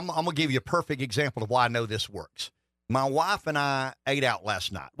 Okay, I'm going to give you a perfect example of why I know this works. My wife and I ate out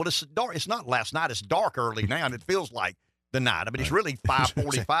last night. Well, it's dark. It's not last night. It's dark early now, and it feels like the night. I mean, it's really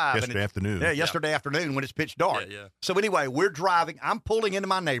 5:45. Yesterday afternoon. Yeah, yesterday afternoon when it's pitch dark. Yeah. So anyway, we're driving. I'm pulling into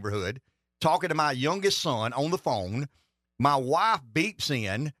my neighborhood, talking to my youngest son on the phone. My wife beeps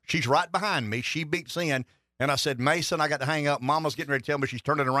in. She's right behind me. She beeps in, and I said, Mason, I got to hang up. Mama's getting ready to tell me she's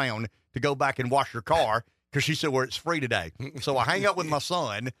turning around to go back and wash her car because she said, well, it's free today. So I hang up with my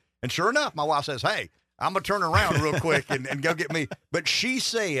son, and sure enough, my wife says, hey, I'm going to turn around real quick and go get me. But she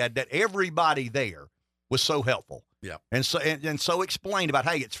said that everybody there was so helpful. Yeah. And so explained about,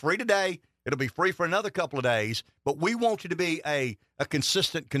 hey, it's free today. It'll be free for another couple of days. But we want you to be a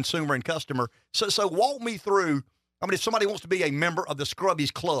consistent consumer and customer. So walk me through. I mean, if somebody wants to be a member of the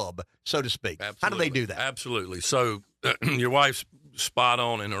Scrubbies Club, so to speak, Absolutely. How do they do that? Absolutely. So your wife's spot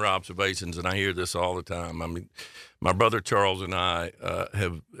on in her observations, and I hear this all the time. I mean, my brother Charles and I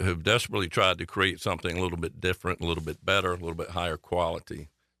have desperately tried to create something a little bit different, a little bit better, a little bit higher quality.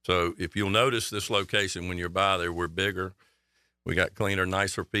 So if you'll notice this location when you're by there, we're bigger. We got cleaner,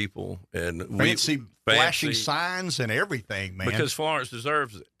 nicer people, and fancy flashing signs and everything, man. Because Florence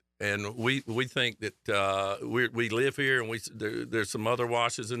deserves it. and we think that we live here, and there's some other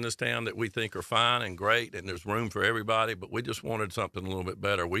washes in this town that we think are fine and great, and there's room for everybody. But we just wanted something a little bit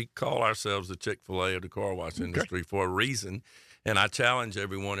better. We call ourselves the Chick-fil-A of the car wash industry for a reason, and I challenge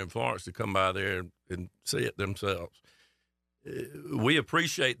everyone in Florence to come by there and see it themselves. We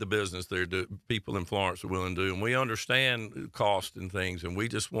appreciate the business people in Florence are willing to do, and we understand cost and things, and we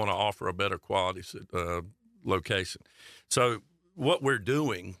just want to offer a better quality location. So what we're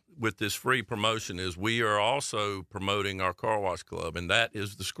doing with this free promotion is we are also promoting our car wash club, and that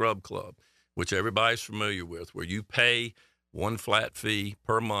is the Scrub Club, which everybody's familiar with, where you pay one flat fee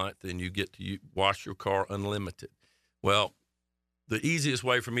per month and you get to wash your car unlimited. Well, the easiest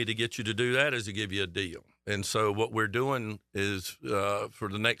way for me to get you to do that is to give you a deal. And so what we're doing is for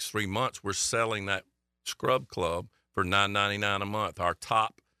the next 3 months, we're selling that Scrub Club for $9.99 a month, our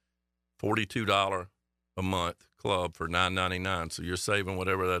top $42 a month club for $9.99. So you're saving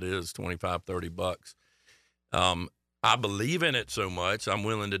whatever that is, $25-$30. I believe in it so much, I'm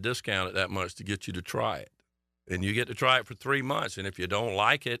willing to discount it that much to get you to try it. And you get to try it for 3 months. And if you don't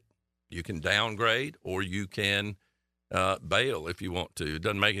like it, you can downgrade or you can bail if you want to. It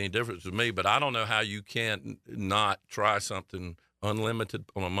doesn't make any difference to me, but I don't know how you can't not try something unlimited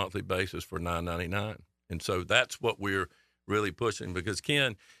on a monthly basis for $9.99. And so that's what we're really pushing, because,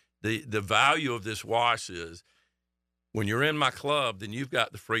 Ken, the value of this wash is when you're in my club, then you've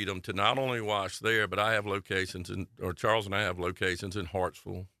got the freedom to not only wash there, but I have locations Charles and I have locations in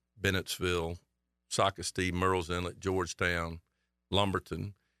Hartsville, Bennettsville, Socastee, Murrells Inlet, Georgetown,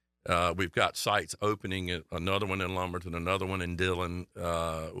 Lumberton. We've got sites opening, another one in Lumberton, another one in Dillon.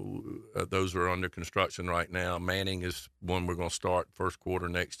 Those are under construction right now. Manning is one we're going to start first quarter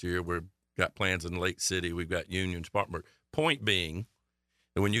next year. We've got plans in Lake City. We've got Union, Spartanburg. Point being,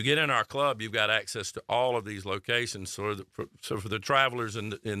 that when you get in our club, you've got access to all of these locations. So for the travelers in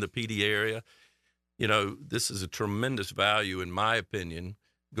the PD area, this is a tremendous value, in my opinion,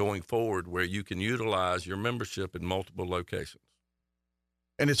 going forward, where you can utilize your membership in multiple locations.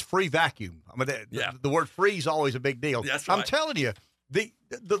 And it's free vacuum. I mean, the word free is always a big deal. That's right. I'm telling you, the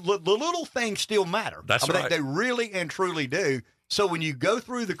little things still matter. That's right. They really and truly do. So when you go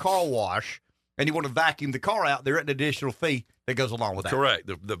through the car wash and you want to vacuum the car out, there's an additional fee that goes along with that. Correct.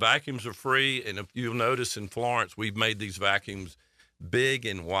 The vacuums are free, and if you'll notice in Florence, we've made these vacuums big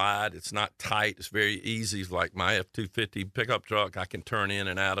and wide. It's not tight. It's very easy. It's like my F-250 pickup truck. I can turn in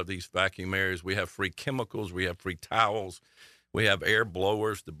and out of these vacuum areas. We have free chemicals. We have free towels. We have air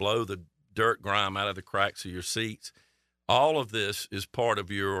blowers to blow the dirt grime out of the cracks of your seats. All of this is part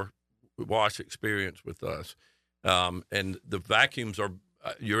of your wash experience with us. And the vacuums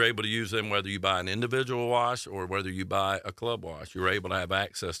you're able to use them whether you buy an individual wash or whether you buy a club wash. You're able to have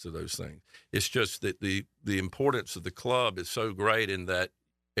access to those things. It's just that the importance of the club is so great in that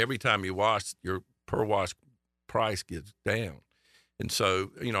every time you wash, your per wash price gets down. And so,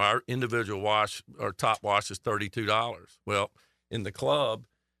 our individual wash, our top wash is $32. Well, in the club,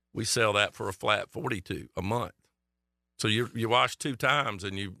 we sell that for a flat $42 a month. So you wash 2 times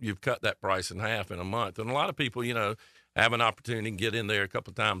and you've cut that price in half in a month. And a lot of people, have an opportunity to get in there a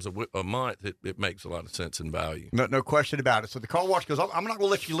couple of times a month. It makes a lot of sense and value. No question about it. So the car wash, because I'm not going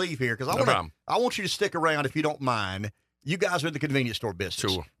to let you leave here, because I want you to stick around if you don't mind. You guys are in the convenience store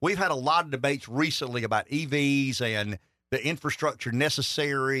business. Sure. We've had a lot of debates recently about EVs and the infrastructure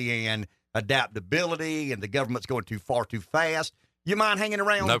necessary and adaptability, and the government's going too far too fast. You mind hanging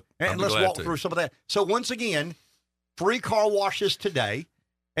around? Nope. And let's walk through some of that. So once again, free car washes today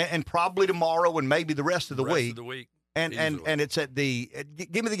and probably tomorrow and maybe the rest of the week. And it's at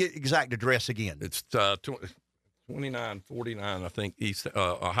give me the exact address again. It's 2949, I think, East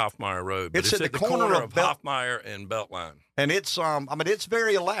Hoffmeyer Road. But it's at the corner of Hoffmeyer and Beltline. And it's it's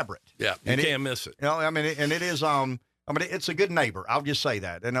very elaborate. Yeah, you can't miss it. And it is it's a good neighbor. I'll just say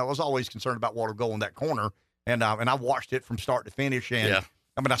that. And I was always concerned about what would go in that corner. And I watched it from start to finish. And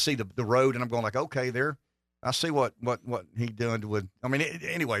I see the road, and I'm going like, okay, there. I see what he doing with.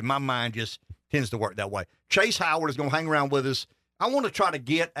 Anyway, my mind just tends to work that way. Chase Howard is going to hang around with us. I want to try to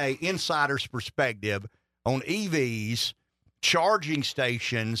get a insider's perspective on EVs, charging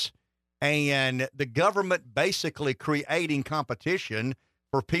stations, and the government basically creating competition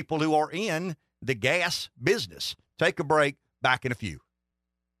for people who are in the gas business. Take a break. Back in a few.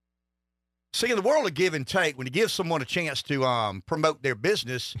 See, in the world of give and take, when you give someone a chance to promote their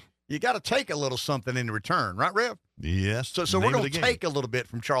business, you got to take a little something in return, right, Rev? Yes. So we're going to take a little bit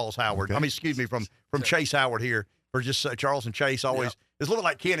from Charles Howard. Okay. From Chase Howard here. For just Charles and Chase always. It's a little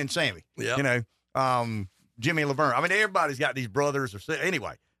like Ken and Sammy. Yeah. Jimmy and Laverne. Everybody's got these brothers.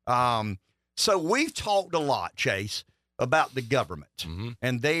 Anyway. So we've talked a lot, Chase, about the government, Mm-hmm.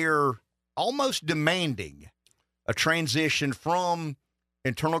 and they're almost demanding a transition from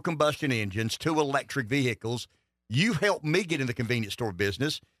internal combustion engines to electric vehicles. You helped me get in the convenience store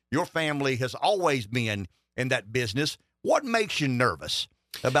business. Your family has always been in that business. What makes you nervous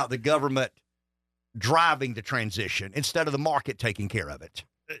about the government driving the transition instead of the market taking care of it?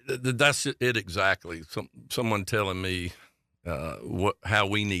 That's it exactly. Someone telling me how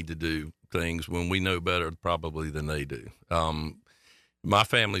we need to do things when we know better probably than they do. My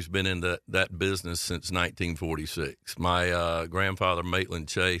family's been in that business since 1946. My grandfather, Maitland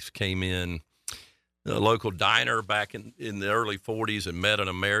Chase, came in a local diner back in the early 40s and met an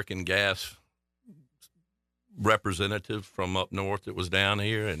American Gas representative from up north that was down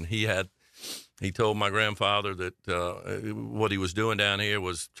here, and he told my grandfather that what he was doing down here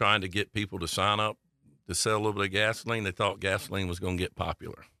was trying to get people to sign up to sell a little bit of gasoline. They thought gasoline was going to get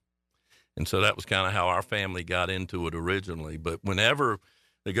popular. And so that was kind of how our family got into it originally. But whenever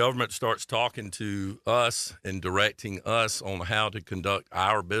the government starts talking to us and directing us on how to conduct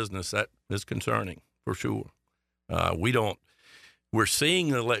our business, that is concerning for sure. We're seeing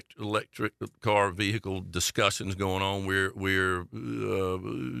electric car vehicle discussions going on. We're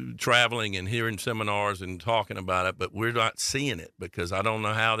traveling and hearing seminars and talking about it, but we're not seeing it because I don't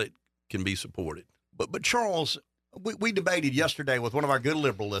know how that can be supported. But Charles, we debated yesterday with one of our good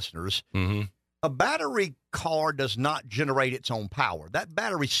liberal listeners. Mm-hmm. A battery car does not generate its own power. That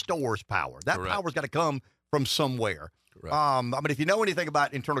battery stores power. That Correct. Power's got to come from somewhere. Correct. I mean, if you know anything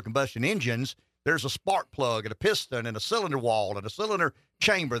about internal combustion engines, there's a spark plug and a piston and a cylinder wall and a cylinder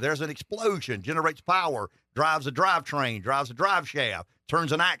chamber. There's an explosion, generates power, drives a drivetrain, drives a drive shaft,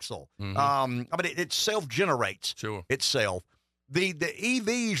 turns an axle. Mm-hmm. I mean, it self-generates itself. The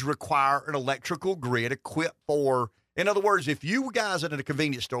EVs require an electrical grid equipped for, in other words, if you guys at a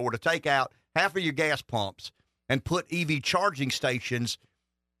convenience store were to take out half of your gas pumps and put EV charging stations,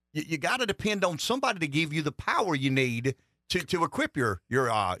 you got to depend on somebody to give you the power you need to equip your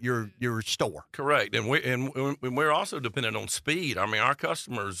store. Correct, and we're also dependent on speed. I mean, our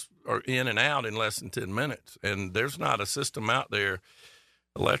customers are in and out in less than 10 minutes, and there's not a system out there,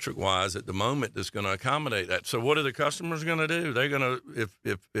 electric-wise, at the moment that's going to accommodate that. So, what are the customers going to do? They're going to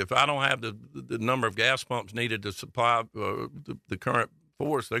if I don't have the number of gas pumps needed to supply the current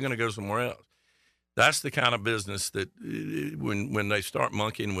force, they're going to go somewhere else. That's the kind of business that when they start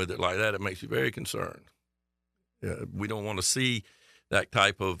monkeying with it like that, it makes you very concerned. We don't want to see that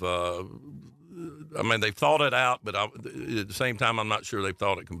type of I mean, they've thought it out, but at the same time, I'm not sure they've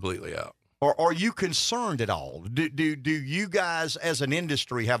thought it completely out. Or are you concerned at all? Do you guys as an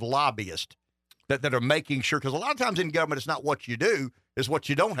industry have lobbyists that are making sure? Because a lot of times in government, it's not what you do, it's what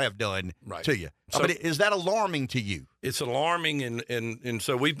you don't have done to you. So, I mean, is that alarming to you? It's alarming, and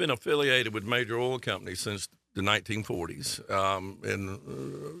so we've been affiliated with major oil companies since the 1940s, and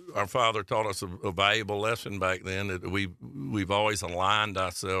our father taught us a valuable lesson back then that we've always aligned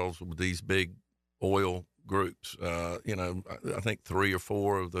ourselves with these big oil groups. I think 3 or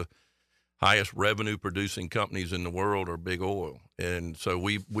 4 of the highest revenue producing companies in the world are big oil, and so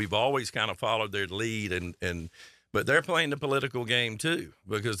we've always kind of followed their lead, but they're playing the political game too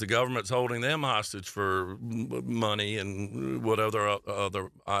because the government's holding them hostage for money and what other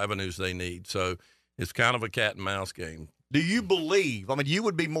avenues they need. So it's kind of a cat and mouse game. Do you believe, I mean, you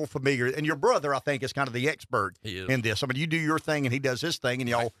would be more familiar, and your brother, I think, is kind of the expert in this. I mean, you do your thing and he does his thing, and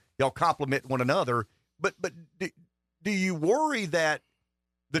y'all complement one another. But do you worry that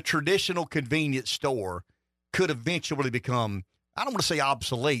the traditional convenience store could eventually become, I don't want to say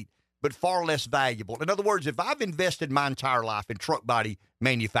obsolete, but far less valuable? In other words, if I've invested my entire life in truck body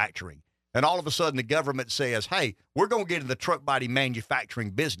manufacturing, and all of a sudden the government says, hey, we're going to get in the truck body manufacturing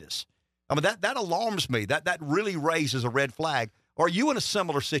business, I mean, that alarms me. That really raises a red flag. Are you in a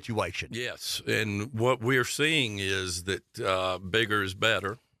similar situation? Yes, and what we're seeing is that bigger is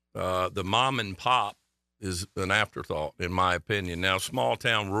better. The mom and pop is an afterthought, in my opinion. Now, small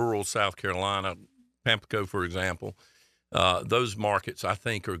town, rural South Carolina, Pamplico, for example, those markets I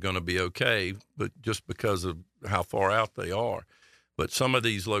think are going to be okay, but just because of how far out they are. But some of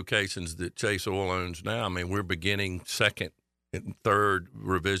these locations that Chase Oil owns now, I mean, we're beginning second and third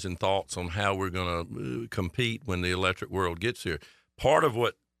revision thoughts on how we're going to compete when the electric world gets here. Part of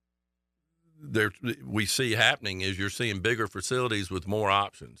what we see happening is you're seeing bigger facilities with more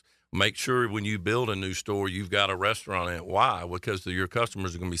options. Make sure when you build a new store, you've got a restaurant in it. Why? Because your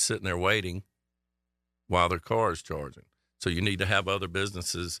customers are going to be sitting there waiting while their car is charging. So you need to have other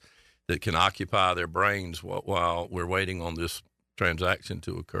businesses that can occupy their brains while we're waiting on this transaction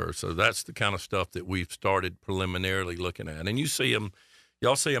to occur. So that's the kind of stuff that we've started preliminarily looking at. And you see them,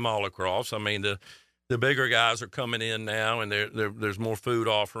 y'all see them all across. I mean, the the bigger guys are coming in now, and there's more food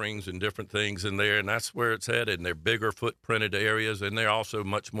offerings and different things in there, and that's where it's headed. And they're bigger footprinted areas, and they're also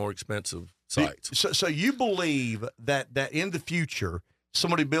much more expensive sites. So you believe that in the future,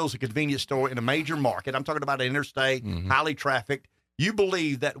 somebody builds a convenience store in a major market, I'm talking about an interstate, highly trafficked, you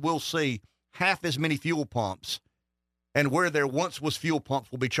believe that we'll see half as many fuel pumps, and where there once was fuel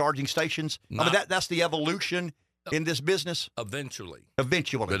pumps will be charging stations? I mean, that's the evolution in this business? Eventually.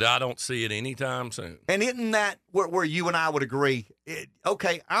 But I don't see it anytime soon. And isn't that where you and I would agree?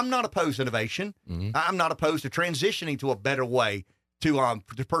 Okay, I'm not opposed to innovation. I'm not opposed to transitioning to a better way to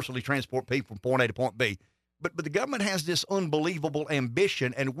personally transport people from point A to point B. But the government has this unbelievable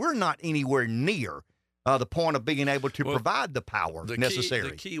ambition, and we're not anywhere near the point of being able to provide the power necessary.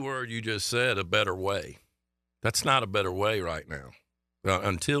 The key word you just said, a better way. That's not a better way right now.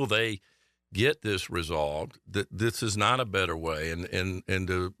 Until they get this resolved, that this is not a better way,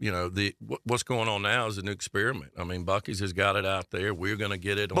 what's going on now is an experiment. I mean, Buc-ee's has got it out there. We're going to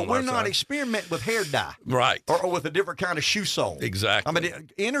get it. But we're not experimenting with hair dye, right? Or with a different kind of shoe sole. Exactly. I mean,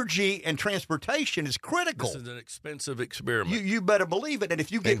 energy and transportation is critical. This is an expensive experiment. You better believe it. And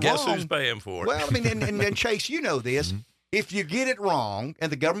if you get guess wrong, who's paying for it? Well, I mean, and Chase, you know this. If you get it wrong, and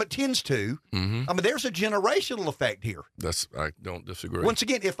the government tends to, I mean, there's a generational effect here. I don't disagree. Once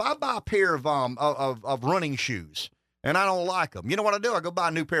again, if I buy a pair of running shoes and I don't like them, you know what I do? I go buy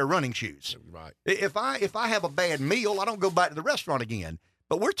a new pair of running shoes. Right. If I have a bad meal, I don't go back to the restaurant again.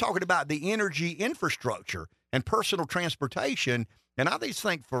 But we're talking about the energy infrastructure and personal transportation, and I just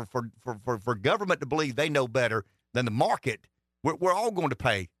think for government to believe they know better than the market, we're all going to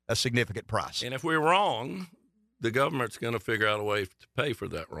pay a significant price. And if we're wrong, the government's going to figure out a way to pay for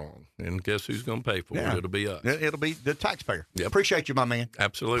that wrong. And guess who's going to pay for it? It'll be us. It'll be the taxpayer. Yep. Appreciate you, my man.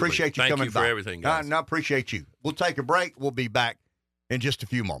 Absolutely. Appreciate you coming coming by. Thank you for everything, guys. I appreciate you. We'll take a break. We'll be back in just a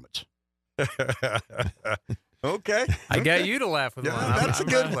few moments. Okay. I got you to laugh with one. That's a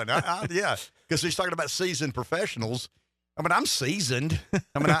good one. Yeah, because he's talking about seasoned professionals. I mean, I'm seasoned.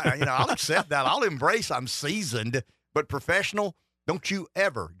 I mean, I'll accept that. I'll embrace I'm seasoned, but professional, don't you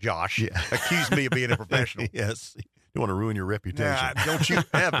ever, Josh, accuse me of being a professional. Yes. You want to ruin your reputation. Don't you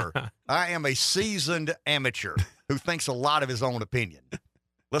ever. I am a seasoned amateur who thinks a lot of his own opinion.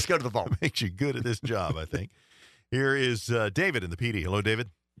 Let's go to the phone. Makes you good at this job, I think. Here is David in the PD. Hello, David.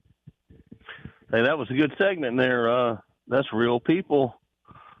 Hey, that was a good segment there. That's real people.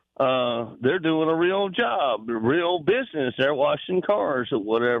 They're doing a real job, real business. They're washing cars or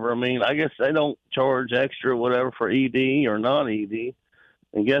whatever. I mean, I guess they don't charge extra whatever for ED or non-ED.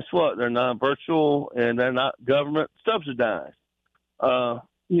 And guess what? They're not virtual and they're not government subsidized.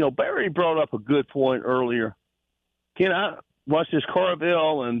 Barry brought up a good point earlier. Can I watch this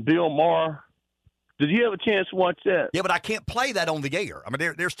Carville and Bill Maher? Did you have a chance to watch that? Yeah, but I can't play that on the air. I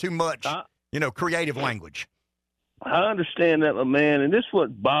mean, there's too much, creative language. I understand that, my man, and this is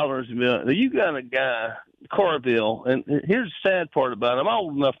what bothers me. You got a guy, Carville, and here's the sad part about it. I'm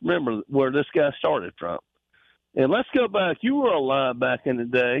old enough to remember where this guy started from. And let's go back. You were alive back in the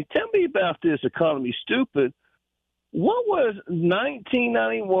day. Tell me about this economy stupid. What was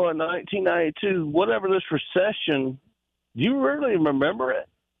 1991, 1992, whatever this recession, do you really remember it?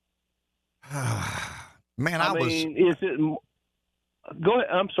 Man, is it – go ahead.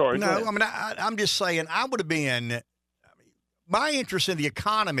 I'm sorry. No, I mean, I'm just saying I would have been – my interest in the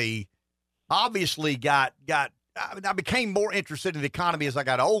economy obviously I became more interested in the economy as I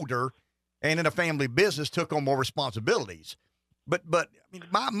got older and in a family business took on more responsibilities. But I mean,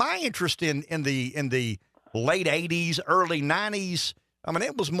 my interest in the late 80s, early 90s, I mean,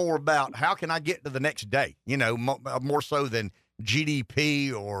 it was more about how can I get to the next day, more so than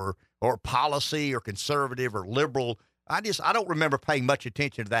GDP or policy or conservative or liberal. I don't remember paying much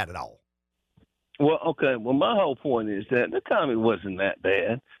attention to that at all. Well, okay. Well, my whole point is that the economy wasn't that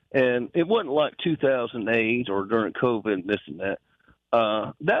bad, and it wasn't like 2008 or during COVID and this and that.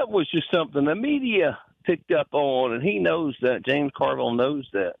 That was just something the media picked up on, and he knows that. James Carville knows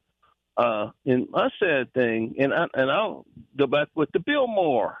that. And my sad thing, and I'll go back with the Bill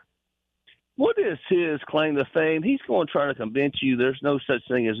Maher. What is his claim to fame? He's going to try to convince you there's no such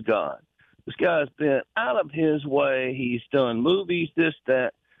thing as God. This guy's been out of his way. He's done movies, this,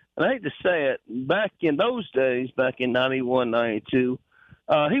 that. And I hate to say it, back in those days, back in 91, 92,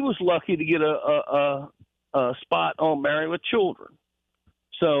 he was lucky to get a spot on Married with Children.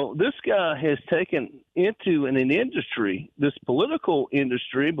 So this guy has taken into an industry, this political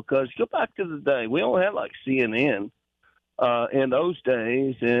industry, because go back to the day, we don't have like CNN in those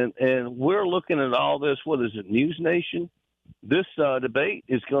days, and we're looking at all this. What is it, News Nation? This debate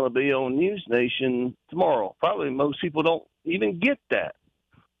is going to be on News Nation tomorrow. Probably most people don't even get that.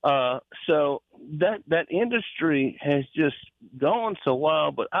 So that industry has just gone so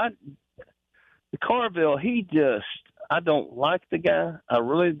wild. But the Carville, I don't like the guy. I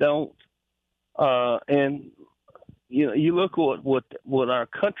really don't. And you look at what our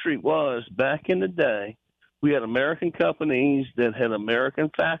country was back in the day. We had American companies that had American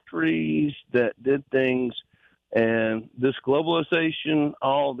factories that did things, and this globalization,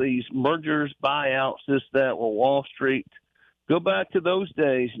 all these mergers, buyouts, this, that, with Wall Street. Go back to those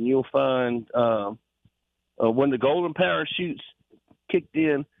days, and you'll find when the golden parachutes kicked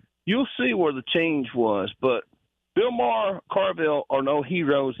in, you'll see where the change was. But Bill Maher, Carville are no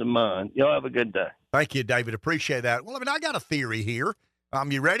heroes of mine. Y'all have a good day. Thank you, David. Appreciate that. Well, I got a theory here.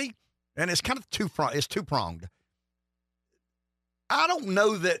 You ready? And it's kind of two-pronged. I don't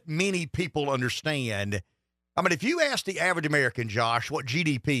know that many people understand. If you ask the average American, Josh, what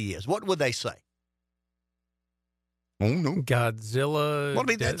GDP is, what would they say? Oh, no. Godzilla. Well,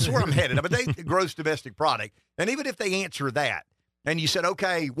 that's where I'm headed. They gross domestic product. And even if they answer that, and you said,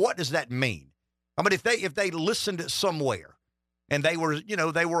 okay, what does that mean? If they listened somewhere and they were,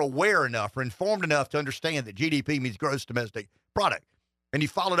 they were aware enough or informed enough to understand that GDP means gross domestic product, and you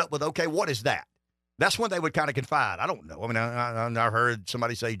followed up with, okay, what is that? That's when they would kind of confide. I don't know. I heard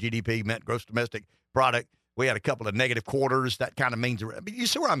somebody say GDP meant gross domestic product. We had a couple of negative quarters. That kind of means, you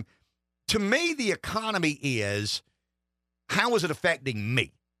see where to me, the economy is, how is it affecting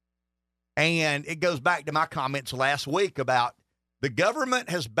me? And it goes back to my comments last week about the government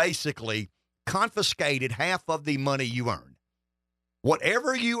has basically confiscated half of the money you earn.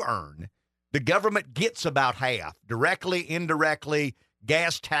 Whatever you earn, the government gets about half, directly, indirectly,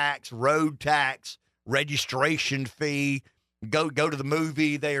 gas tax, road tax, registration fee. Go to the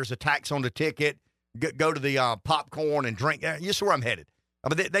movie, there's a tax on the ticket. Go to the popcorn and drink. You see where I'm headed.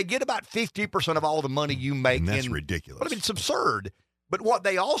 They get about 50% of all the money you make. And that's ridiculous. It's absurd. But what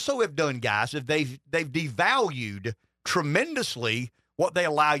they also have done, guys, is they've devalued tremendously what they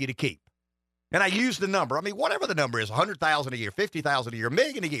allow you to keep. And I use the number. Whatever the number is, $100,000 a year, $50,000 a year, $1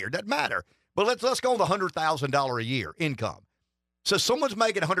 million a year, doesn't matter. But let's go with $100,000 a year income. So someone's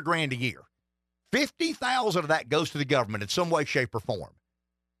making $100,000 a year. 50,000 of that goes to the government in some way, shape, or form.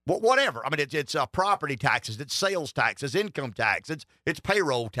 Whatever. It's property taxes, it's sales taxes, income tax, it's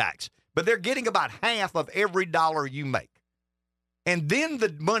payroll tax. But they're getting about half of every dollar you make. And then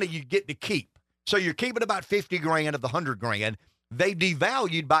the money you get to keep. So you're keeping about $50,000 of the $100,000. They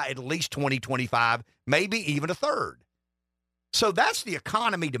devalued by at least 20, 25, maybe even a third. So that's the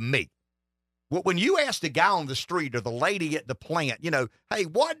economy to me. When you ask the guy on the street or the lady at the plant, hey,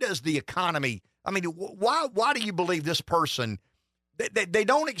 what does the economy, why do you believe this person, they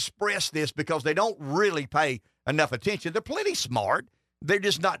don't express this because they don't really pay enough attention. They're plenty smart. They're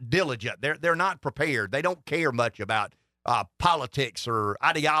just not diligent. They're not prepared. They don't care much about politics or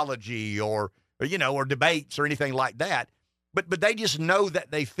ideology or debates or anything like that. But they just know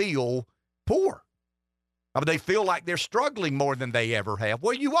that they feel poor. They feel like they're struggling more than they ever have.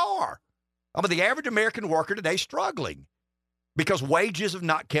 Well, you are. The average American worker today is struggling because wages have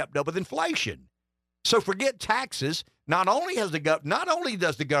not kept up with inflation. So forget taxes. Not only does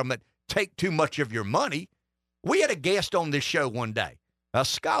the government take too much of your money, we had a guest on this show one day, a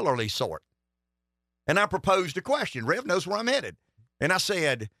scholarly sort, and I proposed a question. Rev knows where I'm headed. And I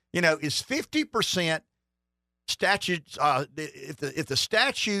said, is 50% statute, if the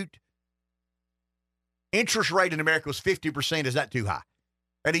statute interest rate in America was 50%, is that too high?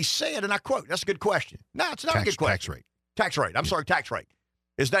 And he said, and I quote, that's a good question. No, it's not a good question. Tax rate. Tax rate.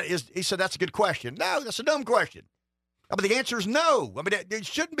 He said, that's a good question. No, that's a dumb question. The answer is no. It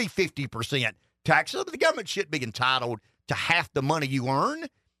shouldn't be 50% taxes. The government shouldn't be entitled to half the money you earn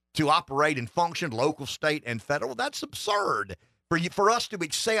to operate and function, local, state, and federal. That's absurd for us to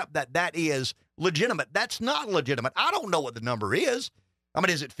accept that is legitimate. That's not legitimate. I don't know what the number is.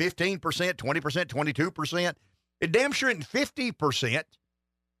 Is it 15%, 20%, 22%? It damn sure isn't 50%.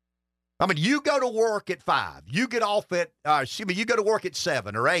 You go to work at 5. You get off at, you go to work at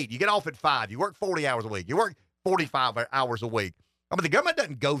 7 or 8. You get off at 5. You work 40 hours a week. You work 45 hours a week. The government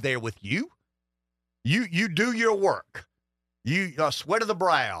doesn't go there with you. You do your work. You sweat of the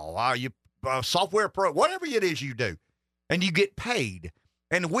brow, you software pro, whatever it is you do, and you get paid.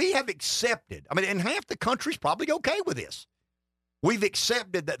 And we have accepted, and half the country's probably okay with this. We've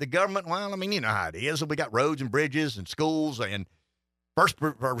accepted that the government, you know how it is. We got roads and bridges and schools and first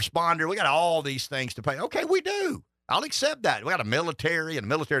responder. We got all these things to pay. Okay, we do. I'll accept that. We got a military and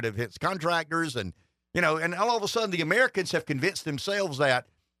military defense contractors and all of a sudden the Americans have convinced themselves that,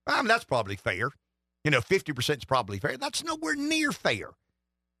 that's probably fair. 50% is probably fair. That's nowhere near fair.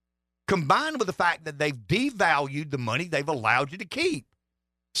 Combined with the fact that they've devalued the money they've allowed you to keep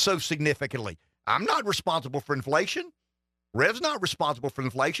so significantly. I'm not responsible for inflation. Rev's not responsible for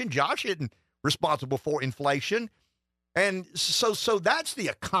inflation. Josh isn't responsible for inflation. And so that's the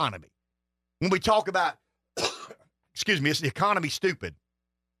economy. When we talk about, excuse me, it's the economy stupid.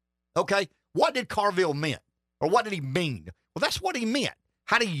 Okay, what did Carville mean? Or what did he mean? Well, that's what he meant.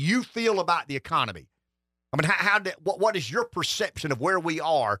 How do you feel about the economy? I mean, what is your perception of where we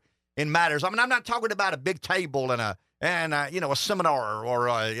are in matters? I mean, I'm not talking about a big table and a seminar or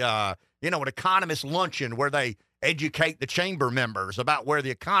an economist luncheon where they educate the chamber members about where the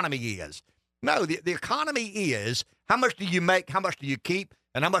economy is. No, the economy is how much do you make, how much do you keep,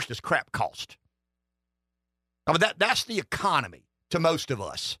 and how much does crap cost? I mean, that's the economy to most of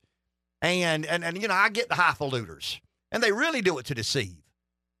us. And I get the highfaluters, and they really do it to deceive.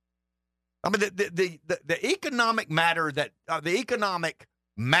 I mean, the economic matter that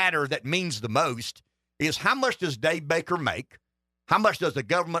means the most is how much does Dave Baker make, how much does the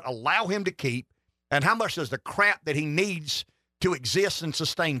government allow him to keep, and how much does the crap that he needs to exist and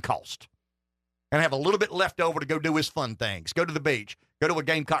sustain cost, and have a little bit left over to go do his fun things, go to the beach, go to a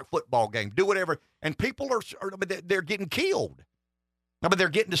Gamecock football game, do whatever. And people they're getting killed. I mean, they're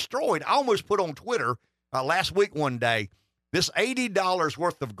getting destroyed. I almost put on Twitter last week one day, this $80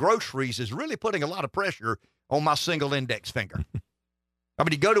 worth of groceries is really putting a lot of pressure on my single index finger. I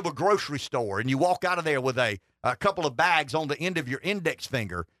mean, you go to a grocery store and you walk out of there with a couple of bags on the end of your index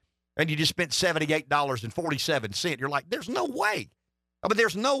finger, and you just spent $78.47. You're like, there's no way. I mean,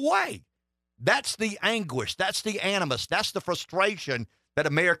 there's no way. That's the anguish. That's the animus. That's the frustration that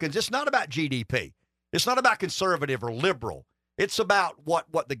Americans, it's not about GDP. It's not about conservative or liberal. It's about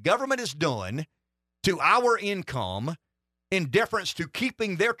what the government is doing to our income in deference to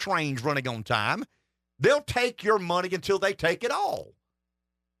keeping their trains running on time. They'll take your money until they take it all.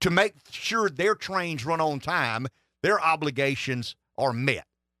 To make sure their trains run on time, their obligations are met.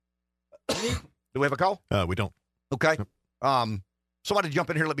 Do we have a call? We don't. Okay. Somebody jump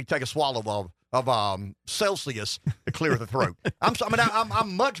in here. Let me take a swallow of Celsius to clear the throat.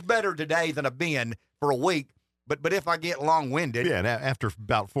 I'm much better today than I've been for a week. But if I get long-winded. Yeah, and after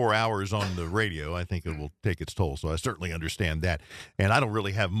about 4 hours on the radio, I think it will take its toll. So I certainly understand that. And I don't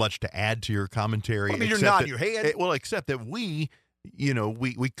really have much to add to your commentary. I mean, you're nodding your head. Except that we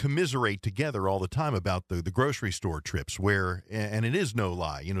commiserate together all the time about the grocery store trips where, and it is no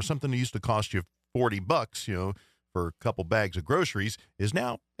lie, something that used to cost you $40, for a couple bags of groceries is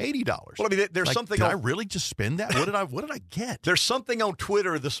now $80. Well, I mean, there's something. Did I really just spend that? What did I get? There's something on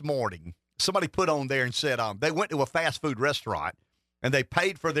Twitter this morning. Somebody put on there and said they went to a fast food restaurant and they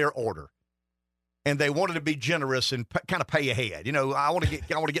paid for their order, and they wanted to be generous and kind of pay ahead. I want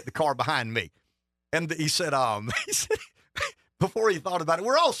to get the car behind me, and he said before he thought about it,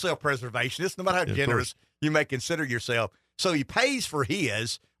 we're all self-preservationists, no matter how generous you may consider yourself. So he pays for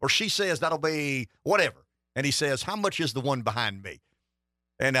his, or she says that'll be whatever, and he says, how much is the one behind me?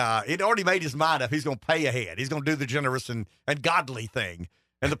 And it already made his mind up. He's going to pay ahead. He's going to do the generous and godly thing.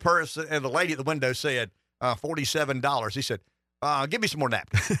 And the person and the lady at the window said, $47. He said, give me some more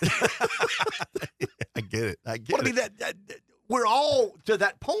napkins. I get it. Well, I mean, that we're all to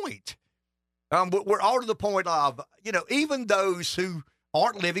that point. We're all to the point of, even those who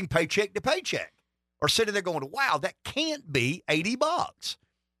aren't living paycheck to paycheck are sitting there going, wow, that can't be $80.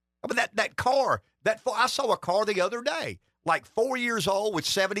 I mean, that car, I saw a car the other day, like 4 years old with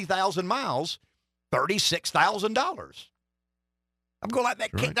 70,000 miles, $36,000. I'm going like that.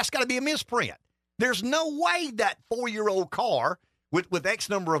 Right. That's got to be a misprint. There's no way that 4-year-old car with X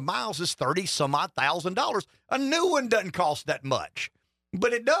number of miles is $30,000. A new one doesn't cost that much,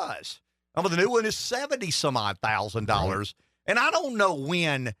 but it does. I mean, the new one is $70,000. Right. And I don't know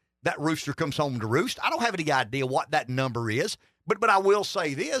when that rooster comes home to roost. I don't have any idea what that number is, but I will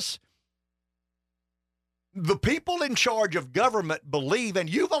say this. The people in charge of government believe, and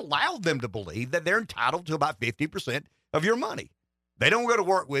you've allowed them to believe, that they're entitled to about 50% of your money. They don't go to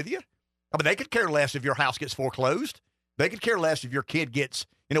work with you. I mean, they could care less if your house gets foreclosed. They could care less if your kid gets,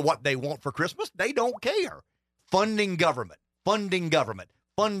 what they want for Christmas. They don't care. Funding government. And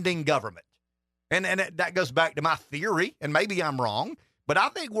that goes back to my theory, and maybe I'm wrong, but I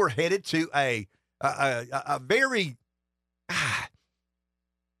think we're headed to a very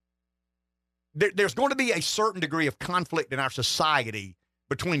there's going to be a certain degree of conflict in our society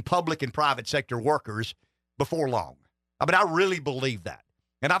between public and private sector workers before long. I mean, I really believe that.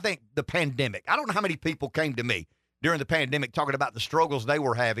 And I think the pandemic, I don't know how many people came to me during the pandemic talking about the struggles they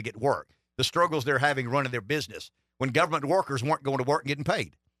were having at work, the struggles they're having running their business when government workers weren't going to work and getting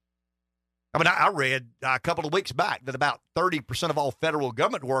paid. I mean, I read a couple of weeks back that about 30% of all federal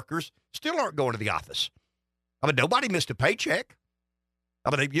government workers still aren't going to the office. I mean, nobody missed a paycheck.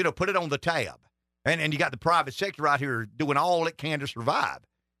 I mean, put it on the tab. And you got the private sector out here doing all it can to survive.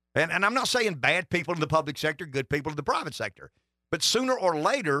 And I'm not saying bad people in the public sector, good people in the private sector. But sooner or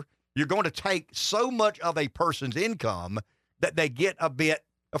later, you're going to take so much of a person's income that they get a bit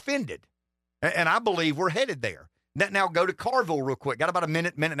offended. And I believe we're headed there. Now go to Carville real quick. Got about a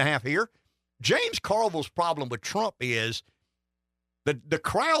minute and a half here. James Carville's problem with Trump is the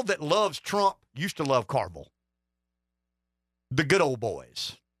crowd that loves Trump used to love Carville. The good old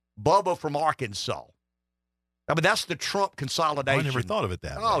boys. Bubba from Arkansas. I mean, that's the Trump consolidation. I never thought of it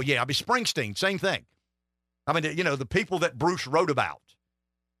that way. Oh, yeah. I mean, Springsteen, same thing. I mean, you know, the people that Bruce wrote about.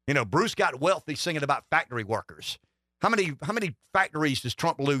 You know, Bruce got wealthy singing about factory workers. How many factories does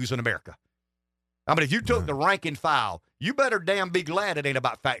Trump lose in America? I mean, if you took the rank and file, you better damn be glad it ain't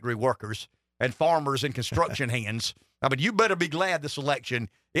about factory workers and farmers and construction hands. I mean, you better be glad this election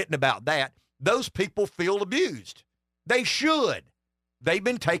isn't about that. Those people feel abused. They should. They've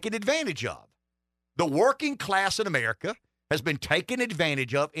been taken advantage of. The working class in America has been taken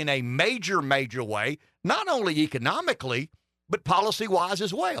advantage of in a major, major way, not only economically, but policy-wise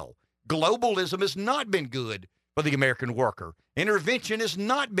as well. Globalism has not been good for the American worker. Intervention has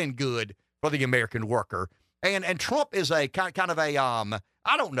not been good for the American worker. And Trump is a kind of a,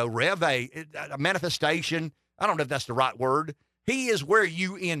 I don't know, Rev, a manifestation. I don't know if that's the right word. He is where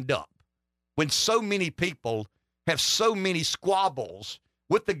you end up when so many people have so many squabbles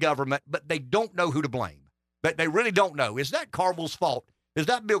with the government, but they don't know who to blame. They really don't know. Is that Carville's fault? Is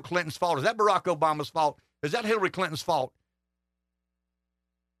that Bill Clinton's fault? Is that Barack Obama's fault? Is that Hillary Clinton's fault?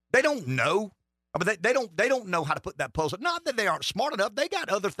 They don't know. I mean, they don't know how to put that puzzle. Not that they aren't smart enough. They got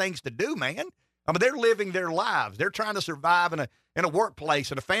other things to do, man. I mean, they're living their lives. They're trying to survive in a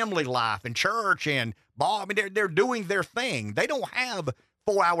workplace, in a family life, in church, and I mean, they're doing their thing. They don't have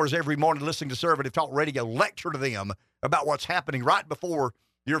 4 hours every morning listening to conservative talk radio lecture to them about what's happening right before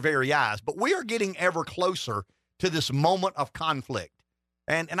your very eyes. But we are getting ever closer to this moment of conflict.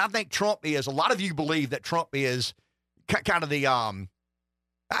 And I think Trump is, a lot of you believe that Trump is kind of the,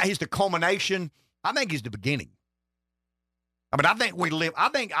 he's the culmination. I think he's the beginning. I mean, I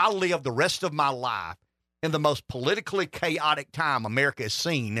think I'll live the rest of my life in the most politically chaotic time America has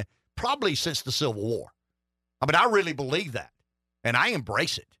seen probably since the Civil War. I mean, I really believe that. And I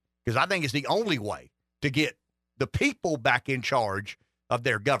embrace it because I think it's the only way to get the people back in charge of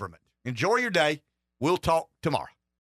their government. Enjoy your day. We'll talk tomorrow.